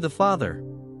only the Father.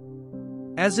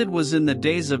 As it was in the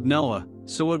days of Noah,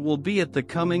 so it will be at the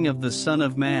coming of the Son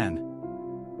of Man.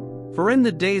 For in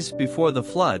the days before the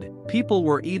flood, people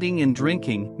were eating and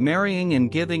drinking, marrying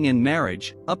and giving in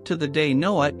marriage, up to the day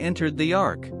Noah entered the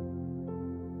ark.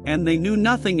 And they knew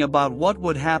nothing about what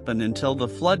would happen until the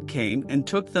flood came and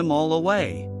took them all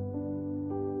away.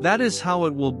 That is how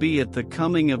it will be at the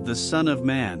coming of the Son of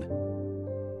Man.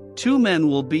 2 men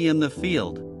will be in the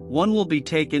field, one will be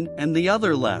taken and the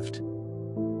other left.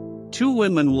 2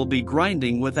 women will be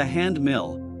grinding with a hand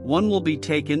mill, one will be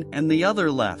taken and the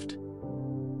other left.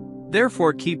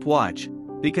 Therefore keep watch,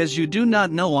 because you do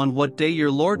not know on what day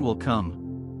your Lord will come.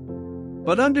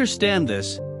 But understand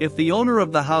this: if the owner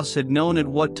of the house had known at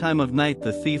what time of night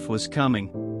the thief was coming,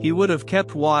 he would have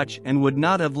kept watch and would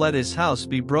not have let his house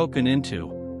be broken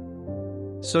into.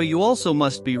 So you also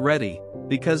must be ready,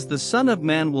 because the Son of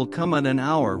Man will come at an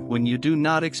hour when you do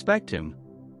not expect him.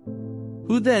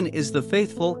 Who then is the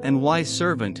faithful and wise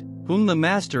servant, whom the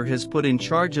master has put in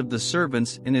charge of the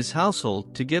servants in his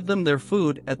household to give them their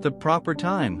food at the proper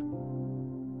time?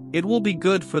 It will be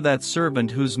good for that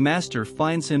servant whose master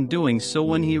finds him doing so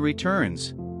when he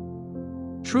returns.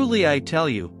 Truly I tell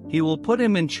you, he will put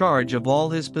him in charge of all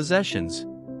his possessions.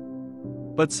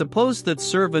 But suppose that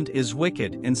servant is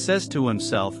wicked and says to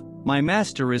himself, "My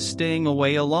master is staying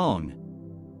away alone.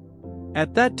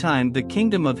 At that time the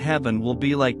kingdom of heaven will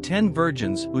be like 10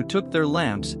 virgins who took their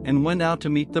lamps and went out to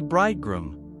meet the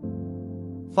bridegroom.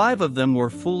 5 of them were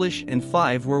foolish and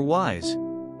 5 were wise.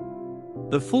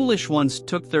 The foolish ones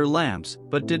took their lamps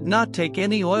but did not take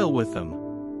any oil with them.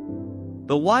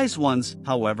 The wise ones,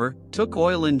 however, took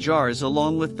oil in jars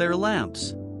along with their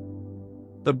lamps.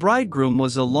 The bridegroom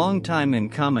was a long time in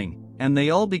coming, and they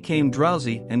all became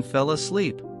drowsy and fell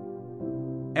asleep.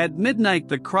 At midnight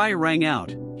the cry rang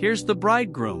out, "Here's the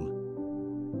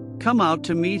bridegroom. Come out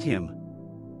to meet him."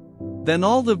 Then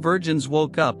all the virgins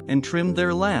woke up and trimmed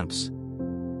their lamps.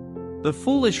 The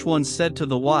foolish ones said to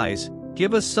the wise,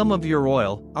 "Give us some of your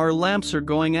oil, our lamps are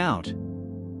going out."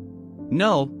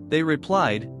 "No," they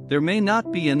replied, "there may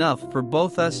not be enough for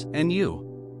both us and you.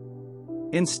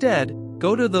 Instead,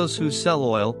 go to those who sell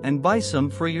oil and buy some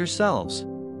for yourselves."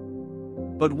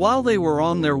 But while they were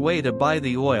on their way to buy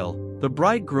the oil, the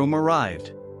bridegroom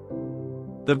arrived.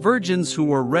 The virgins who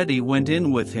were ready went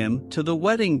in with him to the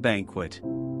wedding banquet.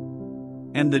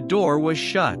 And the door was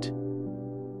shut.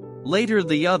 Later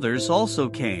the others also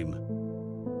came.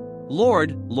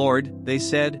 "Lord, Lord," they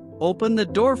said, "open the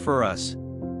door for us."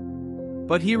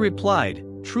 But he replied,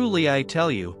 "Truly I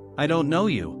tell you, I don't know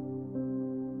you.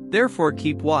 Therefore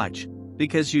keep watch,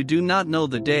 because you do not know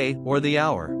the day or the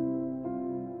hour."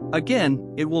 Again,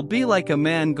 it will be like a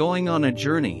man going on a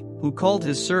journey, who called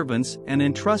his servants and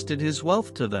entrusted his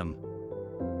wealth to them.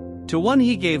 To one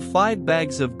he gave 5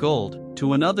 bags of gold,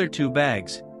 to another 2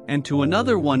 bags, and to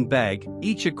another 1 bag,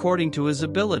 each according to his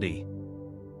ability.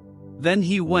 Then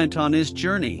he went on his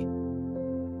journey.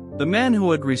 The man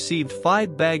who had received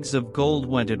 5 bags of gold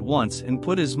went at once and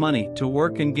put his money to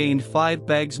work and gained 5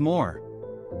 bags more.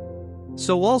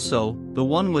 So also, the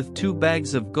one with 2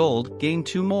 bags of gold gained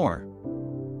 2 more.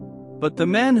 But the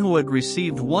man who had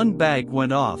received 1 bag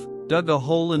went off, dug a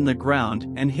hole in the ground,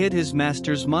 and hid his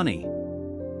master's money.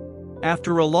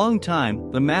 After a long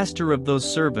time, the master of those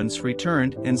servants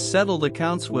returned and settled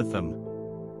accounts with them.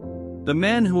 The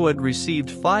man who had received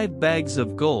 5 bags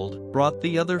of gold brought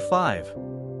the other 5.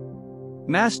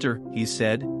 "Master," he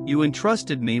said, "you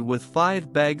entrusted me with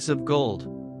 5 bags of gold.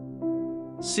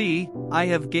 See, I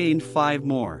have gained 5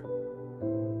 more."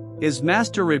 His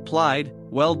master replied,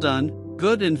 "Well done,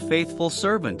 good and faithful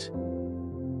servant.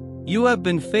 You have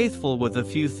been faithful with a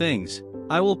few things,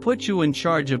 I will put you in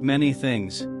charge of many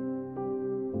things.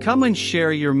 Come and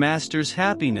share your master's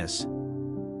happiness."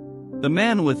 The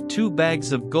man with 2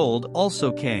 bags of gold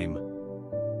also came.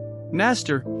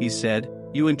 "Master," he said,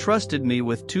 "you entrusted me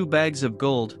with 2 bags of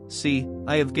gold, see,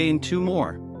 I have gained 2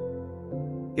 more."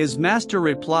 His master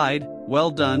replied,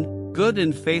 "Well done, good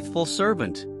and faithful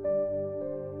servant.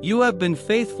 You have been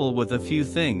faithful with a few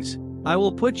things, I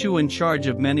will put you in charge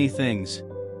of many things.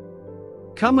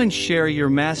 Come and share your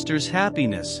master's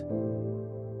happiness."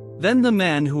 Then the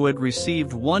man who had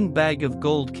received 1 bag of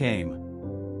gold came.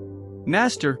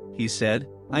 "Master," he said,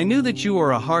 "I knew that you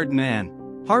are a hard man,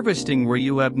 harvesting where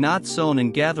you have not sown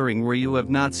and gathering where you have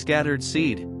not scattered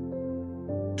seed.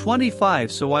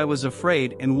 25 So I was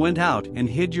afraid and went out and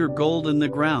hid your gold in the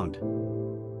ground.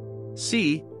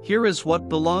 See, here is what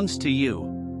belongs to you."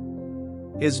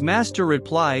 His master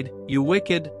replied, "You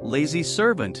wicked, lazy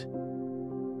servant.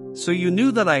 So you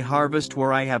knew that I harvest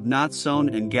where I have not sown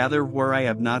and gather where I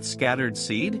have not scattered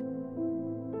seed?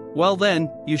 Well then,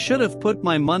 you should have put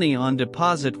my money on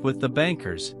deposit with the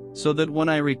bankers, so that when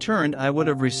I returned I would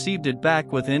have received it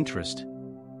back with interest.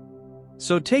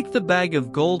 So take the bag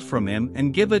of gold from him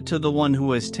and give it to the one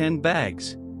who has 10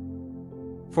 bags.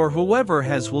 For whoever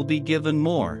has will be given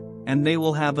more, and they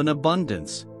will have an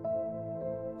abundance.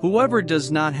 Whoever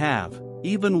does not have,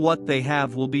 even what they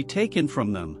have will be taken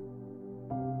from them.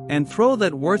 And throw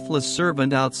that worthless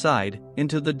servant outside,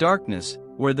 into the darkness,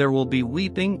 where there will be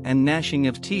weeping and gnashing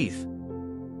of teeth.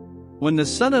 When the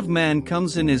Son of Man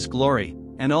comes in his glory,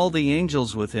 and all the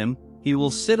angels with him, he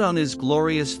will sit on his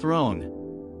glorious throne.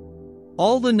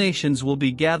 All the nations will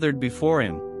be gathered before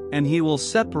him, and he will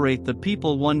separate the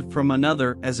people one from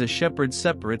another as a shepherd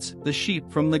separates the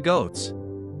sheep from the goats.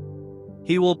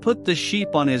 He will put the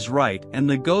sheep on his right and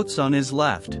the goats on his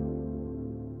left.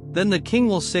 Then the king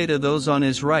will say to those on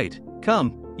his right,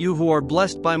 "Come, you who are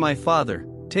blessed by my Father,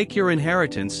 take your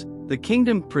inheritance, the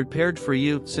kingdom prepared for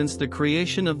you since the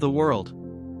creation of the world.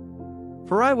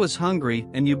 For I was hungry,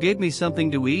 and you gave me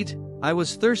something to eat, I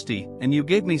was thirsty, and you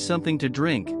gave me something to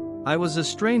drink, I was a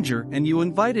stranger, and you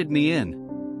invited me in.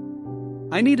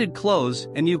 I needed clothes,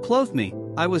 and you clothed me,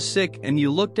 I was sick, and you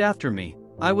looked after me,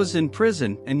 I was in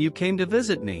prison, and you came to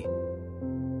visit me."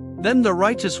 Then the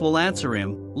righteous will answer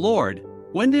him, "Lord,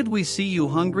 when did we see you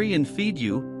hungry and feed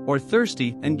you, or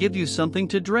thirsty and give you something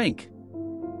to drink?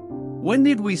 When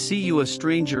did we see you a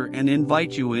stranger and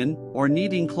invite you in, or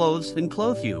needing clothes and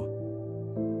clothe you?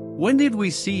 When did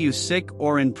we see you sick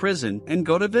or in prison and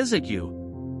go to visit you?"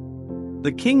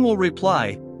 The king will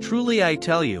reply, "Truly I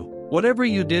tell you, whatever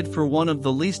you did for one of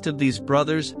the least of these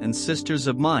brothers and sisters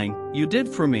of mine, you did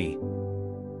for me."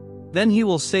 Then he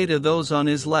will say to those on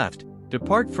his left,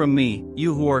 "Depart from me,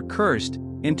 you who are cursed,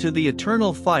 into the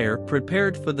eternal fire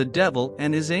prepared for the devil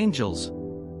and his angels.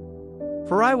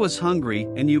 For I was hungry,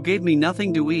 and you gave me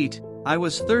nothing to eat, I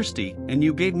was thirsty, and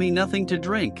you gave me nothing to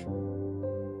drink.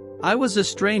 I was a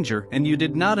stranger, and you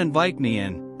did not invite me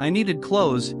in, I needed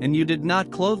clothes, and you did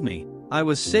not clothe me, I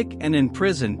was sick and in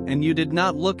prison, and you did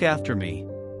not look after me."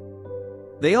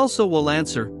 They also will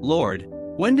answer, "Lord,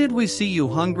 when did we see you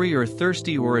hungry or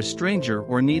thirsty or a stranger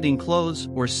or needing clothes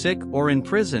or sick or in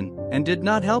prison, and did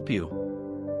not help you?"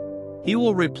 He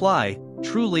will reply,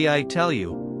 "Truly I tell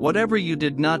you, whatever you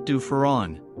did not do for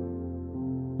one."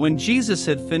 When Jesus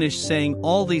had finished saying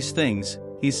all these things,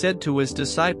 he said to his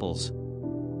disciples,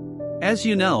 "As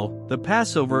you know, the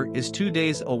Passover is 2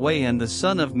 days away and the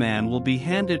Son of Man will be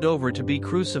handed over to be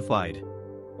crucified."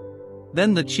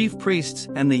 Then the chief priests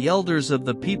and the elders of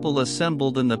the people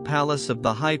assembled in the palace of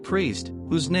the high priest,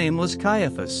 whose name was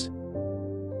Caiaphas.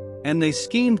 And they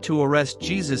schemed to arrest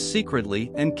Jesus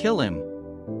secretly and kill him.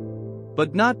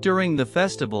 "But not during the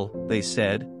festival," they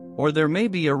said, "or there may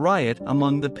be a riot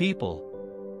among the people."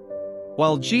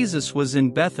 While Jesus was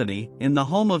in Bethany, in the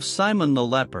home of Simon the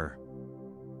leper,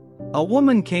 a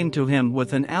woman came to him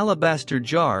with an alabaster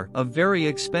jar of very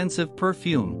expensive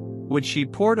perfume, which she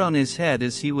poured on his head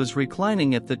as he was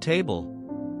reclining at the table.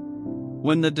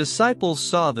 When the disciples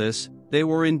saw this, they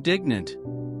were indignant.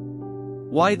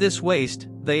 "Why this waste?"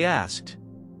 they asked.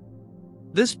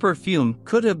 "This perfume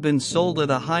could have been sold at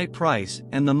a high price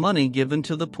and the money given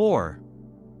to the poor."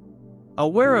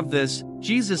 Aware of this,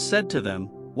 Jesus said to them,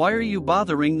 "Why are you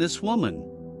bothering this woman?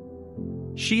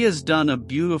 She has done a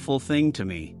beautiful thing to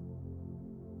me.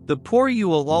 The poor you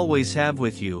will always have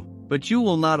with you, but you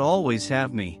will not always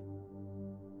have me.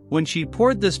 When she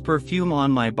poured this perfume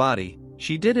on my body,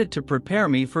 she did it to prepare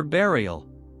me for burial.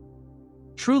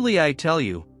 Truly I tell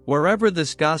you, wherever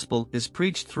this gospel is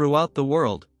preached throughout the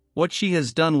world, what she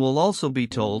has done will also be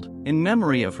told, in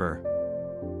memory of her."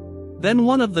 Then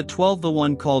one of the 12, the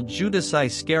one called Judas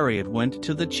Iscariot, went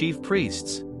to the chief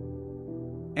priests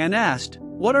and asked,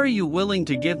 "What are you willing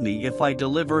to give me if I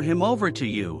deliver him over to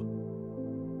you?"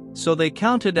 So they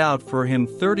counted out for him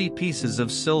 30 pieces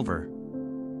of silver.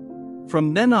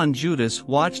 From then on Judas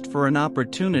watched for an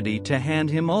opportunity to hand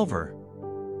him over.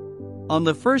 On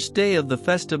the first day of the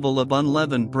festival of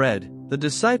unleavened bread, the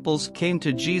disciples came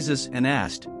to Jesus and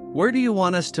asked, "Where do you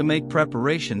want us to make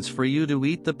preparations for you to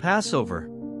eat the Passover?"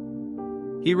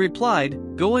 He replied,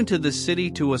 "Go into the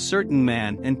city to a certain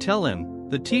man and tell him,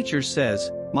 'The teacher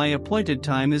says, my appointed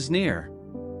time is near.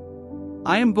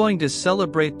 I am going to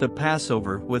celebrate the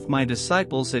Passover with my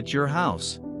disciples at your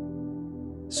house.'"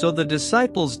 So the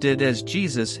disciples did as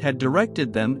Jesus had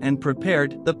directed them and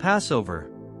prepared the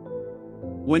Passover.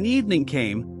 When evening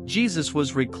came, Jesus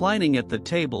was reclining at the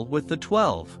table with the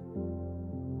 12.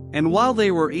 And while they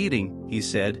were eating, he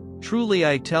said, "Truly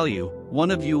I tell you,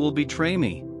 one of you will betray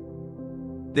me."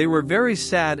 They were very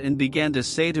sad and began to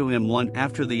say to him one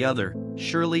after the other,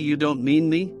 "Surely you don't mean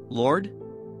me, Lord?"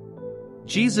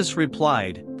 Jesus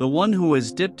replied, "The one who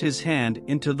has dipped his hand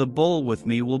into the bowl with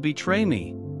me will betray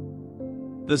me.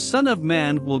 The Son of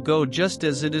Man will go just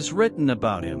as it is written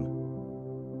about him.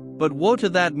 But woe to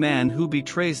that man who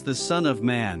betrays the Son of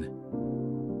Man.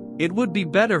 It would be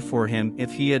better for him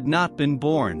if he had not been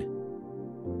born."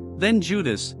 Then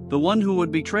Judas, the one who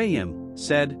would betray him,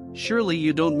 said, "Surely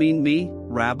you don't mean me,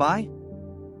 Rabbi?"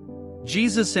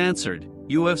 Jesus answered,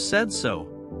 "You have said so."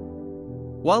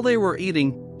 While they were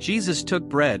eating, Jesus took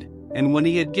bread, and when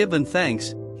he had given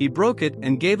thanks, he broke it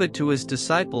and gave it to his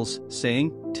disciples,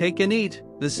 saying, "Take and eat,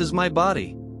 this is my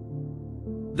body."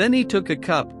 Then he took a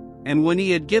cup, and when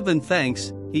he had given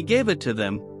thanks, he gave it to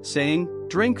them, saying,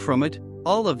 "Drink from it,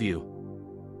 all of you.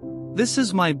 This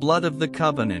is my blood of the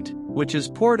covenant, which is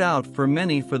poured out for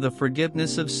many for the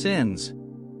forgiveness of sins.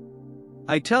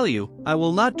 I tell you, I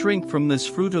will not drink from this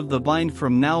fruit of the vine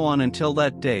from now on until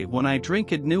that day when I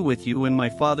drink it new with you in my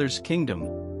Father's kingdom."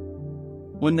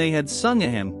 When they had sung a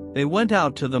hymn, they went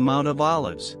out to the Mount of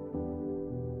Olives.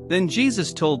 Then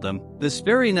Jesus told them, "This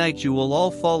very night you will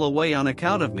all fall away on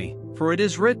account of me, for it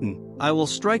is written, 'I will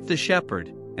strike the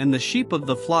shepherd, and the sheep of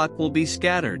the flock will be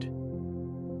scattered.'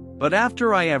 But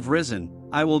after I have risen,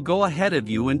 I will go ahead of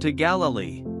you into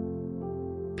Galilee."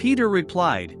 Peter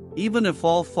replied, "Even if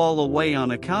all fall away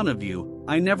on account of you,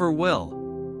 I never will."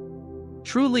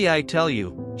 "Truly I tell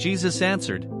you," Jesus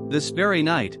answered, this very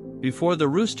night, before the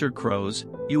rooster crows,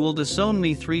 you will disown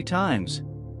me 3 times.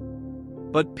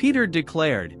 But Peter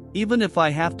declared, even if I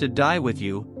have to die with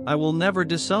you, I will never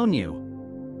disown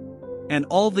you. And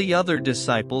all the other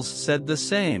disciples said the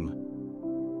same.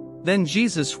 Then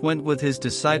Jesus went with his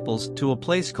disciples to a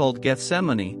place called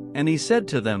Gethsemane, and he said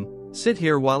to them, sit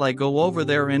here while I go over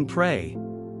there and pray.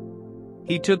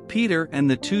 He took Peter and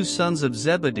the 2 sons of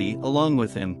Zebedee along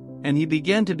with him, and he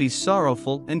began to be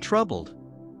sorrowful and troubled.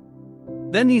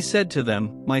 Then he said to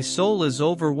them, my soul is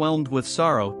overwhelmed with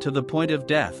sorrow to the point of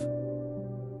death.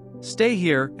 Stay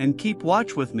here and keep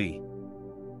watch with me.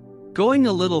 Going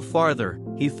a little farther,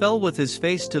 he fell with his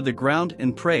face to the ground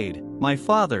and prayed, my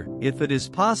Father, if it is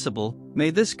possible,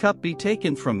 may this cup be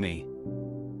taken from me.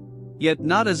 Yet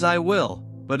not as I will,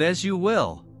 but as you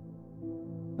will.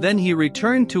 Then he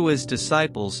returned to his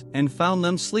disciples and found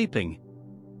them sleeping.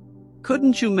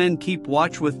 Couldn't you men keep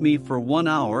watch with me for 1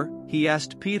 hour? He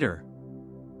asked Peter.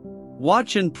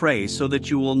 Watch and pray so that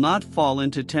you will not fall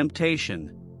into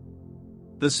temptation.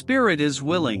 The spirit is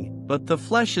willing, but the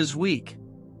flesh is weak.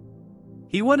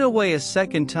 He went away a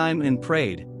second time and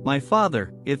prayed, my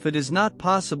Father, if it is not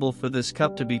possible for this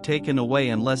cup to be taken away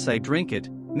unless I drink it,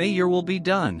 may your will be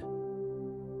done.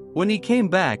 When he came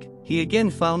back, he again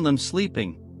found them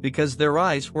sleeping, because their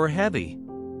eyes were heavy.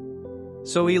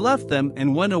 So he left them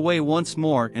and went away once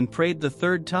more and prayed the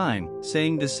 3rd time,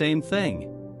 saying the same thing.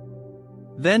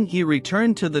 Then he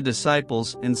returned to the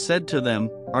disciples and said to them,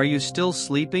 are you still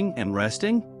sleeping and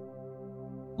resting?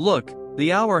 Look,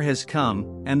 the hour has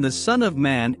come, and the Son of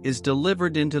Man is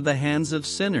delivered into the hands of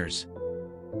sinners.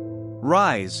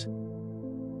 Rise.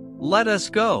 Let us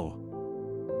go.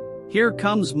 Here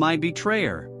comes my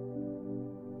betrayer.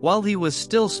 While he was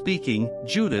still speaking,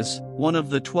 Judas, one of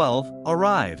the 12,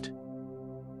 arrived.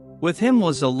 With him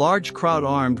was a large crowd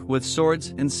armed with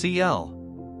swords and CL.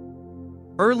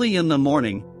 Early in the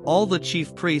morning, all the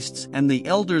chief priests and the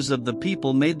elders of the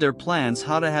people made their plans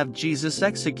how to have Jesus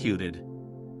executed.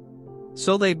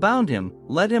 So they bound him,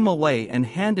 led him away and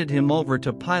handed him over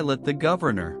to Pilate the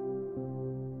governor.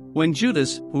 When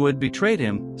Judas, who had betrayed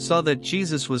him, saw that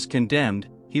Jesus was condemned,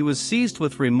 he was seized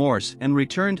with remorse and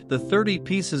returned the 30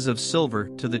 pieces of silver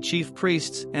to the chief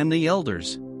priests and the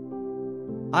elders.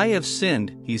 I have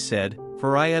sinned, he said,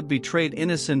 for I have betrayed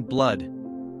innocent blood.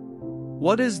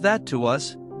 What is that to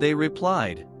us? They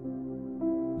replied.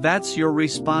 That's your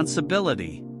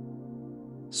responsibility.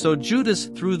 So Judas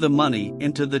threw the money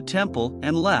into the temple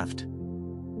and left.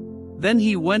 Then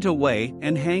he went away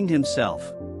and hanged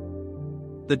himself.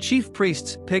 The chief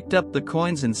priests picked up the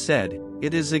coins and said,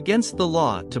 it is against the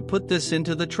law to put this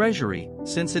into the treasury,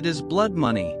 since it is blood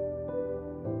money.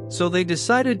 So they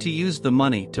decided to use the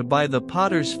money to buy the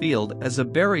potter's field as a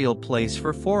burial place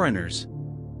for foreigners.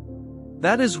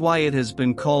 That is why it has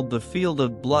been called the field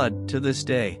of blood to this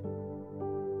day.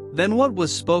 Then what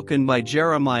was spoken by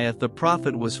Jeremiah the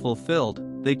prophet was fulfilled.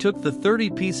 They took the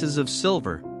 30 pieces of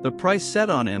silver, the price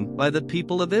set on him by the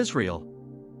people of Israel.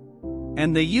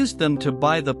 And they used them to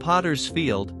buy the potter's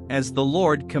field, as the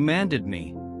Lord commanded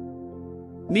me.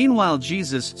 Meanwhile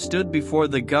Jesus stood before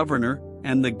the governor,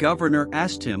 and the governor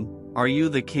asked him, are you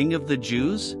the king of the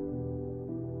Jews?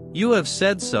 You have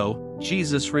said so,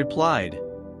 Jesus replied.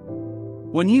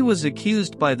 When he was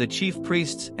accused by the chief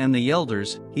priests and the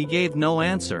elders, he gave no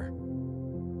answer.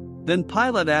 Then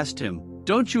Pilate asked him,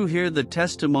 don't you hear the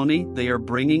testimony they are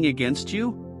bringing against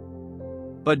you?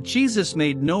 But Jesus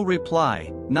made no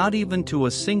reply, not even to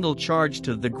a single charge,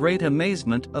 to the great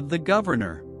amazement of the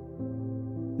governor.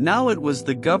 Now it was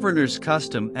the governor's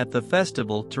custom at the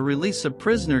festival to release a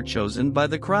prisoner chosen by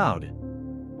the crowd.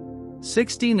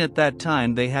 16 At that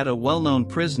time they had a well-known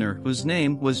prisoner whose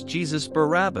name was Jesus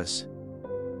Barabbas.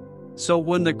 So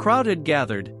when the crowd had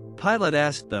gathered, Pilate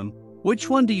asked them, which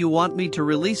one do you want me to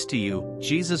release to you,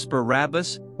 Jesus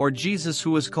Barabbas, or Jesus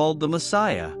who is called the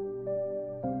Messiah?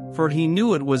 For he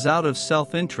knew it was out of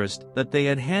self-interest that they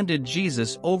had handed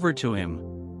Jesus over to him.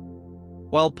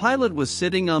 While Pilate was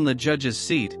sitting on the judge's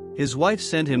seat, his wife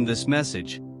sent him this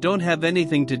message, don't have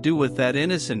anything to do with that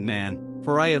innocent man,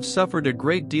 for I have suffered a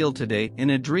great deal today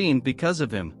in a dream because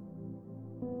of him.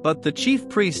 But the chief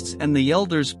priests and the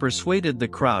elders persuaded the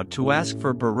crowd to ask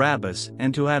for Barabbas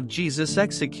and to have Jesus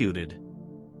executed.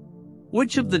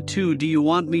 Which of the 2 do you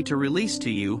want me to release to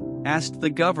you? Asked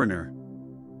the governor.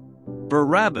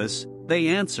 Barabbas, they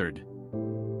answered.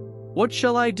 What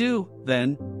shall I do,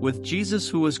 then, with Jesus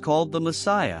who is called the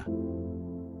Messiah?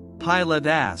 Pilate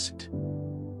asked.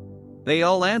 They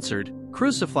all answered,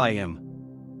 crucify him.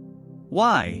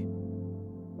 Why?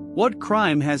 What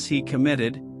crime has he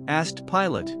committed? Asked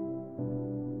Pilate.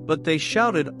 But they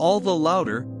shouted all the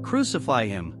louder, crucify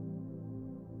him.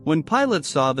 When Pilate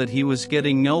saw that he was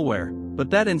getting nowhere, but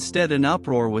that instead an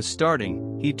uproar was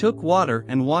starting, he took water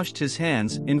and washed his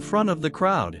hands in front of the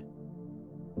crowd.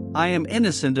 "I am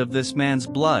innocent of this man's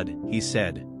blood," he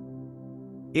said.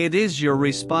 "It is your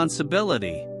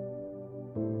responsibility."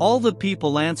 All the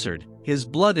people answered, "His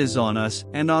blood is on us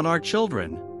and on our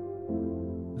children."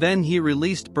 Then he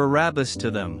released Barabbas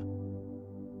to them.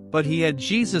 But he had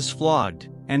Jesus flogged,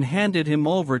 and handed him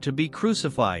over to be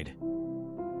crucified.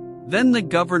 Then the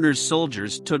governor's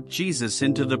soldiers took Jesus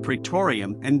into the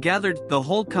praetorium and gathered the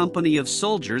whole company of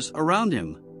soldiers around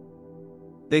him.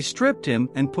 They stripped him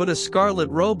and put a scarlet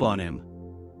robe on him,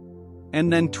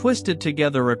 and then twisted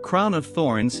together a crown of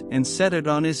thorns and set it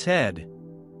on his head.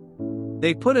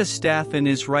 They put a staff in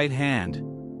his right hand.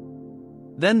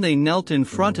 Then they knelt in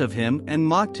front of him and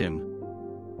mocked him.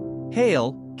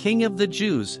 "Hail, King of the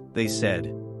Jews," they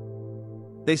said.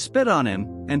 They spit on him,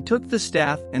 and took the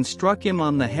staff and struck him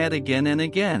on the head again and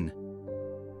again.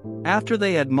 After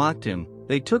they had mocked him,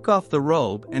 they took off the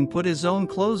robe and put his own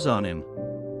clothes on him.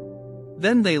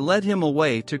 Then they led him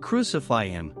away to crucify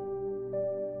him.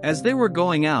 As they were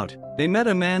going out, they met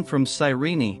a man from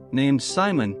Cyrene named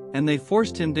Simon, and they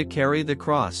forced him to carry the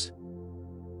cross.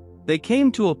 They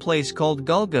came to a place called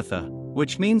Golgotha,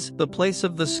 which means the place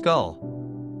of the skull.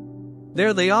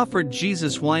 There they offered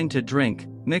Jesus wine to drink,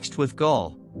 mixed with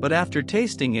gall, but after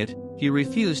tasting it, he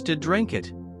refused to drink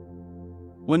it.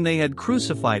 When they had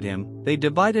crucified him, they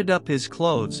divided up his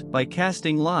clothes by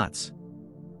casting lots.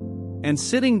 And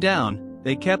sitting down,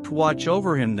 they kept watch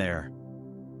over him there.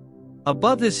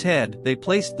 Above his head they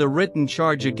placed the written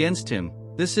charge against him,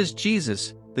 "This is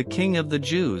Jesus, the King of the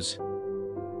Jews."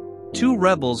 2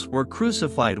 rebels were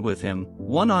crucified with him,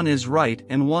 one on his right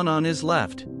and one on his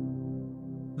left.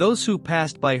 Those who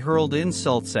passed by hurled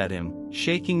insults at him,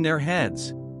 shaking their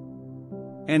heads,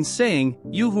 and saying,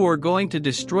 "You who are going to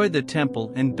destroy the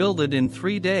temple and build it in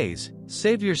 3 days,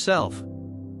 save yourself.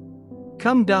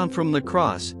 Come down from the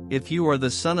cross, if you are the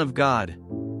Son of God."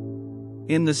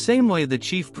 In the same way the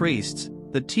chief priests,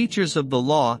 the teachers of the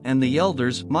law and the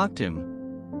elders mocked him.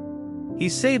 "He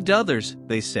saved others,"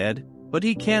 they said, "but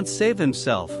he can't save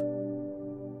himself.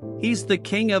 He's the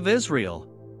King of Israel.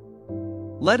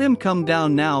 Let him come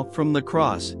down now from the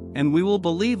cross, and we will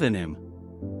believe in him.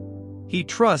 He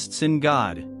trusts in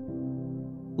God.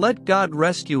 Let God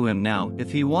rescue him now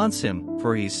if he wants him,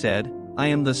 for he said, 'I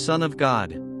am the Son of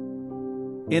God.'"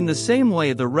 In the same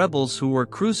way the rebels who were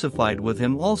crucified with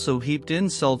him also heaped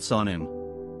insults on him.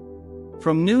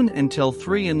 From noon until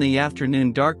 3 in the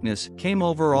afternoon darkness came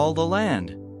over all the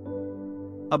land.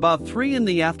 About 3 in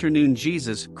the afternoon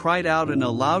Jesus cried out in a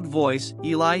loud voice,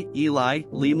 "Eli, Eli,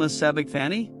 lema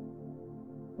sabachthani?"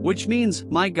 Which means,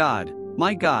 my God,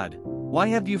 why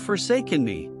have you forsaken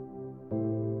me?"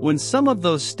 When some of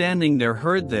those standing there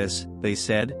heard this, they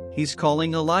said, "He's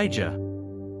calling Elijah."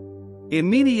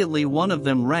 Immediately one of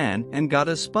them ran and got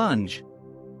a sponge.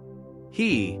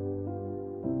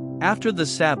 After the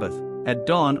Sabbath, at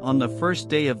dawn on the first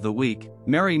day of the week,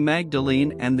 Mary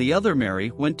Magdalene and the other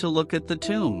Mary went to look at the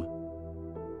tomb.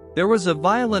 There was a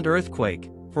violent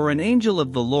earthquake, for an angel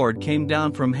of the Lord came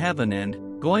down from heaven and,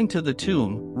 going to the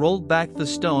tomb, rolled back the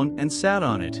stone and sat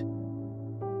on it.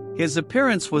 His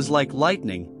appearance was like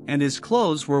lightning, and his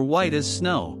clothes were white as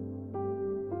snow.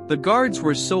 The guards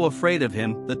were so afraid of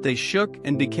him that they shook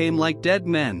and became like dead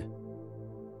men.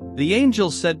 The angel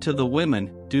said to the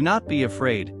women, "Do not be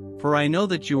afraid, for I know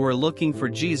that you are looking for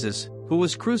Jesus, who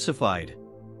was crucified.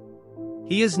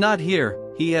 He is not here,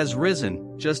 he has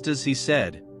risen, just as he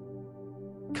said.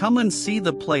 Come and see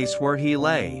the place where he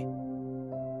lay.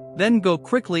 Then go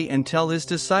quickly and tell his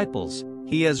disciples,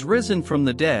 he has risen from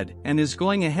the dead and is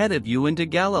going ahead of you into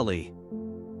Galilee.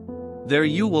 There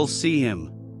you will see him.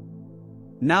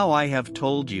 Now I have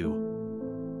told you."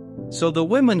 So the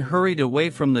women hurried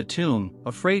away from the tomb,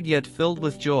 afraid yet filled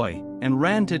with joy, and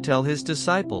ran to tell his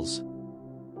disciples.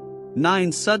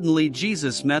 9 Suddenly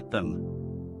Jesus met them.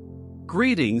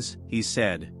 "Greetings," he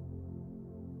said.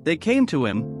 They came to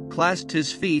him, clasped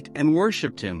his feet and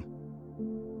worshipped him.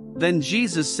 Then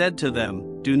Jesus said to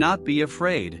them, "Do not be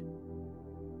afraid.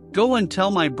 Go and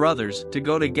tell my brothers to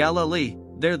go to Galilee,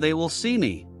 there they will see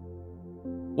me."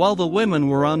 While the women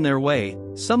were on their way,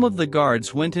 some of the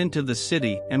guards went into the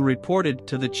city and reported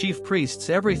to the chief priests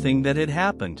everything that had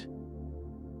happened.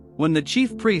 When the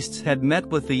chief priests had met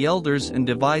with the elders and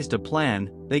devised a plan,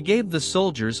 they gave the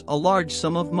soldiers a large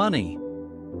sum of money,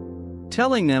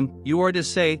 telling them, "You are to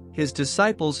say, his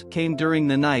disciples came during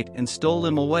the night and stole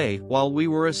him away while we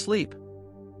were asleep.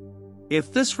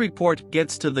 If this report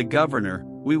gets to the governor,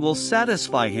 we will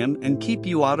satisfy him and keep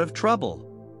you out of trouble."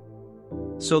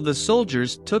 So the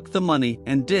soldiers took the money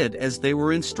and did as they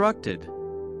were instructed.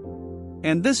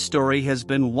 And this story has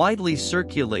been widely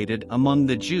circulated among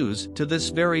the Jews to this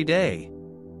very day.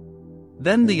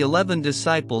 Then the 11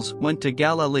 disciples went to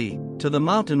Galilee, to the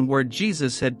mountain where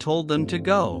Jesus had told them to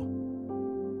go.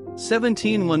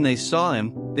 17 When they saw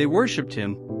him, they worshipped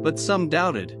him, but some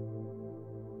doubted.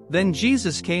 Then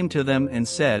Jesus came to them and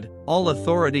said, All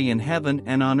authority in heaven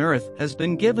and on earth has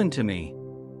been given to me.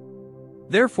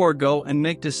 Therefore go and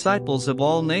make disciples of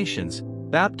all nations,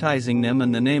 baptizing them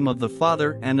in the name of the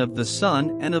Father and of the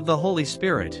Son and of the Holy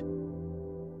Spirit,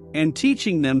 and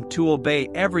teaching them to obey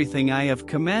everything I have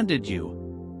commanded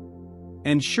you.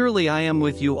 And surely I am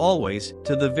with you always,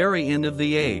 to the very end of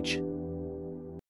the age.